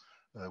notes,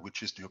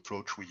 which is the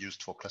approach we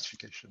used for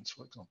classifications,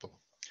 for example.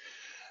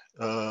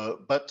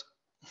 But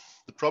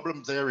the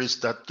problem there is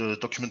that the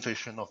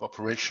documentation of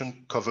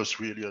operation covers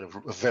really a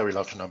very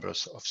large number of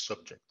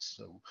subjects.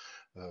 So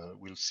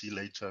we'll see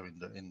later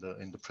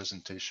in the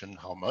presentation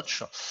how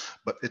much,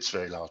 but it's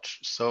very large.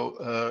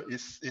 So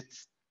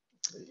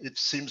it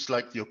seems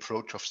like the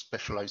approach of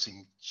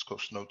specializing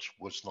source nodes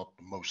was not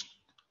the most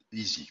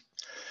easy.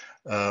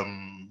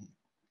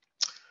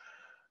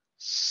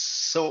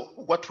 So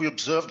what we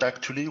observed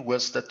actually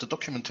was that the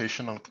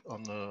documentation on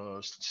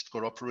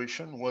statistical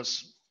operation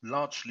was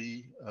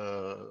largely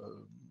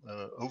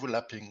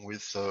overlapping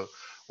with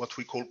what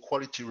we call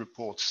quality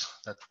reports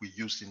that we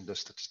use in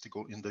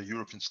the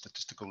European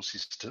statistical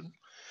system.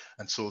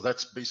 And so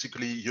that's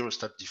basically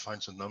Eurostat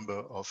defines a number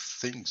of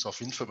things,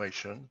 of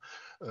information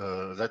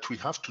that we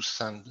have to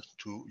send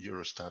to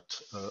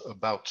Eurostat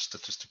about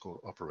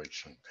statistical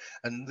operation.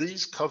 And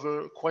these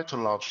cover quite a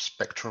large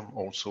spectrum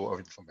also of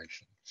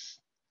information.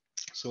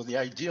 So the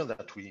idea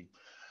that we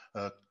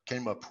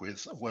came up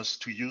with was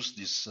to use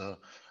this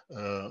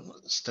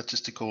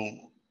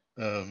statistical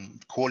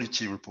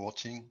quality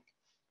reporting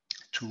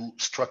to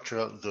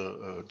structure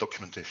the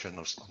documentation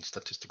on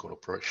statistical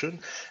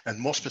operation, and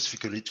more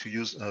specifically to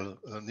use a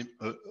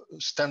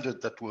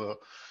standard that were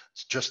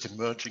just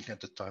emerging at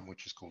the time,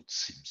 which is called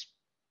SIMS.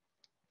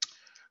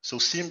 So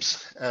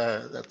SIMS,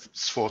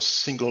 that's for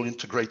Single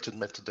Integrated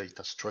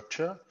Metadata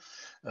Structure.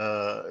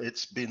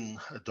 It's been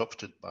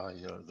adopted by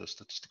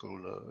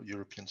the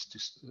European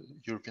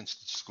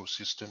Statistical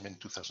System in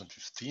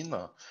 2015.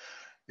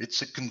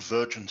 It's a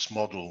convergence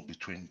model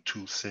between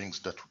two things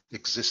that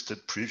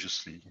existed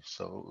previously.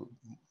 So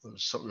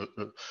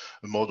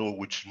a model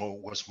which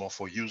was more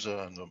for user,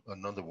 and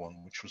another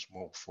one which was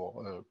more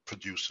for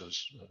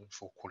producers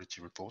for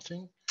quality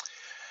reporting.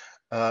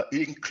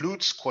 It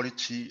includes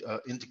quality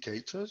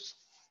indicators.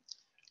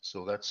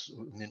 So that's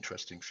an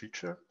interesting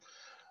feature.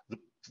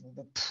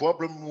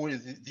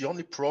 The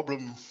only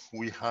problem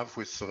we have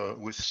with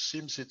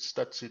SIMS is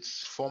that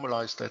it's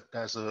formalized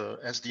as a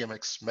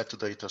SDMX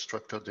metadata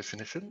structure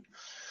definition,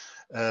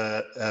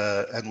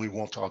 and we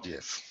want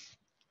RDF.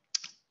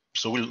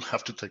 So we'll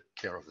have to take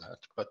care of that.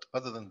 But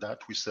other than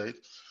that, we say,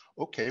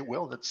 okay,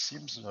 well, that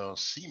seems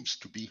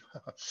to be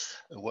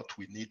what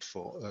we need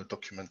for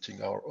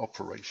documenting our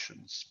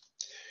operations.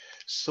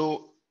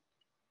 So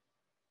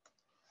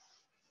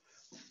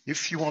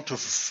if you want a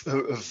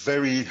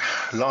very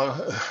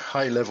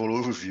high-level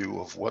overview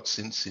of what's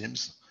in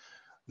SIMS,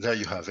 there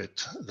you have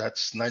it.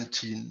 That's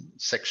 19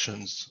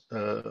 sections,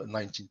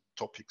 19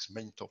 topics,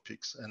 main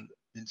topics, and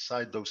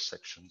inside those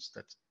sections,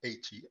 that's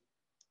 80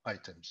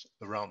 items,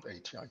 around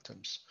 80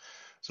 items.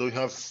 So you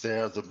have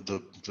there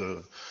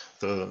the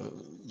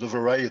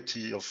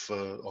variety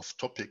of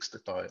topics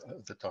that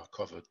are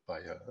covered by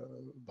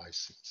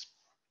SIMS.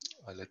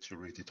 I'll let you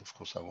read it. Of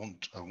course, I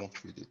won't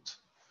read it.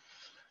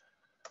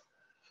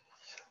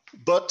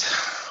 But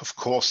of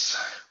course,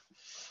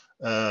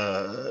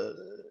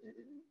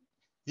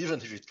 even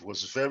if it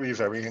was very,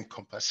 very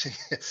encompassing,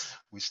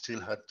 we still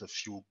had a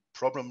few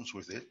problems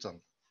with it.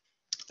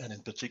 And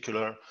in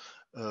particular,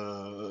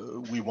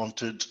 we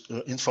wanted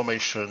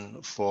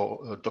information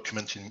for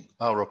documenting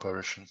our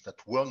operations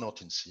that were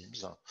not in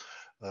SIMS,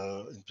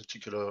 in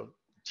particular,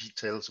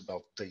 details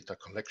about data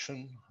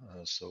collection.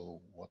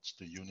 So what's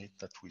the unit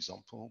that we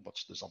sample,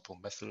 what's the sample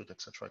method,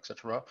 etc.,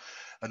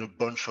 and a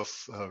bunch of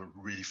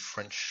really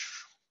French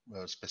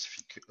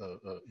specific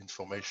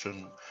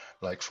information,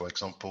 like, for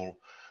example,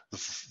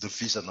 the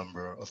visa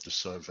number of the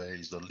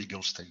surveys, the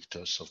legal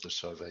status of the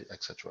survey,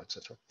 etc.,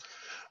 etc.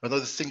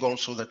 Another thing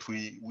also that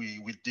we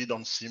did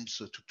on SIMS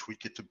to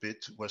tweak it a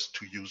bit was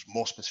to use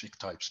more specific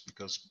types,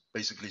 because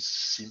basically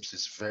SIMS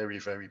is very,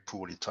 very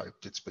poorly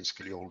typed. It's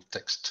basically all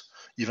text.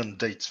 Even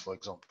dates, for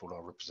example,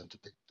 are represented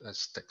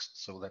as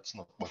text. So that's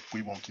not what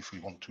we want if we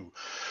want to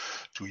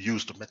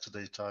use the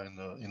metadata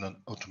in an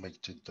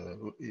automated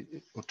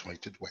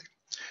way.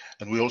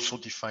 And we also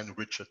define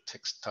richer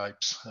text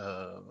types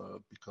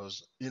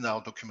because in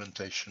our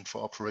documentation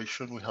for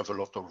operation, we have a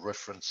lot of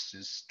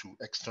references to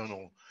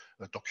external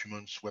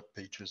documents, web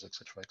pages,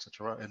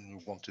 etc., and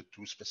we wanted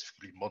to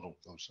specifically model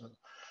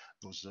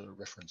those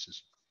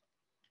references.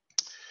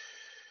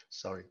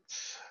 Sorry.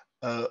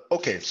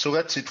 Okay, so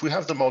that's it. We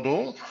have the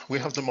model. We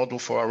have the model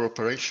for our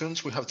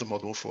operations. We have the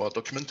model for our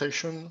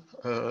documentation.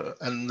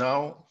 And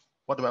now,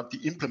 what about the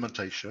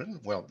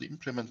implementation? Well, the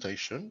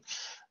implementation,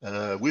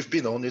 we've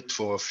been on it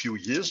for a few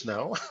years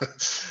now.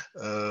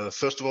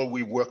 First of all,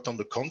 we worked on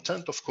the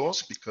content, of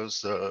course,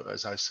 because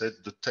as I said,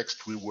 the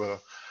text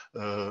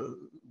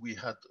we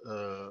had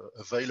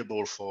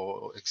available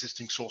for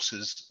existing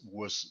sources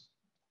was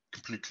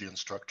completely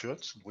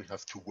unstructured. We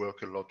have to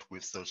work a lot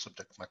with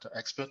subject matter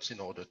experts in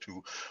order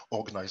to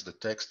organize the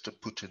text, to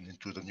put it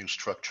into the new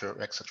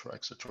structure, etc.,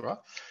 etc.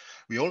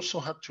 We also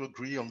had to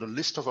agree on the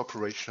list of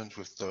operations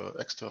with the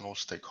external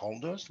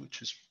stakeholders,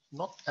 which is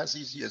not as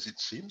easy as it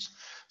seems.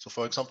 So,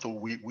 for example,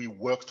 we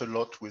worked a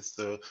lot with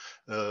the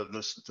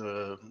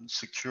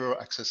Secure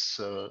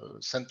Access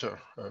Center,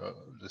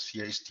 the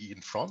CASD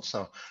in France,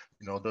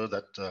 in order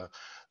that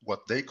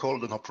what they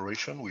called an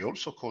operation, we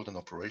also called an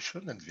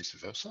operation, and vice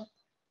versa.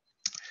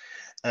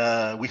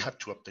 We had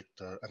to update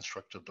the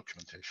unstructured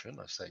documentation,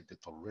 as I did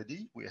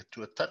already. We had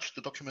to attach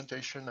the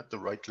documentation at the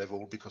right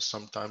level because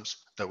sometimes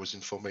there was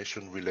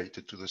information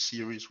related to the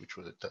series which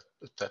was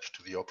attached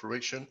to the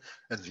operation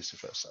and vice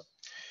versa.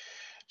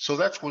 So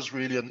that was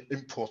really an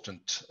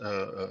important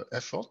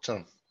effort.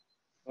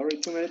 Sorry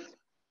to miss.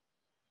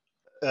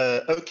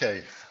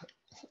 Okay.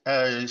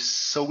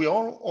 So we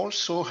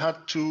also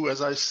had to,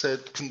 as I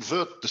said,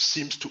 convert the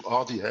SIMs to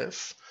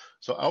RDF.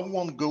 So I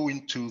won't go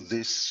into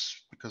this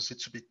because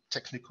it's a bit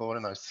technical,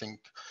 and I think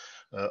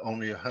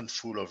only a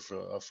handful of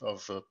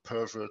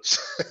perverts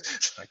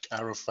like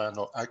Arofan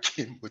or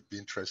Akim would be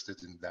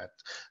interested in that.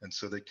 And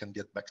so they can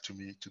get back to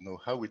me to know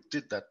how we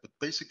did that. But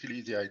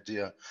basically the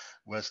idea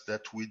was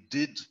that we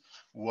did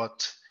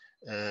what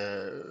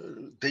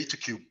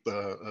DataCube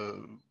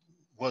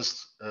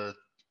was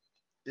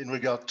in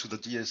regard to the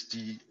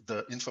DSD,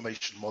 the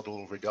information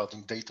model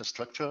regarding data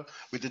structure.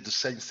 We did the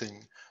same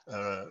thing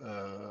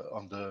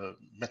on the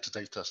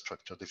metadata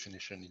structure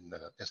definition in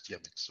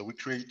SDMX. So we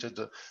created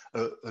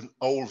an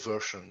old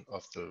version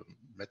of the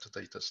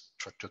metadata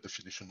structure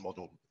definition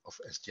model of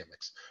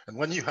SDMX. And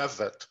when you have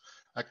that,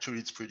 actually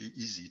it's pretty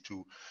easy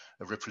to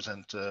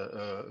represent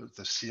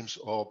the SIMs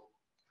or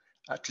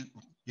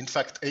in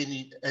fact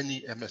any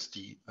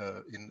MSD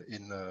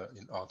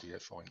in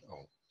RDF or in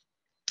O.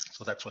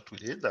 So that's what we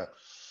did.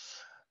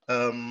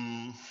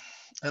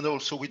 And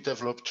also we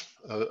developed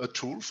a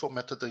tool for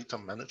metadata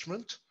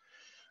management.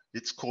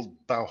 It's called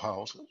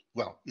Bauhaus.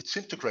 Well, it's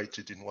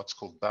integrated in what's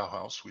called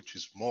Bauhaus, which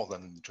is more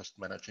than just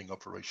managing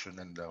operation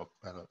and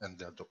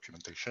their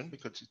documentation,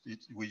 because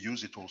we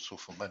use it also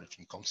for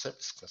managing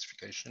concepts,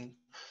 classification,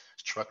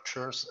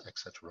 structures,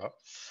 etc.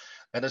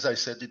 And as I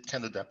said, it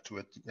can adapt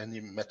to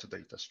any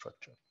metadata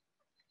structure.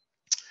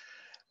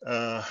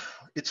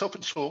 It's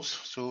open source,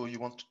 so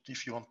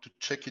if you want to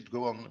check it,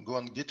 go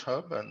on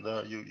GitHub, and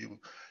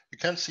you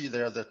can see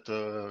there that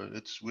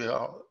we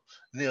are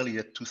nearly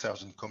at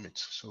 2,000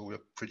 commits, so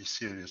we're pretty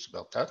serious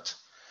about that.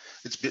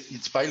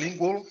 It's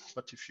bilingual,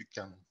 but if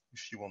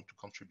you want to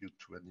contribute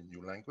to any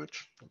new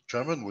language,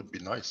 German would be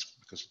nice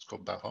because it's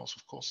called Bauhaus,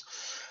 of course,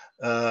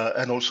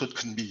 and also it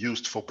can be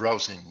used for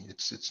browsing.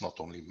 It's not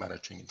only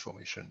managing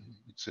information;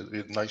 it's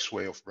a nice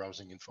way of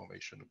browsing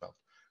information about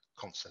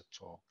concepts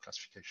or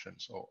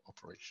classifications or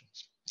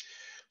operations.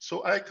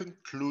 So I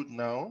conclude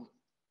now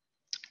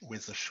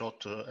with a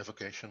short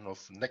evocation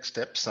of next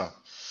steps.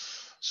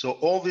 So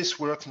all this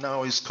work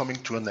now is coming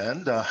to an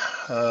end.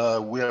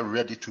 We are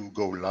ready to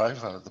go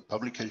live. The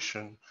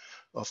publication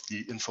of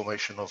the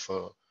information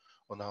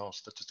on our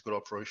statistical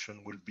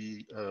operation will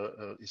be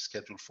is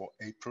scheduled for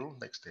April,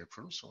 next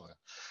April. So I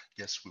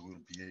guess we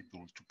will be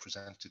able to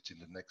present it in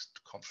the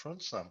next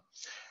conference.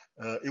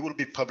 It will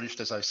be published,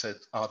 as I said,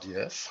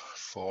 RDF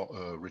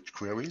for rich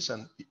queries,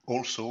 and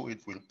also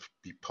it will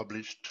be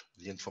published,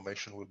 the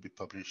information will be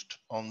published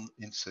on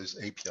INSEE's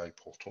API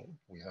portal.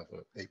 We have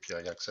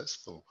API access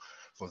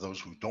for those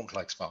who don't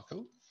like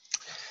Sparkle.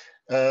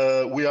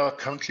 We are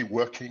currently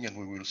working, and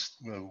we will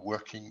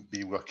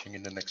be working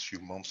in the next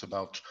few months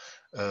about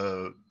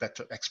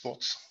better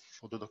exports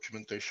for the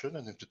documentation,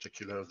 and in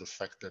particular the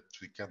fact that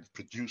we can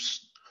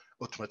produce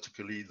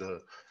automatically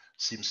the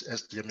SIMS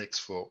SDMX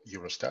for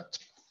Eurostat.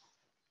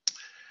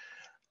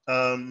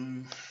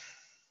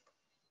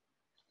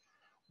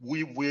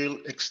 We will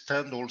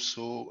extend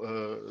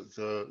also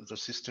the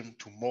system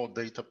to more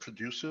data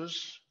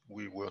producers.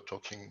 We were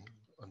talking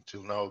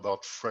until now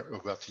about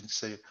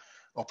INSEE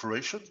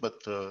operation,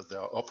 but there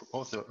are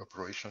other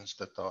operations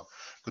that are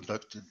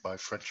conducted by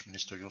French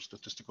Ministerial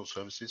Statistical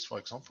Services, for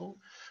example.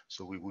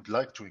 So we would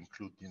like to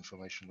include the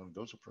information on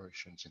those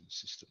operations in the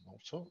system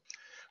also.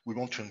 We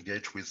want to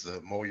engage with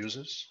more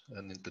users,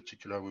 and in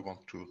particular, we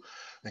want to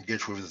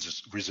engage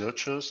with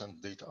researchers and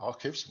data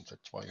archives, and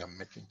that's why I'm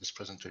making this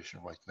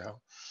presentation right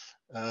now.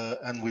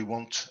 And we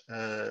want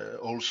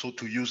also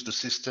to use the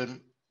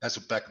system as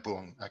a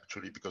backbone,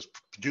 actually, because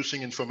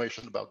producing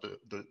information about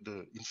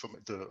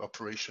the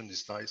operation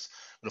is nice.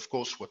 But of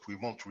course, what we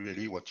want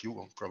really, what you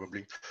want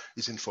probably,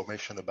 is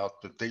information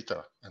about the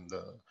data and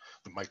the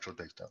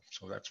microdata.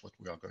 So that's what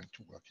we are going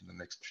to work in the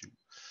next few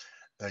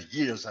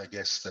years, I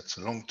guess. That's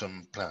a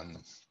long-term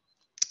plan.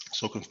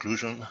 So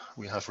conclusion,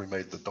 we have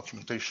remade the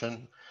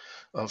documentation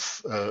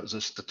of the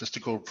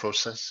statistical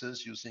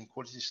processes using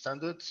quality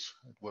standards.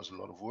 It was a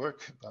lot of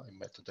work by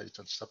metadata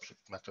and subject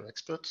matter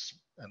experts,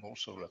 and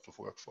also a lot of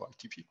work for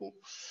IT people.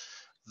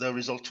 The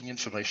resulting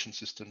information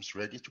systems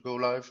ready to go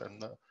live,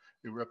 and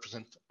it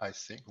represent,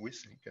 we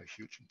think, a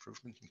huge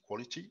improvement in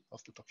quality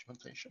of the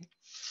documentation.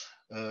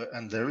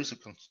 And there is a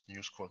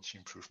continuous quality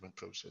improvement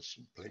process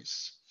in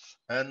place.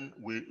 And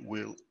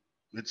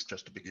it's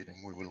just the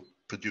beginning. We will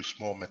produce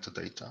more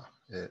metadata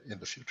in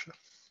the future.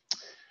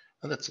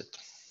 And that's it.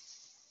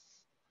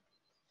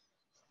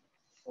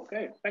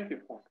 Okay, thank you,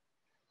 Frank.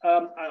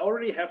 I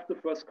already have the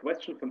first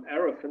question from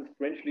Arofan.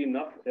 Strangely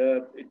enough,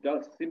 it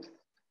seems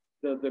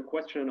the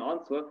question and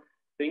answer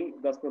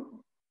thing does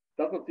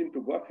not seem to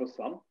work for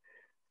some.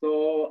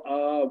 So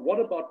what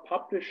about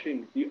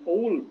publishing the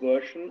old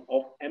version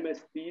of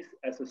MSDs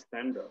as a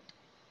standard?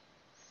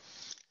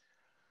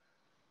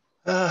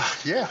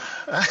 Yeah.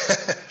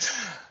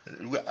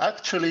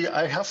 Actually,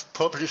 I have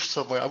published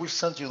somewhere. I will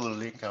send you the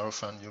link,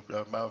 Arofan. It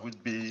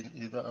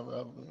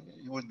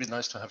would be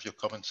nice to have your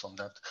comments on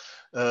that.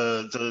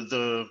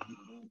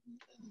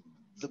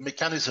 The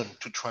mechanism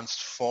to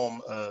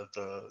transform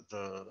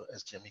the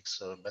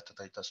SDMX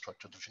metadata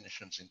structure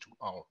definitions into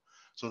R.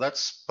 So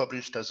that's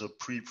published as a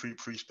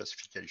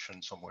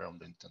pre-specification somewhere on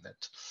the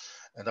internet,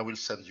 and I will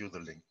send you the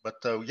link.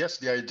 But yes,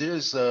 the idea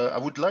is I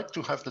would like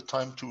to have the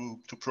time to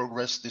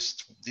progress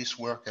this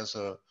work as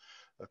a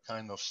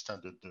kind of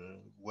standard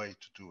way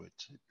to do it,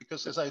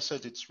 because as I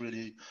said, it's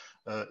really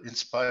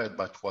inspired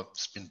by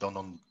what's been done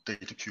on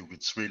DataCube.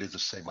 It's really the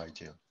same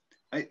idea.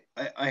 I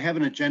have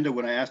an agenda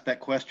when I asked that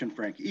question,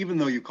 Frank, even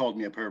though you called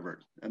me a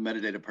pervert, a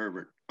metadata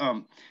pervert,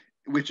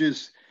 which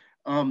is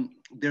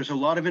there's a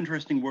lot of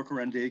interesting work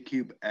around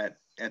DataCube at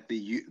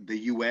the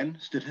UN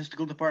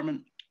statistical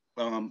department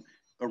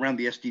around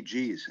the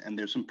SDGs, and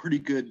there's some pretty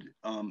good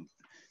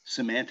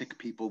semantic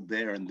people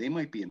there, and they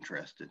might be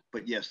interested.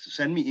 But yes,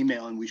 send me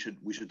email, and we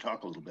should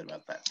talk a little bit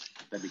about that.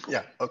 That'd be cool.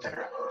 Yeah. Okay.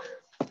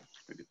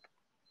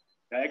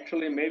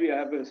 Actually, maybe I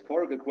have a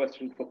historical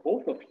question for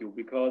both of you,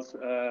 because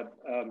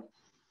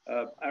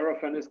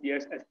Arofan is the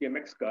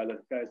SDMX guy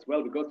as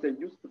well, because there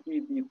used to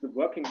be the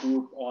working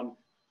group on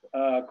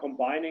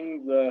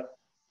combining the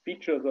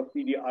features of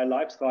DDI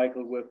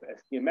lifecycle with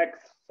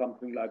SDMX,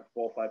 something like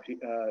 4 or 5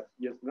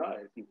 years now,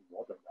 I think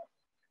more than that.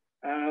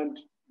 And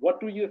what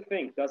do you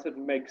think? Does it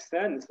make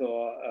sense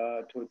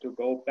or to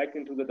go back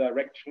into the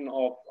direction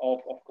of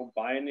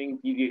combining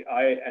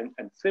DDI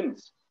and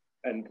SIMS,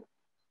 and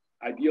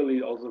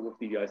ideally also with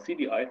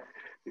DDI-CDI?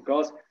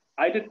 Because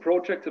I did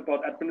projects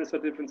about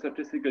administrative and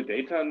statistical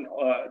data, and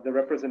the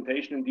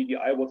representation in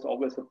DDI was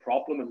always a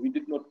problem, and we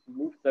did not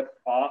move that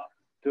far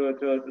to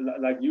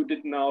like you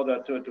did now,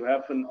 that to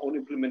have an own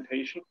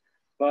implementation.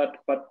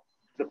 But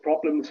the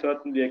problem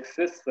certainly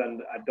exists,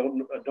 and I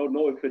don't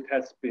know if it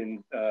has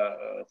been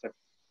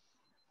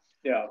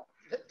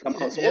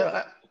somehow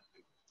solved.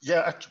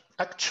 Yeah,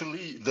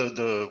 actually,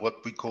 the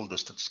what we call the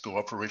statistical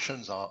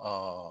operations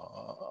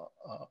are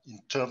in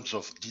terms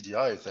of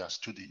DDI, they are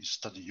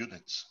study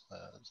units.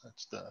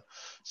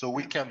 So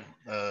we can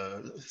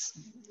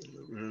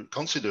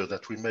consider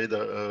that we made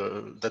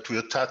that we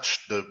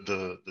attached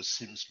the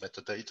SIMS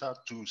metadata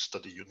to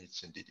study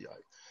units in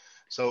DDI.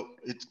 So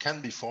it can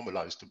be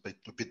formalized a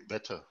bit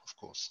better, of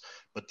course,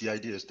 but the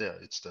idea is there.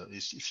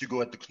 If you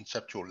go at the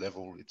conceptual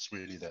level, it's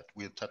really that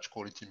we attach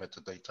quality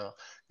metadata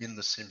in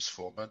the SIMS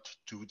format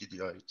to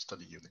DDI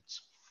study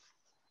units.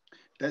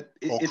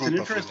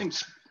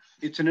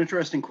 It's an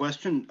interesting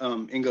question,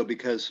 Ingo,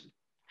 because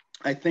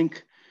I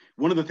think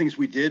one of the things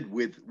we did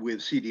with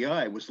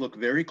CDI was look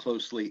very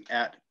closely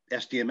at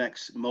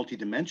SDMX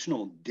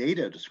multidimensional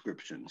data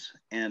descriptions,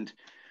 and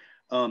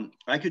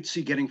I could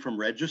see getting from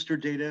register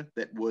data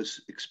that was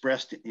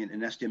expressed in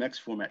an SDMX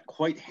format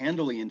quite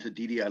handily into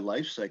DDI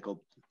lifecycle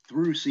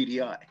through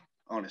CDI,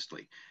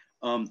 honestly.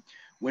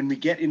 When we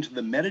get into the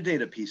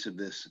metadata piece of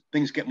this,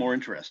 things get more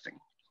interesting.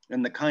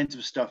 And the kinds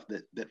of stuff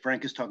that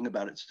Frank is talking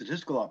about at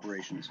statistical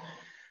operations,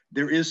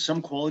 there is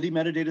some quality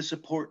metadata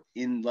support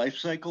in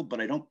lifecycle, but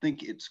I don't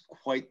think it's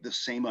quite the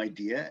same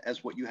idea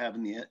as what you have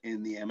in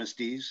the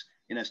MSDs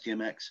in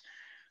SDMX.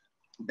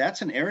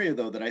 That's an area,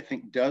 though, that I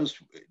think does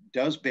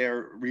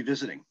bear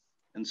revisiting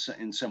in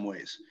some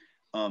ways,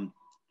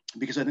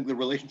 because I think the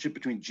relationship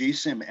between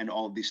GSIM and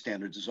all of these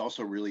standards is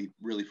also really,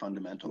 really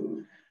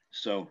fundamental.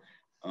 So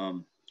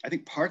I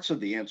think parts of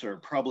the answer are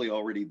probably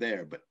already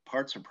there, but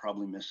parts are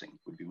probably missing,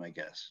 would be my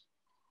guess.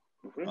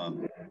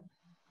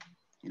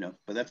 You know,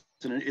 but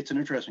it's an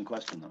interesting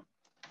question, though.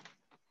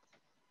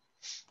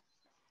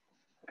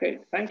 Okay,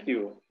 thank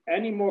you.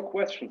 Any more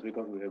questions,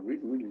 because we are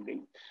really, really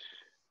late?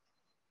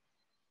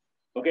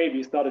 Okay,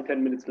 we started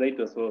 10 minutes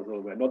later, so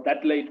we're not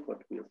that late,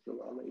 but we still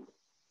are late.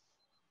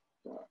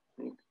 So I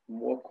think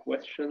more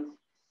questions.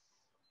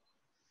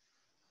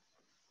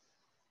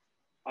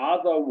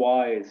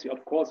 Otherwise,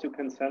 of course, you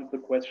can send the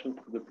questions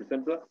to the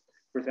presenters,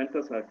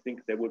 and I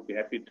think they would be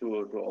happy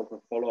to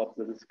also follow up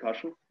the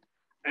discussion.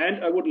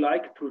 And I would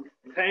like to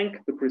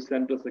thank the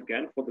presenters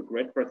again for the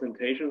great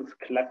presentations.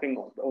 Clapping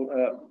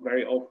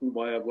very often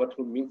via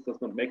virtual means does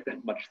not make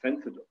that much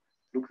sense. It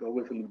looks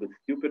always a little bit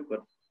stupid,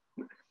 but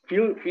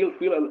feel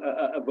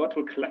a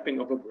virtual clapping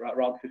of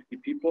around 50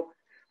 people.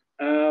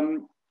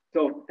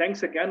 So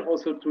thanks again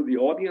also to the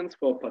audience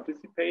for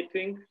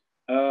participating.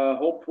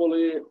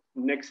 Hopefully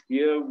next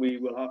year we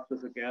will have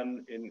this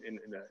again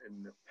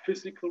in a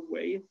physical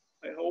way,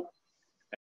 I hope.